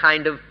whatever the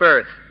kind of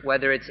birth,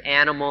 whether it's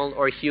animal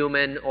or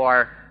human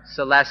or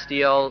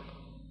celestial,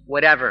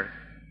 whatever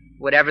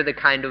the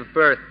kind of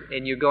birth,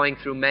 and you're going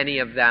through many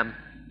of them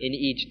in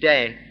each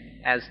day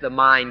as the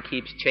mind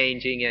keeps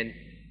changing and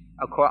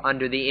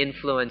under the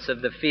influence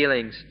of the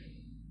feelings,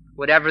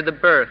 whatever the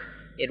birth,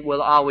 it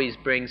will always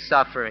bring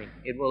suffering.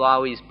 It will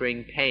always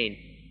bring pain,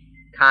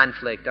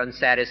 conflict,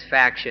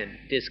 unsatisfaction,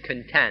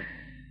 discontent,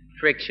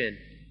 friction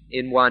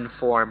in one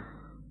form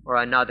or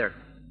another.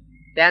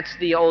 That's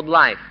the old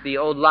life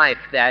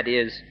that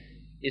is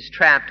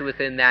trapped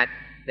within that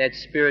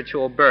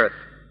spiritual birth.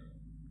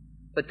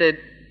 But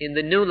in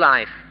the new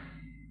life,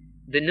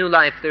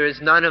 there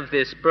is none of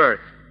this birth.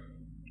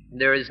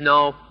 There is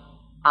no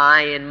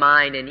I and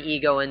mine and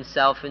ego and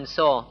self and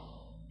soul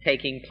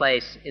taking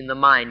place in the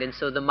mind, and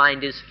so the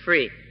mind is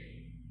free.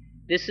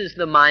 This is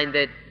the mind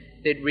that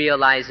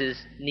realizes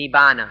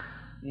Nibbana,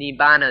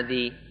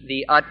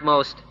 the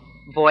utmost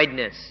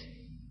voidness,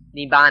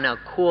 Nibbana,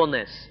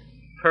 coolness,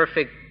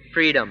 perfect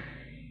freedom.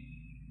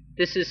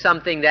 This is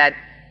something that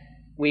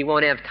we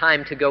won't have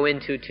time to go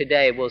into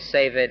today. We'll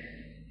save it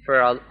for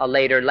a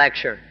later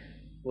lecture.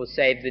 We'll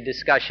save the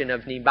discussion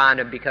of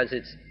Nibbana because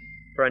it's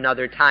for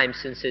another time,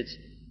 since it's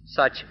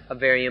such a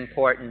very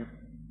important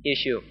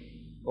issue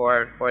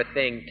or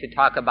thing to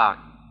talk about.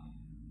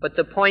 But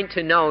the point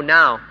to know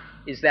now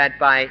is that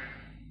by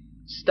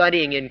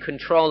studying and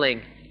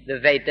controlling the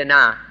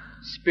Vedana,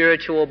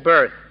 spiritual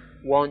birth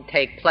won't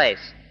take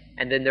place.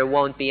 and then there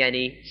won't be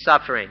any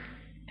suffering.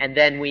 And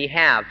then we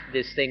have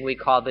this thing we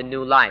call the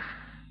new life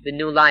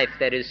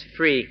that is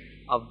free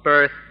of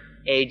birth,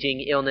 aging,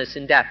 illness,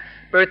 and death.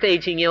 Birth,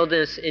 aging,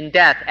 illness, and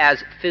death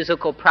as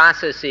physical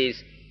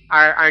processes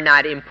are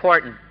not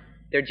important.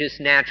 They're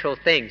just natural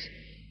things.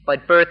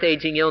 But birth,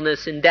 aging,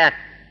 illness, and death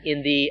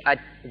in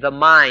the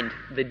mind,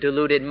 the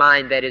deluded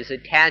mind that is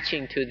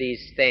attaching to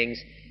these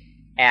things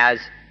as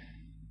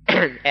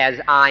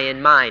I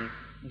and mine,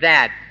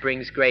 that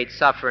brings great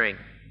suffering.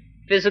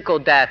 Physical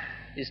death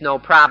is no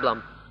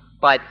problem,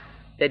 but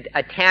the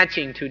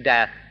attaching to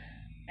death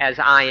as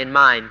I and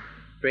mine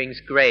brings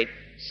great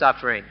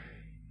suffering.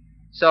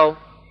 So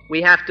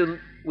we have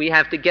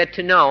to get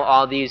to know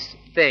all these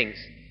things.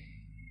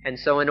 And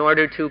so in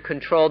order to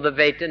control the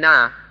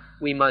Vedana,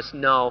 we must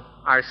know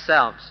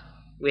ourselves.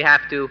 We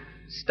have to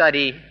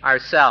study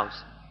ourselves.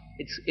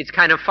 It's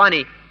kind of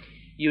funny.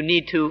 You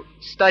need to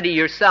study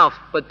yourself,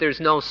 but there's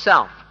no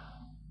self.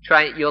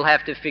 You'll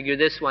have to figure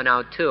this one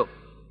out too.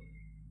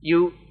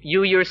 You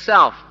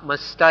yourself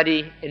must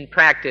study and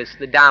practice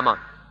the Dhamma.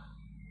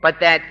 But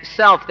that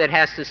self that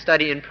has to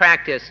study and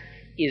practice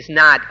is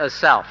not a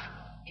self.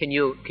 Can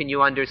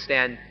you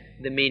understand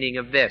the meaning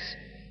of this?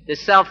 The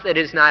self that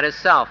is not a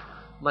self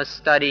must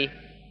study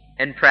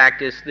and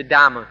practice the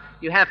Dhamma.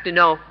 You have to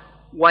know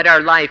what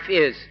our life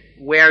is,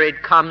 where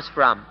it comes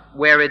from,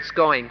 where it's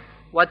going,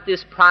 what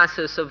this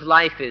process of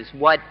life is,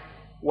 what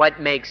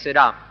makes it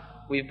up.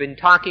 We've been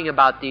talking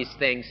about these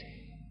things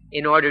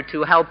in order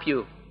to help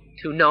you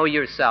to know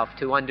yourself,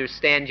 to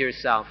understand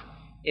yourself,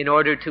 in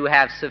order to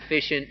have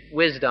sufficient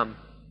wisdom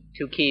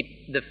to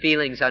keep the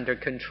feelings under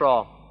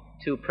control,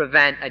 to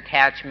prevent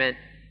attachment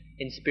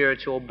and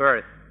spiritual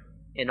birth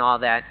and all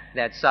that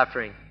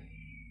suffering.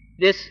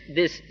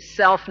 This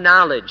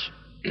self-knowledge,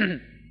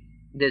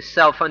 this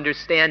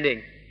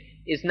self-understanding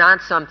is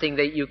not something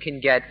that you can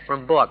get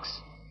from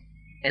books.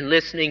 And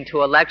listening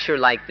to a lecture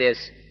like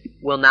this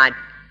will not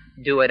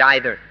do it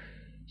either.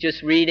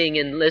 Just reading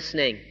and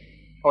listening,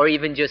 or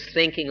even just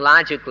thinking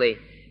logically,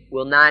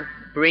 will not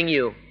bring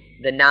you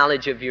the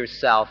knowledge of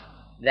yourself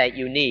that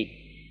you need.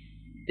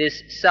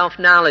 This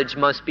self-knowledge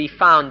must be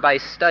found by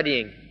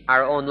studying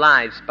our own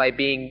lives, by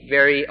being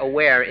very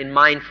aware and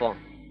mindful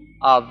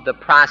of the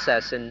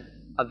process and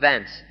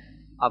events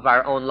of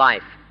our own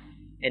life.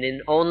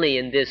 And only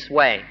in this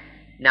way,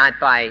 not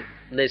by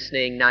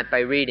listening, not by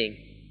reading,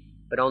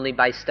 but only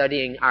by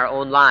studying our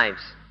own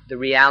lives, the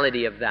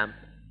reality of them,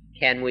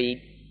 can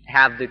we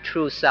have the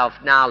true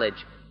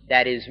self-knowledge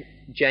that is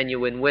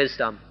genuine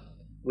wisdom,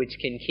 which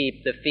can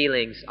keep the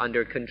feelings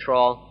under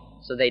control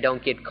so they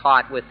don't get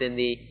caught within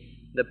the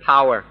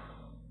power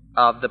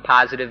of the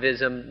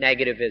positivism,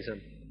 negativism.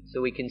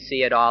 So we can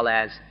see it all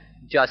as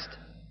just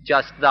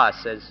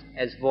thus,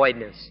 as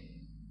voidness.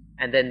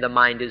 And then the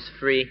mind is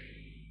free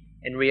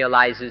and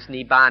realizes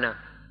Nibbana,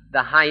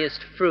 the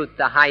highest fruit,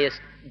 the highest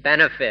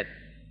benefit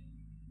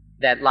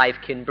that life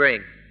can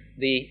bring.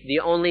 The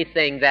only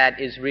thing that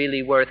is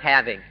really worth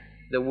having,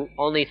 the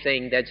only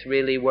thing that's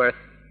really worth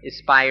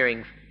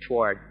aspiring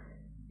toward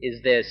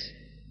is this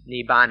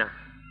Nibbana.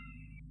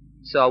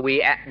 So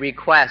we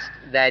request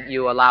that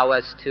you allow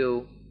us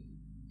to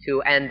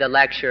end the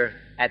lecture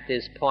at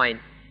this point,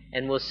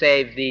 and we'll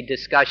save the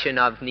discussion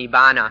of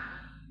Nibbana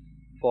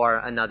for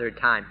another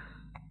time.